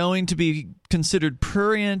it going to be considered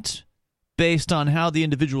prurient based on how the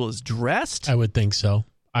individual is dressed? I would think so.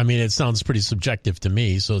 I mean, it sounds pretty subjective to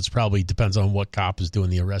me, so it's probably depends on what cop is doing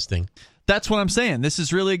the arresting. That's what I'm saying. This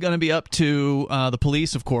is really going to be up to the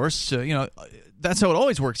police, of course. That's how it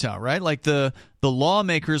always works out, right? Like the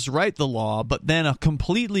lawmakers write the law, but then a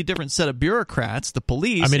completely different set of bureaucrats, the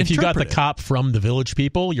police. I mean, if you got the it. cop from the Village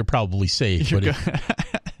People, you're probably safe.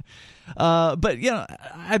 But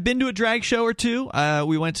I've been to a drag show or two.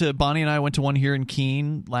 Bonnie and I went to one here in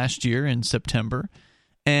Keene last year in September,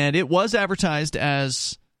 and it was advertised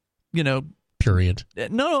as, prurient.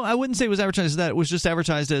 No, I wouldn't say it was advertised as that. It was just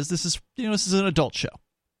advertised as this is an adult show.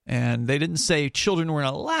 And they didn't say children weren't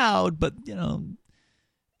allowed, but,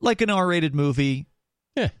 like an R-rated movie,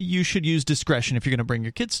 you should use discretion if you're going to bring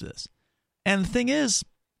your kids to this. And the thing is,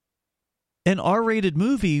 an R-rated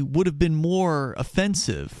movie would have been more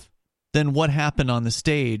offensive than what happened on the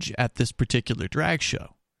stage at this particular drag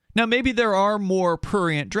show. Now, maybe there are more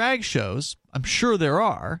prurient drag shows. I'm sure there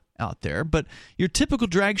are out there. But your typical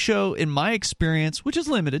drag show, in my experience, which is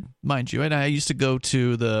limited, mind you, and I used to go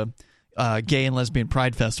to the Gay and Lesbian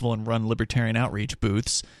Pride Festival and run libertarian outreach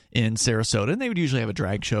booths in Sarasota, and they would usually have a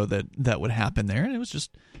drag show that would happen there. And it was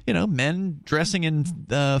just, men dressing in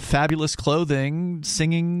fabulous clothing,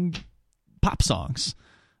 singing pop songs.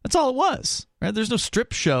 That's all it was, right? There's no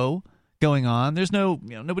strip show going on. There's no,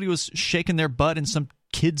 nobody was shaking their butt in some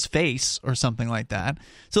kid's face or something like that.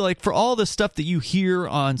 So, like, for all the stuff that you hear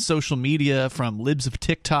on social media from libs of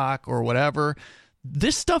TikTok or whatever,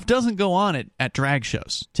 this stuff doesn't go on at drag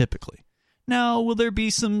shows, typically. Now, will there be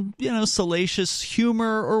some, salacious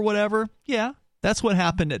humor or whatever? Yeah, that's what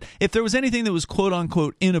happened. If there was anything that was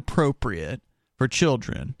quote-unquote inappropriate for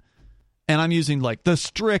children, and I'm using, like, the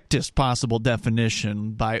strictest possible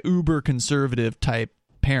definition by uber-conservative type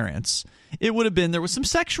parents, it would have been there was some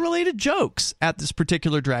sex-related jokes at this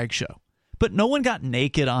particular drag show. but no one got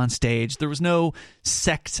naked on stage. There was no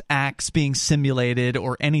sex acts being simulated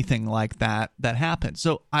or anything like that happened.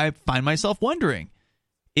 So I find myself wondering,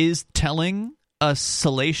 is telling a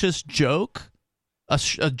salacious joke,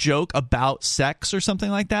 a joke about sex or something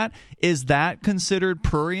like that, is that considered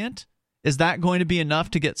prurient? Is that going to be enough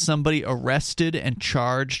to get somebody arrested and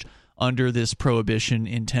charged under this prohibition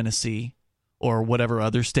in Tennessee or whatever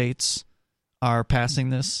other states are passing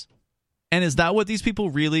this? And is that what these people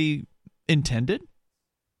really intended?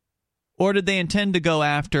 Or did they intend to go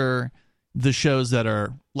after the shows that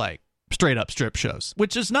are like straight up strip shows,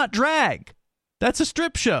 which is not drag? That's a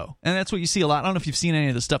strip show. And that's what you see a lot. I don't know if you've seen any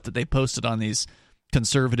of the stuff that they posted on these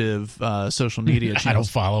conservative social media channels. I don't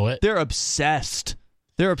follow it. They're obsessed.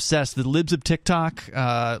 They're obsessed. The libs of TikTok,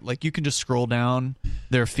 like you can just scroll down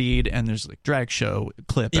their feed and there's like drag show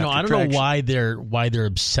clip. You know, I don't know why they're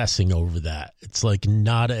obsessing over that. It's like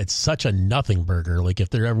it's such a nothing burger. Like if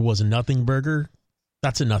there ever was a nothing burger,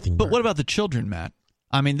 that's a nothing burger. But what about the children, Matt?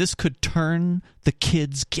 I mean, this could turn the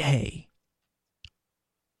kids gay.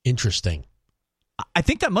 Interesting. I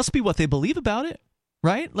think that must be what they believe about it,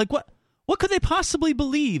 right? Like what could they possibly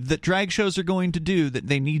believe that drag shows are going to do that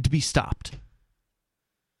they need to be stopped?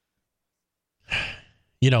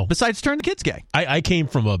 You know, besides turn the kids gay. I came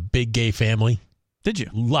from a big gay family. Did you?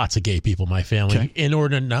 Lots of gay people in my family. Okay.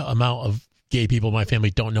 Inordinate amount of gay people in my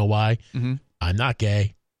family. Don't know why. Mm-hmm. I'm not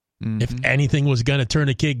gay. Mm-hmm. If anything was going to turn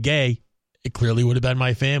a kid gay, it clearly would have been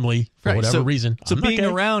my family for whatever reason. So being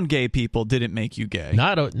around gay people didn't make you gay?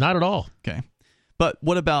 Not at all. Okay. But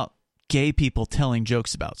what about gay people telling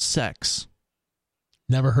jokes about sex?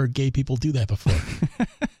 Never heard gay people do that before.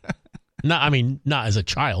 Not as a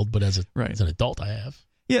child, but as an adult, I have.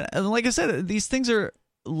 Yeah, and like I said, these things are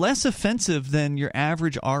less offensive than your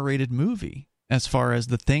average R-rated movie as far as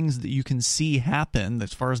the things that you can see happen,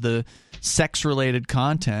 as far as the sex-related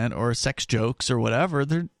content or sex jokes or whatever.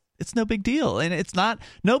 It's no big deal, and it's not.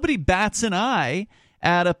 Nobody bats an eye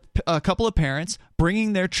at a couple of parents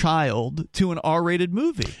bringing their child to an R-rated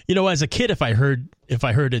movie. You know, as a kid, if I heard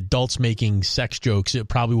adults making sex jokes, it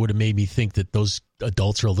probably would have made me think that those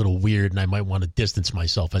adults are a little weird, and I might want to distance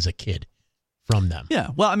myself as a kid from them. Yeah,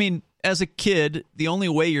 well, I mean, as a kid, the only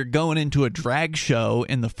way you're going into a drag show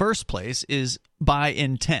in the first place is by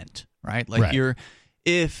intent, right? Like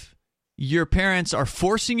if your parents are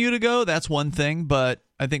forcing you to go, that's one thing, but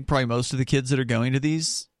I think probably most of the kids that are going to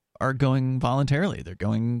these are going voluntarily. They're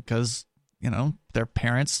going because, their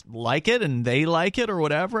parents like it and they like it or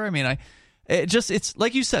whatever. I mean, it's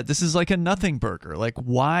like you said, this is like a nothing burger. Like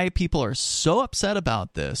why people are so upset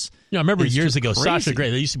about this. I remember years ago, crazy. Sasha Grey,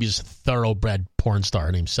 there used to be this thoroughbred porn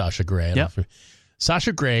star named Sasha Grey. Yep.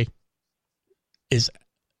 Sasha Grey is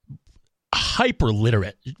hyper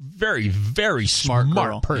literate, very, very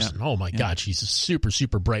smart person. Yeah. Oh my God, she's a super,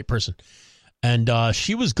 super bright person. And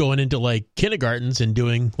she was going into like kindergartens and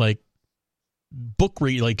doing like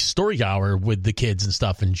story hour with the kids and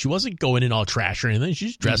stuff. And she wasn't going in all trash or anything.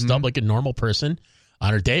 She's dressed up like a normal person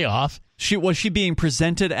on her day off. Was she being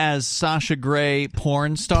presented as Sasha Grey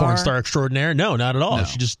porn star? Porn star extraordinaire? No, not at all. No.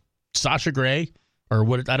 She just Sasha Grey or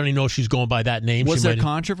what? I don't even know if she's going by that name. Was there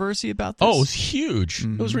controversy about this? Oh, it was huge.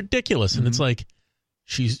 Mm-hmm. It was ridiculous. And it's like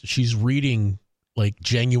she's reading like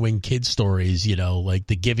genuine kid stories, like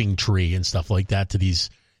The Giving Tree and stuff like that to these,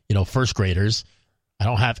 first graders. I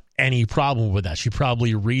don't have any problem with that. She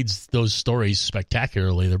probably reads those stories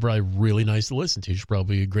spectacularly. They're probably really nice to listen to. She's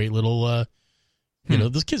probably a great little,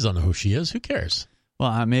 those kids don't know who she is. Who cares?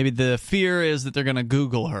 Well, maybe the fear is that they're going to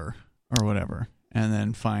Google her or whatever and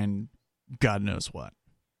then find God knows what.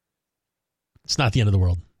 It's not the end of the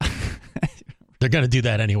world. They're going to do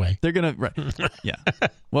that anyway. They're going to, right. Yeah.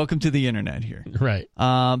 Welcome to the internet here. Right.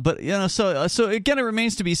 But, so again, it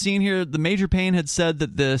remains to be seen here. The Major Payne had said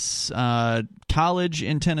that this college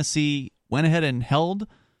in Tennessee went ahead and held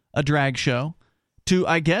a drag show to,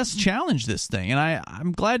 I guess, challenge this thing. And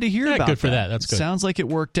I'm glad to hear about that. Good for that. That's good. Sounds like it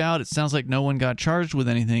worked out. It sounds like no one got charged with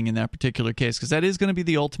anything in that particular case, because that is going to be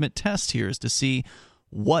the ultimate test here, is to see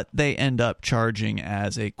what they end up charging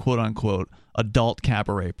as a quote-unquote adult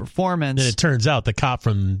cabaret performance. And it turns out the cop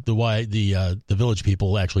from the Village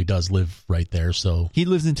People actually does live right there. So he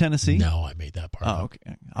lives in Tennessee? No, I made that part up.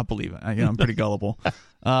 Okay. I'll believe it. I'm pretty gullible.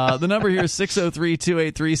 The number here is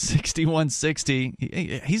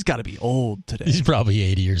 603-283-6160. He's got to be old today. He's probably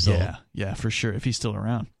 80 years old. Yeah, for sure, if he's still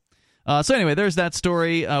around. So anyway, there's that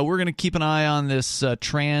story. We're going to keep an eye on this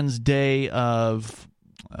Trans Day of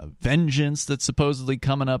Vengeance that's supposedly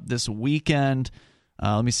coming up this weekend.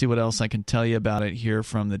 Let me see what else I can tell you about it here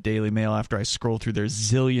from the Daily Mail after I scroll through their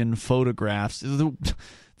zillion photographs.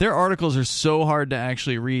 Their articles are so hard to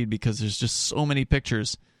actually read because there's just so many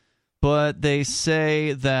pictures. But they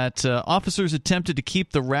say that officers attempted to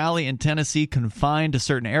keep the rally in Tennessee confined to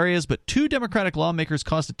certain areas, but 2 Democratic lawmakers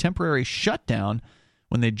caused a temporary shutdown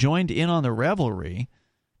when they joined in on the revelry.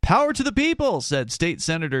 Power to the people, said State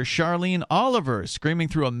Senator Charlene Oliver, screaming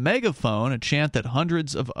through a megaphone, a chant that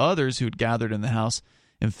hundreds of others who'd gathered in the House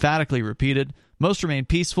emphatically repeated. Most remained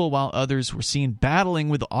peaceful, while others were seen battling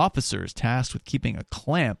with officers tasked with keeping a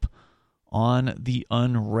clamp on the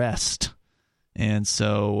unrest. And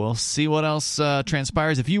so we'll see what else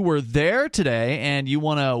transpires. If you were there today and you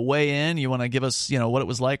want to weigh in, you want to give us, what it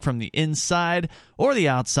was like from the inside or the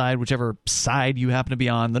outside, whichever side you happen to be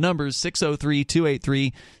on. The number is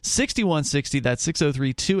 603-283-6160. That's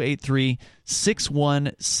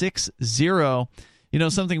 603-283-6160.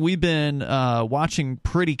 Something we've been watching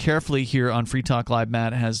pretty carefully here on Free Talk Live,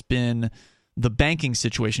 Matt, has been the banking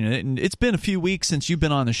situation. And it's been a few weeks since you've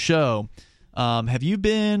been on the show. Have you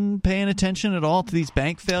been paying attention at all to these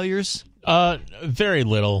bank failures? Very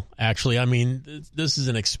little, actually. I mean, this is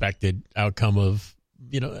an expected outcome of,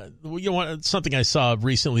 something I saw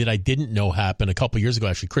recently that I didn't know happened a couple years ago.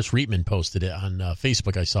 Actually, Chris Reitman posted it on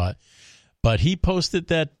Facebook. I saw it. But he posted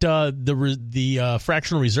that the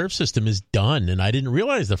fractional reserve system is done, and I didn't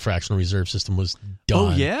realize the fractional reserve system was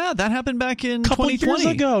done. Oh, yeah? That happened back in couple 2020.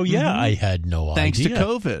 Years ago. Yeah, I had no Thanks idea.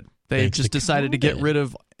 Thanks to COVID. They just decided to get rid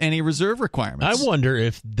of any reserve requirements. I wonder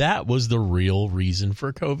if that was the real reason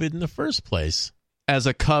for COVID in the first place. As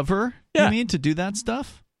a cover, you mean, to do that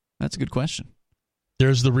stuff? That's a good question.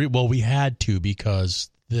 There's well, we had to because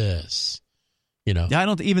this, Yeah, I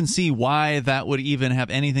don't even see why that would even have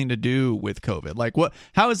anything to do with COVID. Like,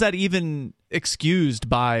 how is that even excused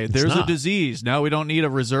by there's a disease? Now we don't need a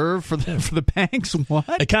reserve for the banks?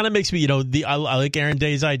 What? It kind of makes me, I like Aaron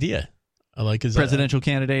Day's idea. I like his presidential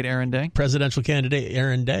candidate Aaron Day. Presidential candidate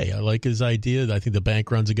Aaron Day. I like his idea. I think the bank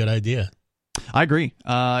run's a good idea. I agree.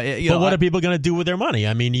 But what are people going to do with their money?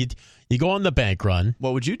 I mean, you go on the bank run.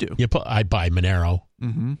 What would you do? I'd buy Monero.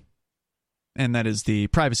 Mm-hmm. And that is the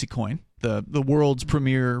privacy coin, the world's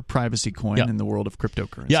premier privacy coin in the world of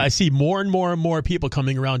cryptocurrency. Yeah, I see more and more and more people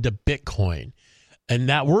coming around to Bitcoin, and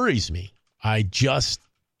that worries me.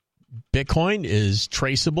 Bitcoin is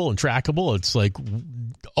traceable and trackable. It's like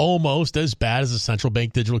almost as bad as a central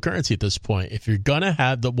bank digital currency at this point. If you're going to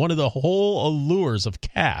have one of the whole allures of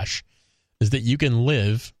cash is that you can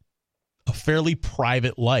live a fairly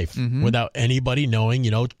private life without anybody knowing,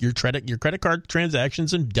 your credit card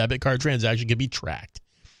transactions and debit card transactions can be tracked.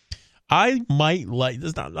 I might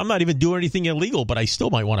I'm not even doing anything illegal, but I still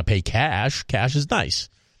might want to pay cash. Cash is nice.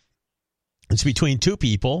 It's between two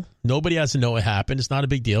people. Nobody has to know what happened. It's not a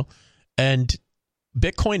big deal. And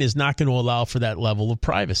Bitcoin is not going to allow for that level of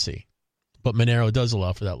privacy. But Monero does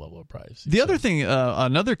allow for that level of privacy. The other thing,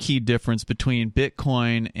 another key difference between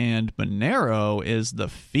Bitcoin and Monero is the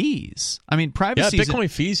fees. I mean, privacy. Yeah, Bitcoin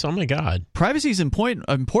fees. Oh my God, privacy is important.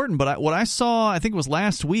 But what I saw, I think it was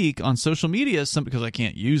last week on social media, because I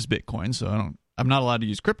can't use Bitcoin, so I'm not allowed to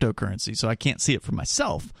use cryptocurrency, so I can't see it for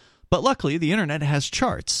myself. But luckily, the internet has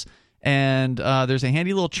charts, and there's a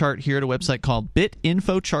handy little chart here at a website called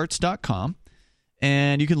bitinfocharts.com,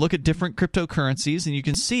 and you can look at different cryptocurrencies, and you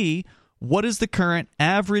can see what is the current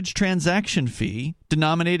average transaction fee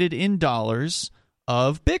denominated in dollars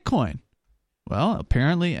of Bitcoin. Well,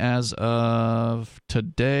 apparently as of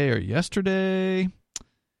today or yesterday,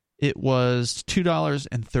 it was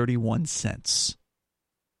 $2.31.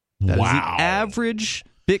 That is the average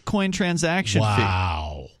Bitcoin transaction fee.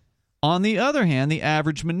 Wow. On the other hand, the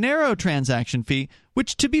average Monero transaction fee,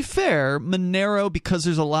 which, to be fair, Monero, because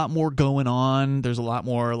there's a lot more going on, there's a lot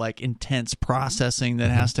more like intense processing that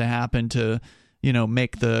has to happen to,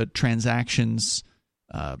 make the transactions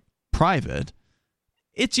private.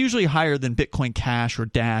 It's usually higher than Bitcoin Cash or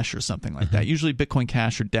Dash or something like that. Usually Bitcoin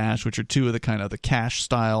Cash or Dash, which are two of the kind of the cash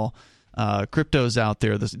style cryptos out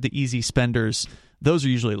there, the easy spenders, those are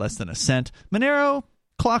usually less than a cent. Monero,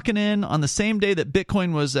 clocking in on the same day that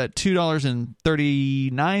Bitcoin was at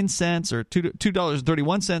 $2.39 or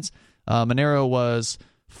 $2.31, Monero was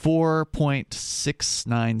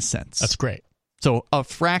 4.69 cents. That's great. So a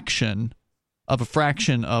fraction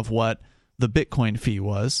of what the Bitcoin fee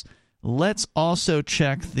was. Let's also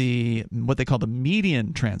check what they call the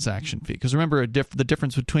median transaction fee, because remember the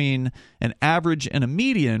difference between an average and a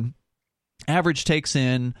median. Average takes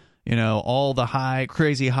in all the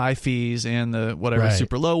crazy high fees and the whatever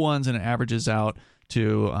super low ones, and it averages out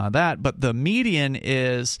to that. But the median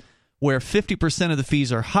is where 50% of the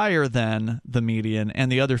fees are higher than the median,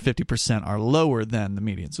 and the other 50% are lower than the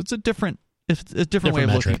median. So it's a different way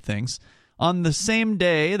of looking at things. On the same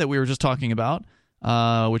day that we were just talking about,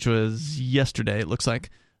 which was yesterday, it looks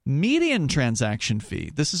like, median transaction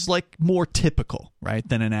fee, this is like more typical, right,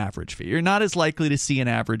 than an average fee. You're not as likely to see an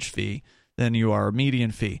average fee than you are a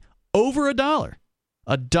median fee. Over $1,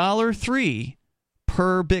 $1.03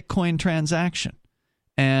 per Bitcoin transaction.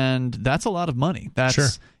 And that's a lot of money. That's, sure.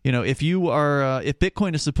 If you are, if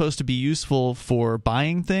Bitcoin is supposed to be useful for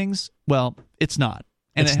buying things, well, it's not.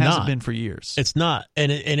 And it hasn't been for years. It's not.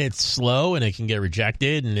 And it's slow and it can get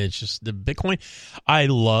rejected. And it's just the Bitcoin. I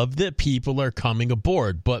love that people are coming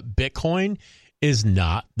aboard, but Bitcoin is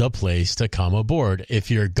not the place to come aboard.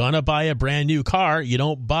 If you're going to buy a brand new car, you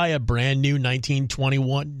don't buy a brand new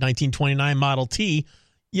 1929 Model T.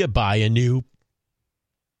 You buy a new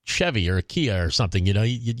Chevy or a Kia or something. You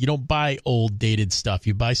don't buy old dated stuff.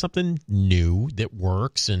 You buy something new that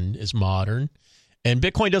works and is modern. And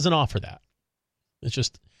Bitcoin doesn't offer that. It's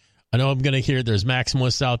just, I know I'm going to hear there's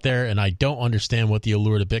maximalists out there, and I don't understand what the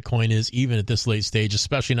allure to Bitcoin is, even at this late stage,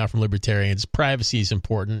 especially not from libertarians. Privacy is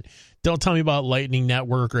important. Don't tell me about Lightning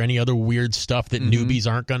Network or any other weird stuff that newbies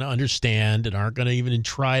aren't going to understand and aren't going to even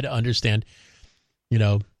try to understand.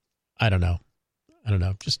 I don't know.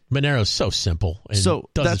 Just Monero's so simple and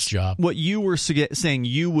does its job. What you were saying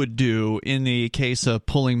you would do in the case of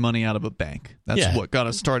pulling money out of a bank. That's what got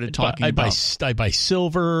us started talking about. I buy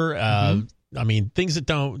silver. I mean, things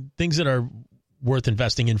that are worth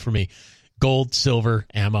investing in for me: gold, silver,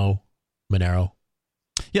 ammo, Monero.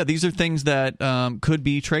 Yeah, these are things that could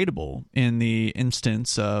be tradable in the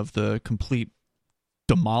instance of the complete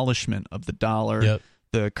demolishment of the dollar,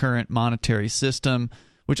 the current monetary system,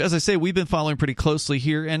 which, as I say, we've been following pretty closely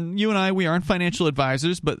here. And you and I, we aren't financial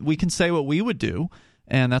advisors, but we can say what we would do,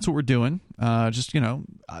 and that's what we're doing.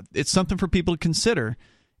 It's something for people to consider.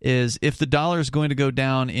 Is if the dollar is going to go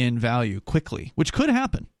down in value quickly, which could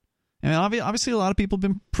happen. I mean, obviously, a lot of people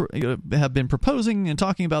have been proposing and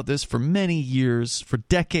talking about this for many years, for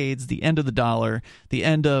decades, the end of the dollar, the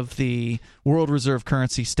end of the world reserve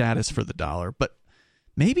currency status for the dollar. But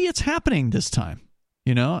maybe it's happening this time,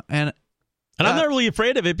 and I'm not really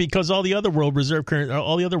afraid of it because all the other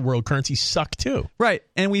world currencies suck too. Right,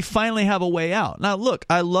 and we finally have a way out. Now, look,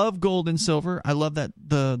 I love gold and silver. I love that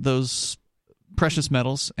those precious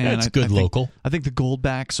metals, and it's good local. I think the gold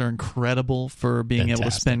backs are incredible for being able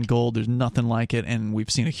to spend gold. There's nothing like it, and we've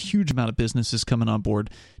seen a huge amount of businesses coming on board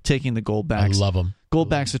taking the gold backs. I love them. Gold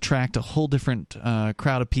backs attract a whole different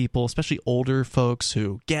crowd of people, especially older folks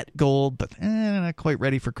who get gold but not quite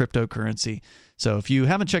ready for cryptocurrency. So if you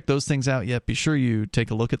haven't checked those things out yet, be sure you take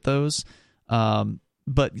a look at those.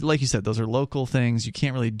 But like you said, those are local things. You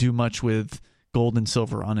can't really do much with gold and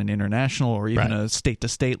silver on an international or even a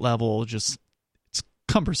state-to-state level. Just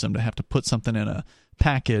cumbersome to have to put something in a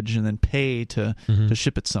package and then pay to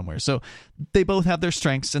ship it somewhere. So they both have their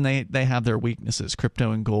strengths and they have their weaknesses.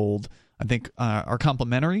 Crypto and gold, I think, are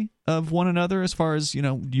complementary of one another as far as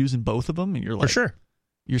using both of them. And you're like, for sure,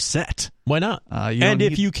 you're set. Why not? And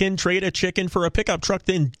if you can trade a chicken for a pickup truck,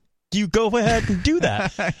 then you go ahead and do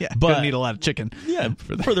that. But gonna need a lot of chicken. Yeah,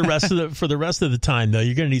 for the rest of the time though,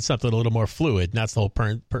 you're going to need something a little more fluid, and that's the whole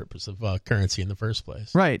purpose of currency in the first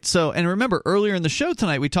place. Right. So, and remember earlier in the show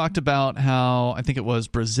tonight, we talked about how I think it was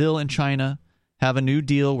Brazil and China have a new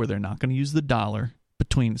deal where they're not going to use the dollar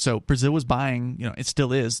between. So Brazil was buying, it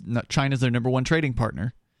still is. China's their number one trading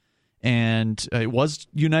partner, and it was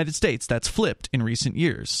United States. That's flipped in recent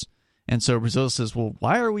years, and so Brazil says, "Well,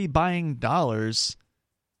 why are we buying dollars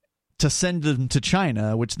to send them to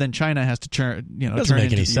China, which then China has to turn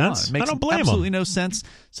make any sense. It makes I don't blame absolutely them. No sense.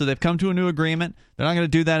 So they've come to a new agreement. They're not going to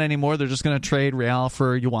do that anymore. They're just going to trade real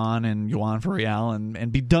for yuan and yuan for real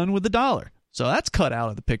and be done with the dollar. So that's cut out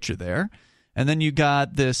of the picture there. And then you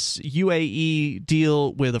got this UAE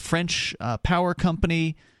deal with a French power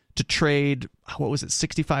company to trade,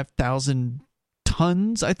 65,000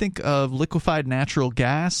 tons, I think, of liquefied natural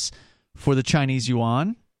gas for the Chinese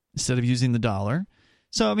yuan instead of using the dollar.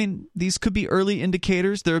 So, I mean, these could be early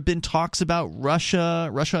indicators. There have been talks about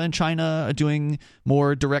Russia and China doing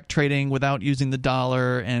more direct trading without using the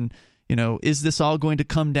dollar. And, is this all going to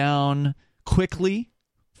come down quickly,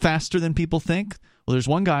 faster than people think? Well, there's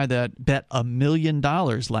one guy that bet $1 million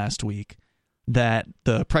last week that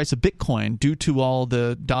the price of Bitcoin, due to all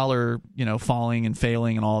the dollar, falling and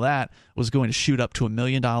failing and all that, was going to shoot up to $1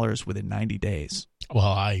 million within 90 days. Well,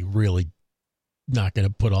 I really not going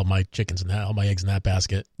to put all my eggs in that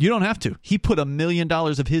basket. You don't have to. He put $1 million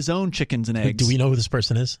of his own chickens and eggs. Do we know who this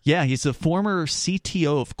person is? Yeah, he's a former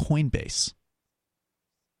CTO of Coinbase.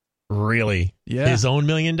 Really? Yeah. His own $1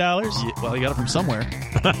 million? Well, he got it from somewhere.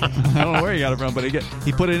 I don't know where he got it from, but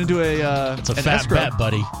he put it into it's a fat escrow. Bet,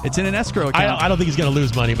 buddy. It's in an escrow account. I don't think he's going to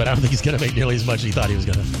lose money, but I don't think he's going to make nearly as much as he thought he was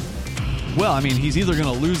going to. Well, I mean, he's either going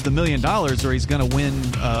to lose the $1 million or he's going to win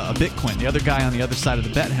a Bitcoin. The other guy on the other side of the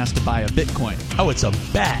bet has to buy a Bitcoin. Oh, it's a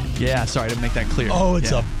bet. Yeah, sorry, I didn't make that clear. Oh,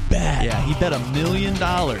 it's a bet. Yeah, he bet $1 million.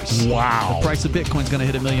 Wow. The price of Bitcoin's going to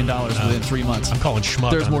hit $1 million within 3 months. I'm calling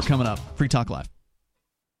schmuck. There's more coming up. Free Talk Live.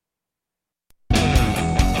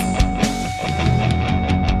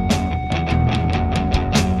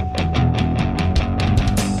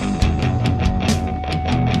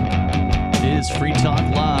 Free Talk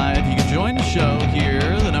Live. You can join the show here.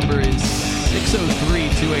 The number is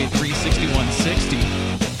 603-283-6160.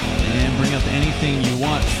 And bring up anything you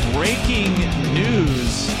want. Breaking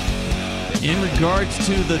news in regards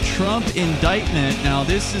to the Trump indictment. Now,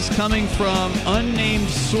 this is coming from unnamed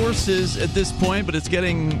sources at this point, but it's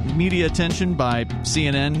getting media attention by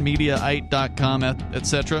CNN, Mediaite.com,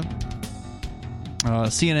 etc.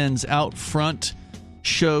 CNN's Out Front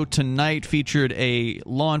show tonight featured a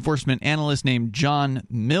law enforcement analyst named John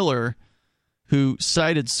Miller, who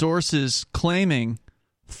cited sources claiming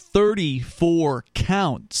 34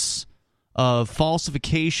 counts of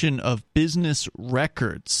falsification of business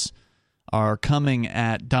records are coming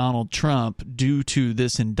at Donald Trump due to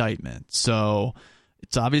this indictment. So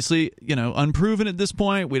it's obviously, unproven at this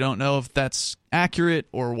point. We don't know if that's accurate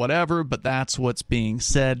or whatever, but that's what's being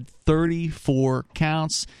said. 34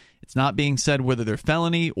 counts. It's not being said whether they're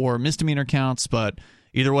felony or misdemeanor counts, but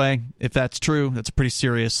either way, if that's true, that's a pretty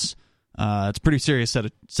serious. It's a pretty serious set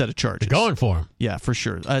of charges. They're going for him. Yeah, for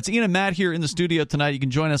sure. It's Ian and Matt here in the studio tonight. You can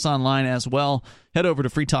join us online as well. Head over to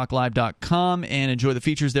freetalklive.com and enjoy the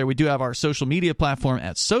features there. We do have our social media platform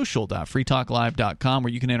at social.freetalklive.com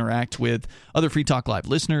where you can interact with other Free Talk Live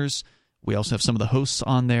listeners. We also have some of the hosts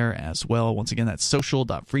on there as well. Once again, that's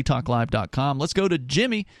social.freetalklive.com. Let's go to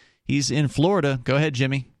Jimmy. He's in Florida. Go ahead,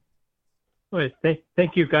 Jimmy.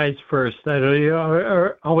 Thank you guys first. I know you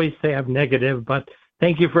always say I'm negative, but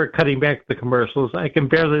thank you for cutting back the commercials. I can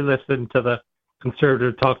barely listen to the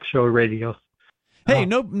conservative talk show radios. Hey,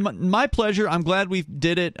 no, my pleasure. I'm glad we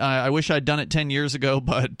did it. I wish I'd done it 10 years ago,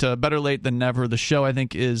 but better late than never. The show, I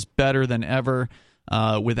think, is better than ever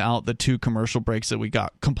without the 2 commercial breaks that we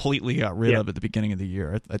completely got rid of at the beginning of the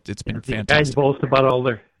year. It's been fantastic. You guys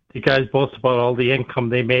boast about all the income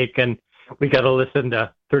they make, and we got to listen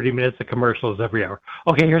to 30 minutes of commercials every hour.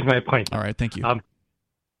 Okay, here's my point. All right, thank you.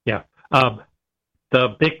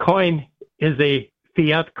 The Bitcoin is a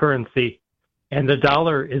fiat currency, and the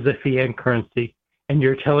dollar is a fiat currency. And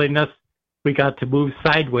you're telling us we got to move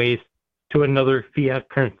sideways to another fiat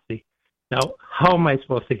currency. Now, how am I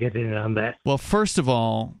supposed to get in on that? Well, first of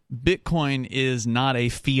all, Bitcoin is not a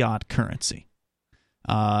fiat currency.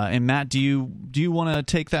 And Matt, do you want to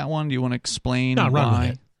take that one? Do you want to explain why? Run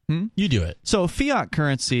with it. You do it. So fiat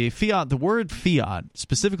currency, the word fiat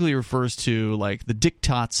specifically refers to like the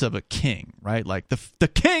diktats of a king, right? Like the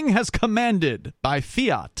king has commanded by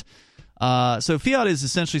fiat. So fiat is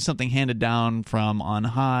essentially something handed down from on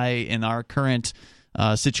high. In our current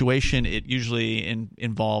situation, it usually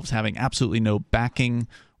involves having absolutely no backing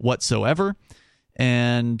whatsoever.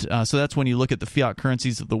 And so that's when you look at the fiat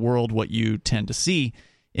currencies of the world, what you tend to see.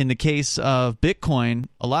 In the case of Bitcoin,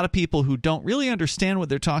 a lot of people who don't really understand what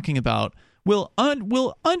they're talking about will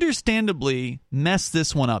understandably mess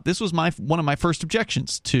this one up. This was one of my first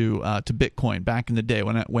objections to Bitcoin back in the day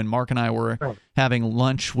when Mark and I were having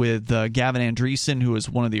lunch with Gavin Andreessen, who was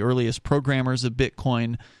one of the earliest programmers of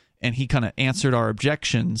Bitcoin, and he kind of answered our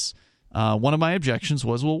objections. One of my objections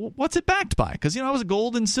was, well, what's it backed by? Because I was a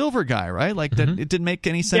gold and silver guy, right? Like that, it didn't make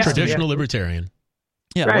any sense. Traditional libertarian.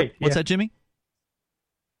 Yeah. Right. What's that, Jimmy?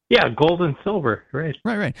 Yeah, gold and silver, right.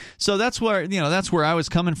 Right. So that's where I was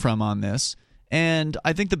coming from on this, and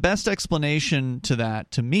I think the best explanation to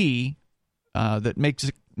that, to me, that makes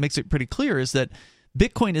it pretty clear, is that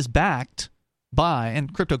Bitcoin is backed by,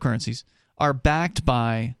 and cryptocurrencies are backed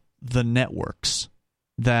by the networks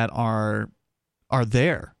that are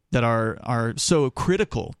there, that are so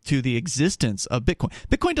critical to the existence of Bitcoin.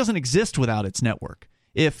 Bitcoin doesn't exist without its network.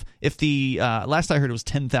 If the last I heard it was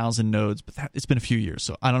 10,000 nodes, but it's been a few years,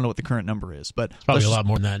 so I don't know what the current number is. But it's probably a lot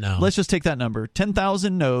more than that now. Let's just take that number.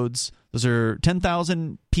 10,000 nodes. Those are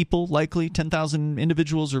 10,000 people, likely 10,000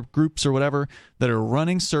 individuals or groups or whatever that are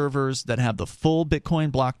running servers that have the full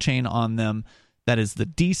Bitcoin blockchain on them. That is the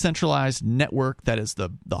decentralized network. That is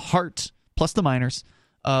the heart plus the miners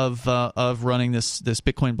of running this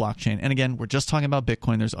Bitcoin blockchain. And again, we're just talking about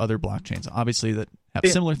Bitcoin. There's other blockchains, obviously, that have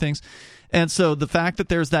similar things. And so the fact that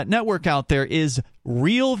there's that network out there is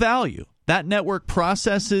real value. That network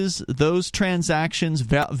processes those transactions,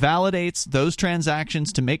 validates those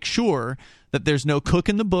transactions to make sure that there's no cook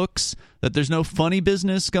in the books, that there's no funny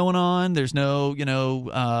business going on, there's no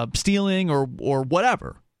stealing or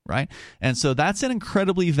whatever, right? And so that's an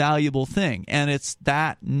incredibly valuable thing. And it's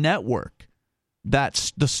that network,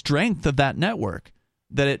 that's the strength of that network,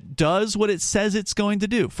 that it does what it says it's going to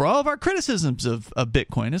do. For all of our criticisms of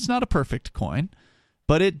Bitcoin, it's not a perfect coin,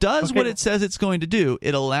 but it does what it says it's going to do.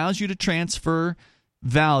 It allows you to transfer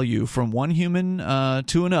value from one human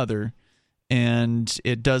to another, and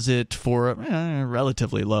it does it for a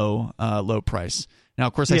relatively low price. Now,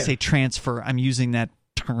 of course, I say transfer. I'm using that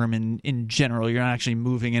term in general. You're not actually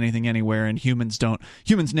moving anything anywhere, and humans'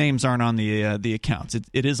 names aren't on the accounts.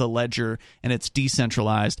 It is a ledger, and it's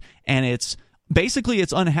decentralized, and it's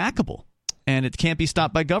unhackable, and it can't be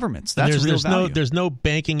stopped by governments. That's real value. There's no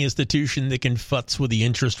banking institution that can futz with the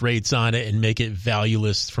interest rates on it and make it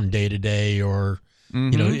valueless from day to day, or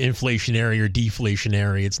inflationary or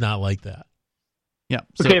deflationary. It's not like that. Yeah.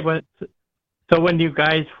 But so when you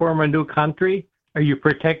guys form a new country, are you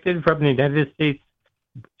protected from the United States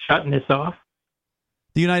shutting this off?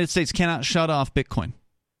 The United States cannot shut off Bitcoin.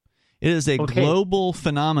 It is a global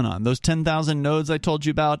phenomenon. Those 10,000 nodes I told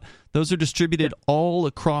you about, those are distributed all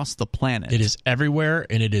across the planet. It is everywhere,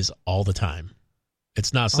 and it is all the time.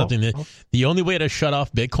 It's not something that... The only way to shut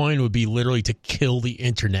off Bitcoin would be literally to kill the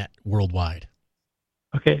internet worldwide.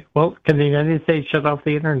 Okay, well, can the United States shut off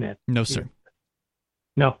the internet? No, sir.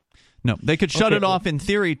 No. They could shut it off in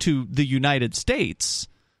theory to the United States,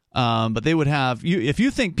 but they would have... if you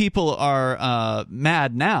think people are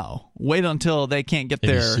mad now, wait until they can't get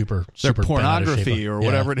their pornography or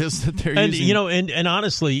whatever it is that they're using. And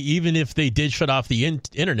honestly, even if they did shut off the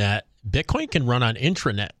internet, Bitcoin can run on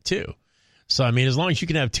intranet too. So, I mean, as long as you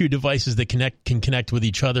can have two devices that can connect with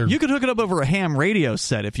each other. You could hook it up over a ham radio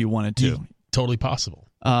set if you wanted to. Totally possible.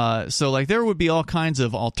 So there would be all kinds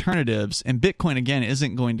of alternatives, and Bitcoin, again,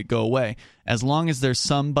 isn't going to go away. As long as there's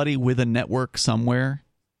somebody with a network somewhere,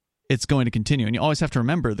 it's going to continue. And you always have to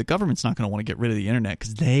remember, the government's not going to want to get rid of the internet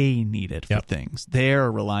because they need it for things.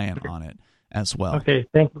 They're reliant on it as well. Okay,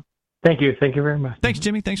 thank you very much. Thanks,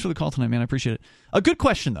 Jimmy. Thanks for the call tonight, man. I appreciate it. A good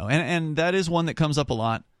question, though, and that is one that comes up a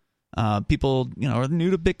lot. People, are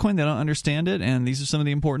new to Bitcoin; they don't understand it, and these are some of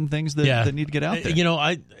the important things that need to get out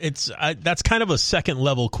there. That's kind of a second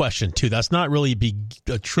level question too. That's not really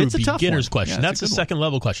a true beginner's question. That's a second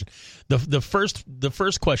level question. The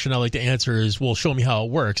first question I like to answer is, well, show me how it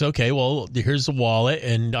works. Okay, well, here's the wallet,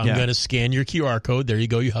 and I'm going to scan your QR code. There you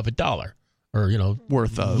go. You have $1. Or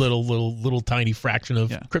worth of little tiny fraction of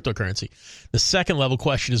cryptocurrency. The second level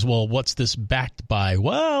question is, well, what's this backed by?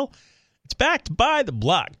 Well, it's backed by the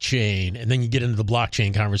blockchain, and then you get into the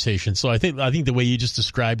blockchain conversation. So I think the way you just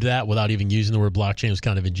described that without even using the word blockchain was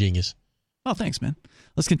kind of ingenious. Oh, thanks, man.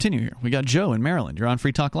 Let's continue here. We got Joe in Maryland. You're on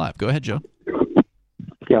Free Talk Live. Go ahead, Joe.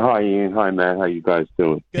 Yeah, hi, Ian. Hi, Matt. How you guys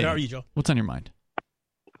doing? Good. How are you, Joe? What's on your mind?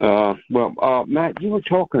 Matt, you were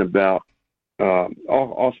talking about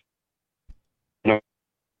Uh-oh.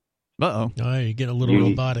 Oh, you're getting a little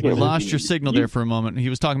robotic. You lost your signal there for a moment. He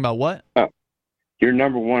was talking about what? You're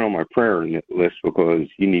number one on my prayer list because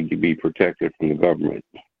you need to be protected from the government.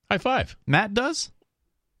 High five. Matt does?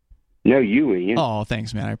 No, you, Ian. Oh,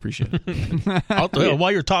 thanks, man. I appreciate it.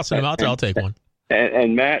 While you're tossing them out there, I'll take one.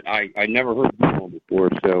 And Matt, I never heard you on before,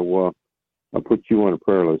 so I'll put you on a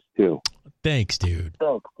prayer list, too. Thanks, dude.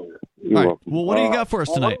 You're welcome. Well, what do you got for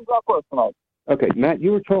us tonight? Okay, Matt,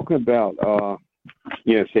 you were talking about,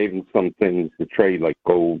 saving some things to trade like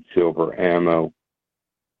gold, silver, ammo,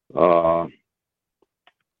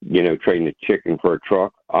 trading a chicken for a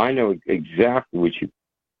truck. I know exactly what you,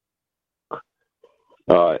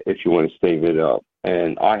 if you want to save it up.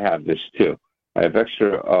 And I have this too. I have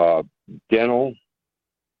extra dental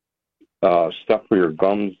stuff for your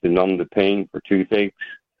gums to numb the pain for toothaches.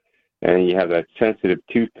 And you have that sensitive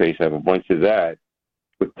toothpaste. I have a bunch of that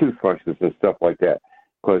with toothbrushes and stuff like that.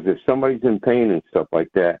 Because if somebody's in pain and stuff like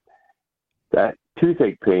that, that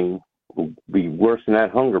toothache pain will be worse than that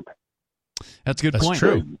hunger pain. That's a good point.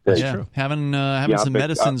 True. That's true. Having some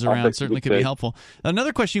medicines around certainly could be helpful.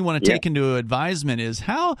 Another question you want to take into advisement is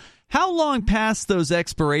how long past those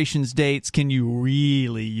expiration dates can you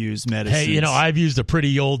really use medicines? Hey, I've used a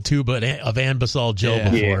pretty old tube of Anbesol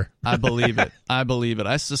gel before. I believe it.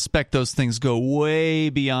 I suspect those things go way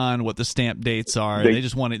beyond what the stamp dates are. They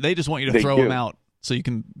just want you to throw them out so you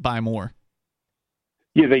can buy more.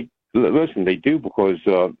 Yeah, they do because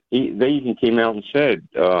they even came out and said.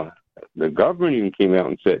 The government even came out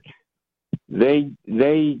and said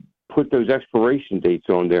they put those expiration dates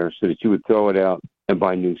on there so that you would throw it out and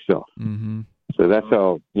buy new stuff. Mm-hmm. So that's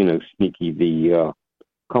how sneaky the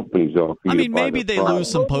companies are. I mean, maybe they lose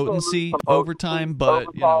some potency over time, but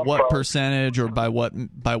what percentage or by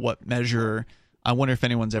what measure? I wonder if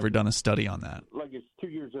anyone's ever done a study on that. Like it's 2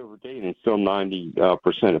 years hours over a day and it's still 90%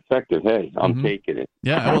 effective, hey, I'm taking it.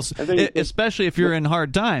 Yeah, well, especially if you're in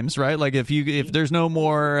hard times, right? Like if there's no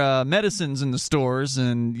more medicines in the stores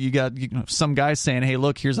and you got some guy saying, hey,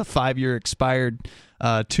 look, here's a 5-year expired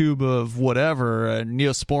tube of whatever,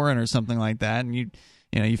 Neosporin or something like that, and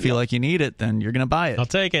you feel like you need it, then you're going to buy it. I'll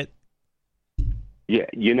take it. Yeah,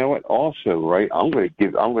 you know what? Also, right, I'm going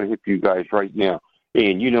to hit you guys right now.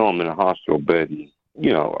 And I'm in a hospital bed, and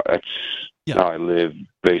that's how I live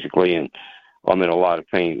basically, and I'm in a lot of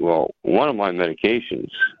pain. Well, one of my medications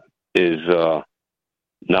is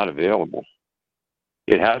not available.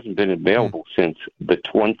 It hasn't been available since the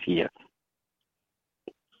 20th,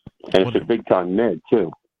 and it's a big time med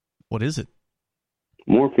too. What is it?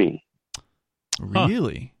 Morphine.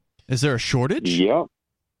 Really? Is there a shortage? Yep.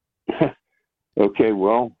 Okay,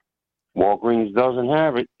 well, Walgreens doesn't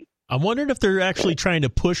have it. I'm wondering if they're actually trying to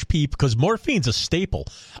push people, because morphine's a staple.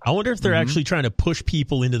 I wonder if they're actually trying to push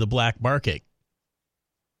people into the black market.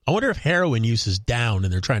 I wonder if heroin use is down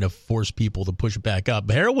and they're trying to force people to push it back up.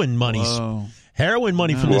 Heroin money from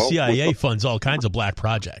the CIA funds all kinds of black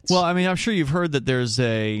projects. Well, I mean, I'm sure you've heard that there's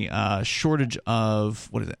a shortage of,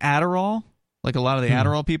 Adderall? Like a lot of the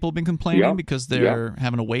Adderall people have been complaining because they're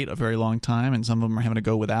having to wait a very long time, and some of them are having to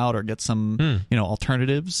go without or get some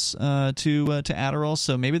alternatives to Adderall.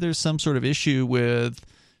 So maybe there's some sort of issue with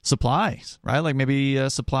supplies, right? Like maybe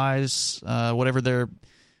supplies, whatever they're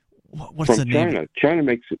what's from the name? China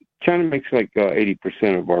makes like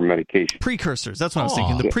 80% of our medication. Precursors. That's what I was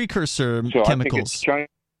thinking. The precursor chemicals. I think it's China.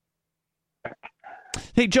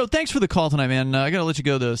 Hey, Joe, thanks for the call tonight, man. I got to let you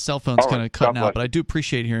go. The cell phone's kind of cutting out, but I do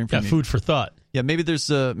appreciate hearing from you. Food for thought. Yeah, maybe there's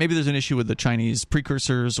an issue with the Chinese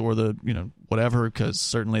precursors or the whatever, because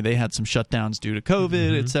certainly they had some shutdowns due to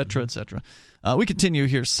COVID, et cetera, et cetera. We continue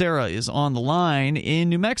here. Sarah is on the line in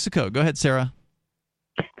New Mexico. Go ahead, Sarah.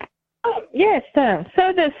 Yes.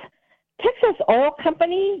 So this Texas oil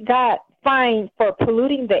company got fined for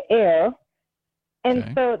polluting the air,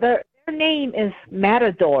 and so their name is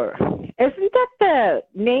Matador. Isn't that the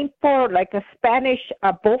name for like a Spanish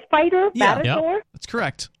bullfighter? Yeah, Matador? That's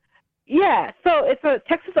correct. Yeah, so it's a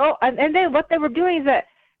Texas oil, and then what they were doing is that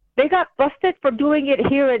they got busted for doing it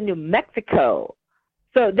here in New Mexico.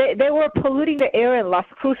 So they were polluting the air in Las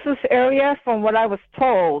Cruces area, from what I was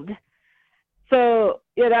told. So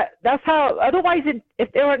that's how. Otherwise,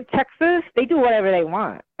 if they were in Texas, they do whatever they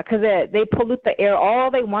want because they pollute the air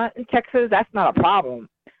all they want in Texas. That's not a problem.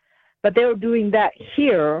 But they were doing that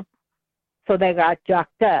here, so they got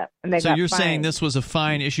jacked up and they got. So you're fined. saying this was a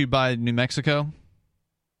fine issued by New Mexico?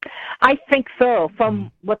 I think so,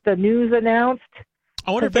 from what the news announced. I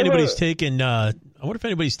wonder if anybody's taken. I wonder if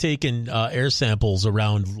anybody's taken air samples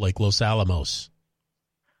around like Los Alamos.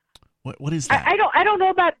 What is that? I don't know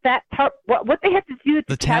about that part. What they have to do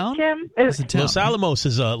to catch him? Los Alamos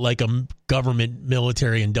is like a government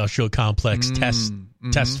military industrial complex test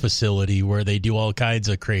facility where they do all kinds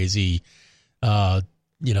of crazy,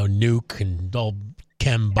 nuke and all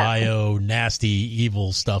chem bio nasty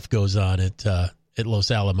evil stuff goes on at Los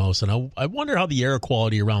Alamos, and I wonder how the air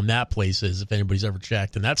quality around that place is, if anybody's ever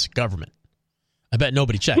checked, and that's government. I bet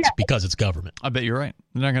nobody checks because it's government. I bet you're right.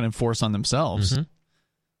 They're not going to enforce on themselves.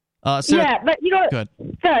 Yeah, but the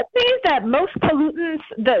thing is that most pollutants,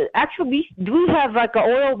 we do have like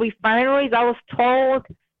oil refineries. I was told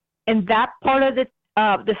in that part of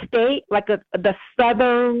the state, like the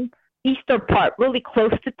southern eastern part, really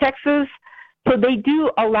close to Texas. So they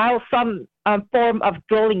do allow some form of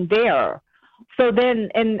drilling there. So then,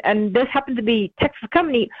 and this happened to be Texas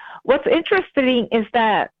company. What's interesting is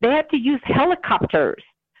that they had to use helicopters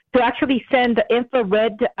to actually send the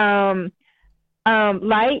infrared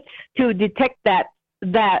lights to detect that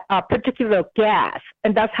particular gas,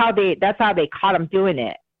 and that's how they caught them doing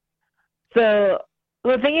it. So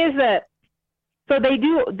the thing is that they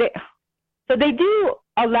do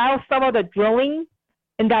allow some of the drilling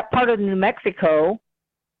in that part of New Mexico,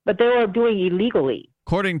 but they were doing illegally.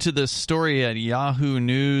 According to the story at Yahoo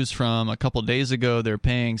News from a couple days ago, they're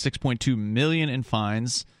paying $6.2 million in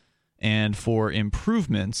fines and for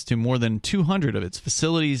improvements to more than 200 of its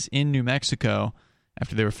facilities in New Mexico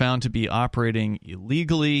after they were found to be operating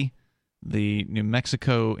illegally. The New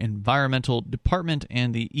Mexico Environmental Department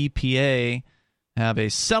and the EPA have a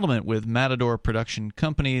settlement with Matador Production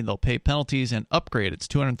Company. They'll pay penalties and upgrade its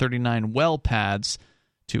 239 well pads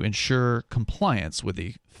to ensure compliance with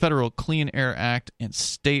the Federal Clean Air Act and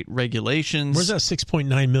state regulations. Where's that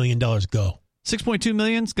 $6.9 million go? $6.2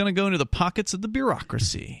 million is going to go into the pockets of the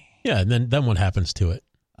bureaucracy. Yeah, and then what happens to it?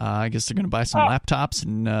 I guess they're going to buy some laptops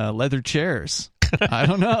and leather chairs. I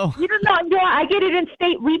don't know. You don't know. No, I get it in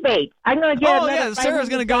state rebates. I'm going to get. Oh yeah, Sarah's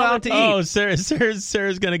going to go out to eat. Oh, Sarah's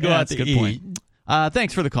going to go out to that's a good eat. Point.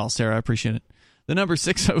 Thanks for the call, Sarah. I appreciate it. The number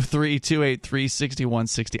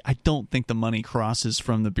 603-283-6160. I don't think the money crosses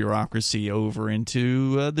from the bureaucracy over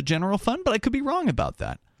into the general fund, but I could be wrong about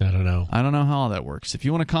that. I don't know. I don't know how all that works. If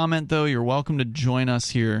you want to comment, though, you're welcome to join us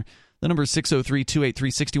here. The number is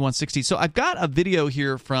 603-283-6160. So I've got a video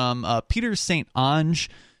here from Peter St. Onge,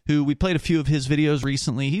 who we played a few of his videos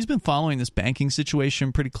recently. He's been following this banking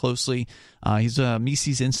situation pretty closely. He's a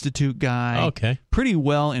Mises Institute guy. Okay. Pretty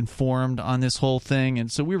well informed on this whole thing.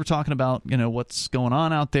 And so we were talking about, what's going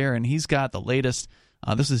on out there, and he's got the latest.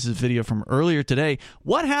 This is his video from earlier today.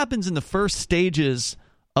 What happens in the first stages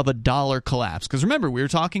of a dollar collapse? Because remember, we were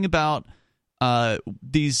talking about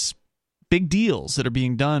these big deals that are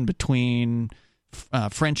being done between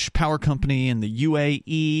French power company and the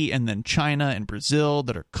UAE and then China and Brazil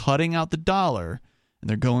that are cutting out the dollar, and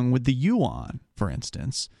they're going with the yuan, for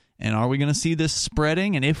instance. And are we going to see this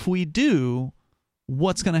spreading? And if we do,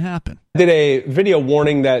 what's going to happen? I did a video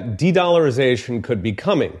warning that de-dollarization could be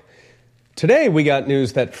coming. Today, we got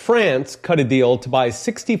news that France cut a deal to buy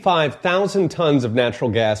 65,000 tons of natural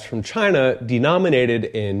gas from China denominated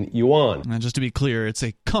in yuan. And just to be clear, it's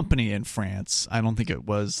a company in France. I don't think it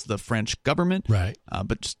was the French government. Right.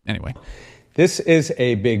 But just, anyway. This is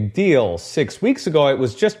a big deal. 6 weeks ago, it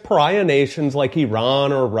was just pariah nations like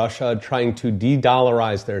Iran or Russia trying to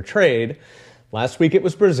de-dollarize their trade. Last week, it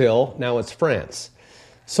was Brazil. Now it's France.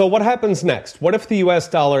 So what happens next? What if the U.S.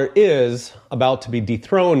 dollar is about to be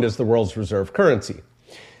dethroned as the world's reserve currency?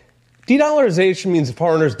 De-dollarization means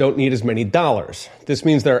foreigners don't need as many dollars. This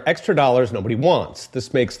means there are extra dollars nobody wants.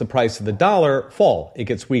 This makes the price of the dollar fall. It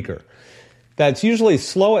gets weaker. That's usually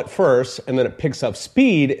slow at first, and then it picks up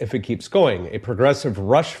speed if it keeps going, a progressive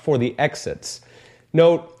rush for the exits.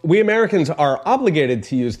 Note, we Americans are obligated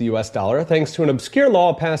to use the U.S. dollar thanks to an obscure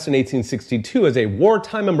law passed in 1862 as a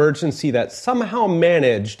wartime emergency that somehow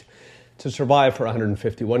managed to survive for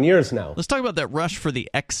 151 years now. Let's talk about that rush for the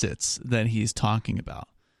exits that he's talking about.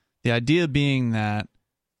 The idea being that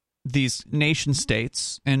these nation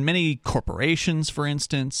states and many corporations, for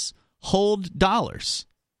instance, hold dollars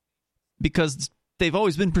because they've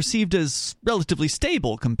always been perceived as relatively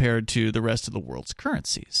stable compared to the rest of the world's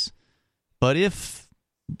currencies. But if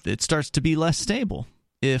it starts to be less stable,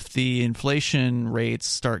 if the inflation rates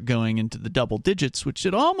start going into the double digits, which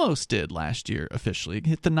it almost did last year officially, it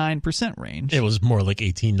hit the 9% range. It was more like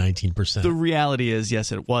 18, 19%. The reality is,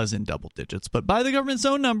 yes, it was in double digits. But by the government's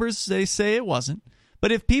own numbers, they say it wasn't.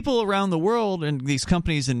 But if people around the world and these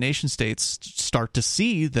companies and nation states start to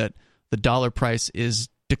see that the dollar price is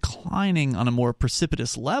declining on a more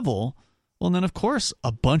precipitous level, well, then, of course,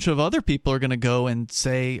 a bunch of other people are going to go and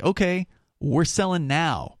say, okay, we're selling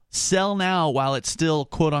now. Sell now while it's still,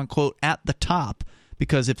 quote unquote, at the top.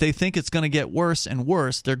 Because if they think it's going to get worse and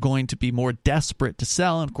worse, they're going to be more desperate to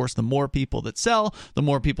sell. And, of course, the more people that sell, the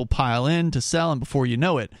more people pile in to sell. And before you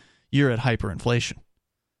know it, you're at hyperinflation.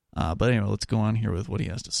 But anyway, let's go on here with what he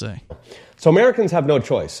has to say. So Americans have no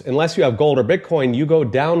choice. Unless you have gold or Bitcoin, you go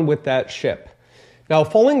down with that ship. Now, a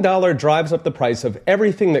falling dollar drives up the price of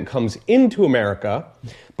everything that comes into America,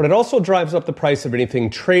 but it also drives up the price of anything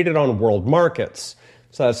traded on world markets.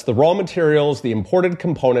 So that's the raw materials, the imported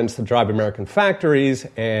components that drive American factories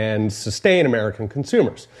and sustain American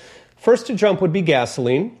consumers. First to jump would be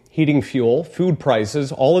gasoline, heating fuel, food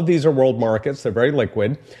prices. All of these are world markets. They're very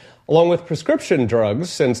liquid. Along with prescription drugs,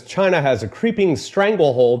 since China has a creeping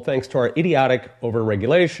stranglehold thanks to our idiotic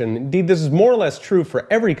overregulation. Indeed, this is more or less true for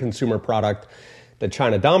every consumer product that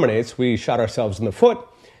China dominates. We shot ourselves in the foot.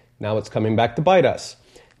 Now it's coming back to bite us.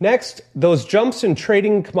 Next, those jumps in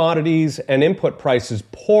trading commodities and input prices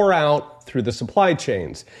pour out through the supply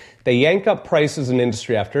chains. They yank up prices in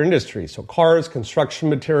industry after industry. So cars, construction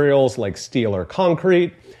materials like steel or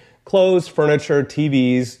concrete, clothes, furniture,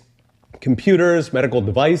 TVs, computers, medical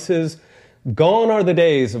devices. Gone are the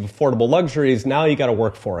days of affordable luxuries. Now you got to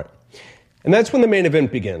work for it. And that's when the main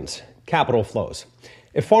event begins, capital flows.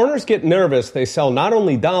 If foreigners get nervous, they sell not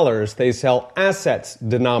only dollars, they sell assets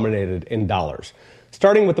denominated in dollars.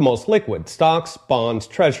 Starting with the most liquid, stocks, bonds,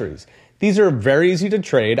 treasuries. These are very easy to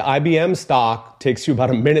trade. IBM stock takes you about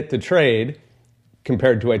a minute to trade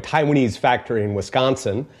compared to a Taiwanese factory in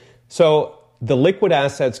Wisconsin. So the liquid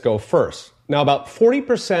assets go first. Now, about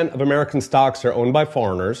 40% of American stocks are owned by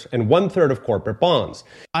foreigners and 1/3 of corporate bonds.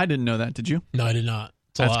 I didn't know that. Did you? No, I did not.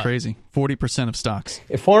 That's crazy. 40% of stocks.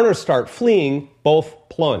 If foreigners start fleeing, both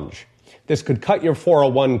plunge. This could cut your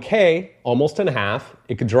 401k almost in half.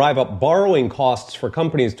 It could drive up borrowing costs for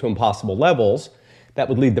companies to impossible levels. that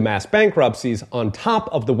would lead to mass bankruptcies on top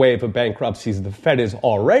of the wave of bankruptcies the Fed is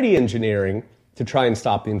already engineering to try and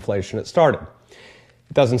stop the inflation it started.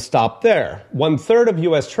 It doesn't stop there. 1/3 of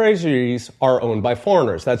U.S. treasuries are owned by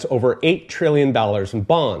foreigners. That's over $8 trillion in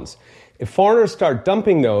bonds. If foreigners start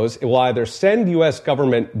dumping those, it will either send U.S.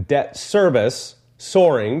 government debt service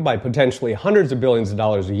soaring by potentially hundreds of billions of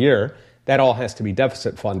dollars a year. That all has to be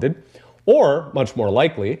deficit funded. Or, much more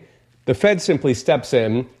likely, the Fed simply steps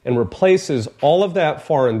in and replaces all of that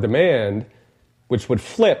foreign demand, which would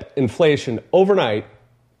flip inflation overnight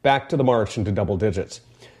back to the march into double digits.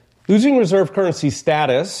 Losing reserve currency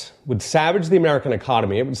status would savage the American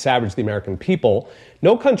economy. It would savage the American people.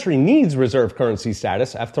 No country needs reserve currency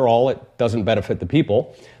status. After all, it doesn't benefit the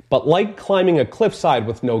people. But like climbing a cliffside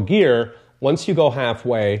with no gear, once you go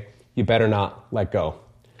halfway, you better not let go.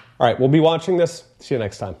 All right, we'll be watching this. See you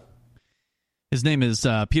next time. His name is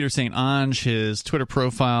Peter St. Onge. His Twitter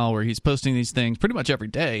profile, where he's posting these things pretty much every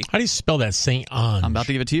day. How do you spell that, St. Onge? I'm about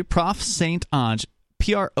to give it to you. Prof. St. Onge.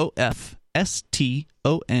 ProfStonge.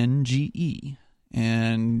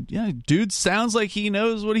 And yeah, dude sounds like he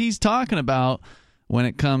knows what he's talking about when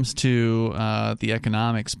it comes to the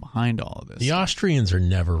economics behind all of this. The Austrians are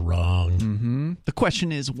never wrong. Mm-hmm. The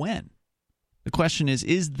question is when. The question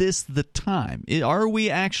is this the time? Are we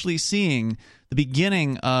actually seeing the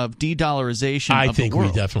beginning of de-dollarization I of the think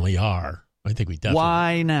world? we definitely are. I think we definitely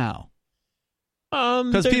Why now?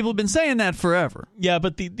 Because people have been saying that forever. Yeah,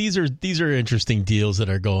 but these are interesting deals that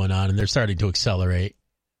are going on, and they're starting to accelerate.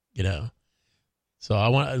 You know, so I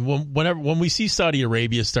want when we see Saudi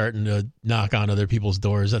Arabia starting to knock on other people's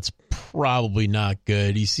doors, that's probably not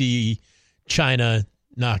good. You see China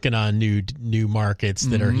knocking on new markets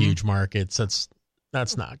that are huge markets.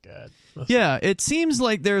 That's not good. Yeah, it seems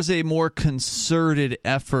like there's a more concerted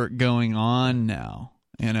effort going on now.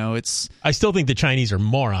 You know, I still think the Chinese are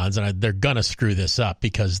morons, and they're gonna screw this up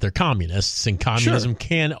because they're communists, and communism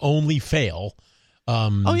can only fail.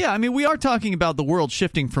 Oh yeah, I mean, we are talking about the world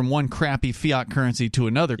shifting from one crappy fiat currency to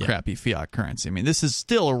another crappy fiat currency. I mean, this is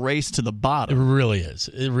still a race to the bottom. It really is.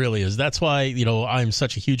 It really is. That's why, you know, I'm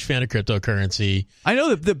such a huge fan of cryptocurrency. I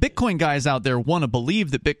know that the Bitcoin guys out there want to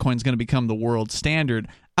believe that Bitcoin's going to become the world standard.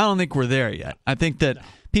 I don't think we're there yet. I think that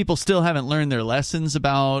people still haven't learned their lessons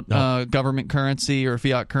about government currency or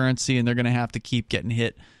fiat currency, and they're going to have to keep getting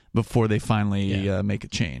hit before they finally make a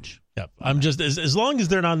change. Yep. I'm just as long as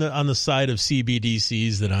they're on the side of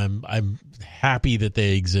CBDCs, that I'm happy that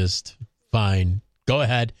they exist. Fine, go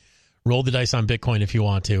ahead, roll the dice on Bitcoin if you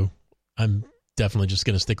want to. I'm definitely just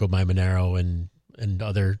going to stick with my Monero and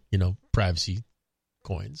other privacy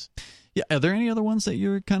coins. Yeah, are there any other ones that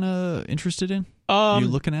you're kind of interested in? You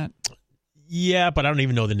looking at? Yeah, but I don't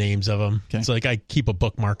even know the names of them. Okay. It's like I keep a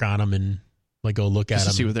bookmark on them and like go look at them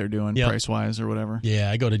to see what they're doing price wise or whatever.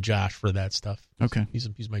 Yeah, I go to Josh for that stuff. Okay,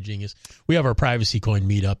 he's my genius. We have our privacy coin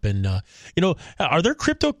meetup, and are there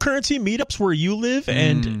cryptocurrency meetups where you live,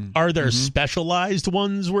 and are there specialized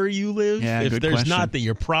ones where you live? Yeah, if good there's question. not, then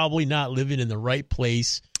you're probably not living in the right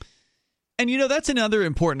place. And, that's another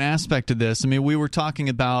important aspect of this. I mean, we were talking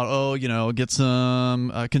about,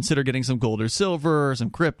 consider getting some gold or silver, some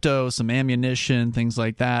crypto, some ammunition, things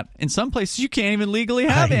like that. In some places, you can't even legally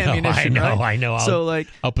have ammunition. I know.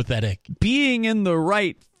 How pathetic. Being in the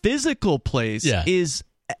right physical place is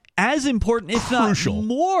as important, if crucial. Not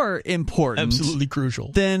more important. Absolutely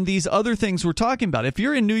crucial. Than these other things we're talking about. If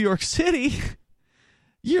you're in New York City,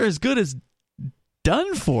 you're as good as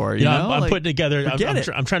done for, you know? I'm putting together.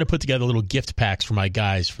 I'm trying to put together little gift packs for my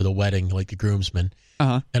guys for the wedding, like the groomsmen.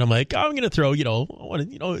 And I'm like, I'm going to throw,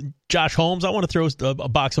 Josh Holmes. I want to throw a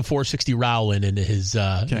box of 460 Rowland into his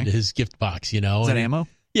gift box. Is that ammo?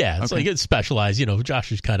 Yeah, it's like it's specialized.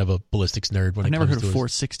 Josh is kind of a ballistics nerd. I've never heard of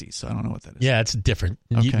 460, so I don't know what that is. Yeah, it's different.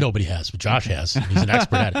 Okay. Nobody has, but Josh has. He's an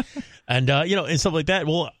expert at it, and and stuff like that.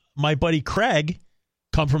 Well, my buddy Craig,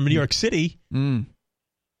 come from New York City. What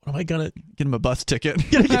am I gonna get him a bus ticket?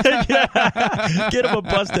 Get him a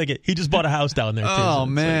bus ticket. He just bought a house down there too. Oh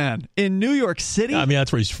man, in New York City. I mean,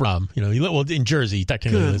 that's where he's from. In Jersey. He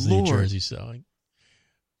technically lives in New Jersey. So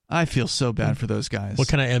I feel so bad for those guys. What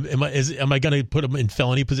kind of am I going to put him in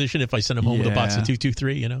felony position if I send him home with a box of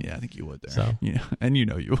 223? Yeah, I think you would there. So and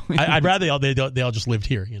you. I'd rather they all just lived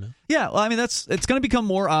here. Yeah, well, I mean it's going to become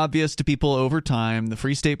more obvious to people over time. The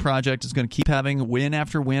Free State Project is going to keep having win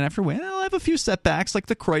after win after win. I'll have a few setbacks like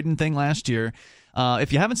the Croydon thing last year,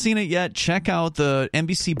 If you haven't seen it yet, check out the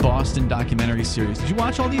NBC Boston documentary series. Did you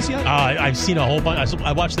watch all these yet? I've seen a whole bunch.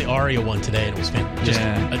 I watched the Aria one today, and it was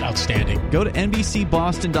outstanding. Go to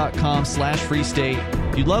NBCBoston.com/Free State.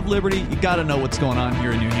 If you love liberty, you got to know what's going on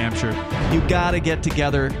here in New Hampshire. You got to get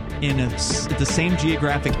together in the same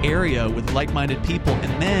geographic area with like-minded people,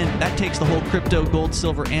 and then that takes the whole crypto, gold,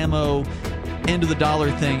 silver, ammo, end of the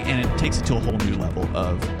dollar thing, and it takes it to a whole new level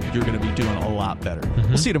of you're going to be doing a lot better.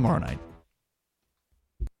 We'll see you tomorrow night.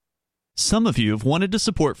 Some of you have wanted to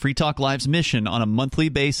support Free Talk Live's mission on a monthly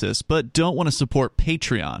basis, but don't want to support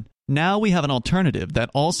Patreon. Now we have an alternative that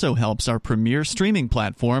also helps our premier streaming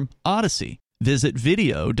platform, Odyssey. Visit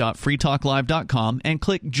video.freetalklive.com and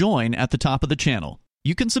click Join at the top of the channel.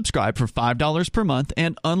 You can subscribe for $5 per month,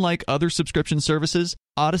 and unlike other subscription services,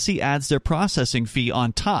 Odyssey adds their processing fee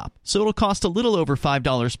on top, so it'll cost a little over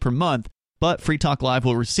 $5 per month, but Free Talk Live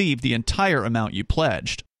will receive the entire amount you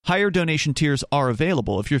pledged. Higher donation tiers are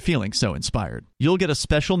available if you're feeling so inspired. You'll get a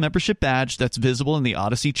special membership badge that's visible in the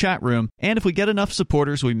Odyssey chat room, and if we get enough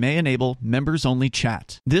supporters, we may enable members-only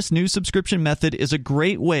chat. This new subscription method is a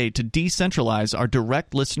great way to decentralize our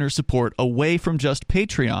direct listener support away from just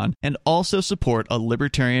Patreon and also support a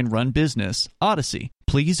libertarian-run business, Odyssey.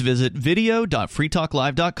 Please visit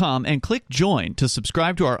video.freetalklive.com and click Join to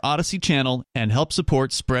subscribe to our Odyssey channel and help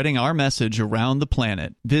support spreading our message around the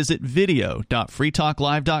planet. Visit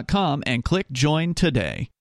video.freetalklive.com and click Join today.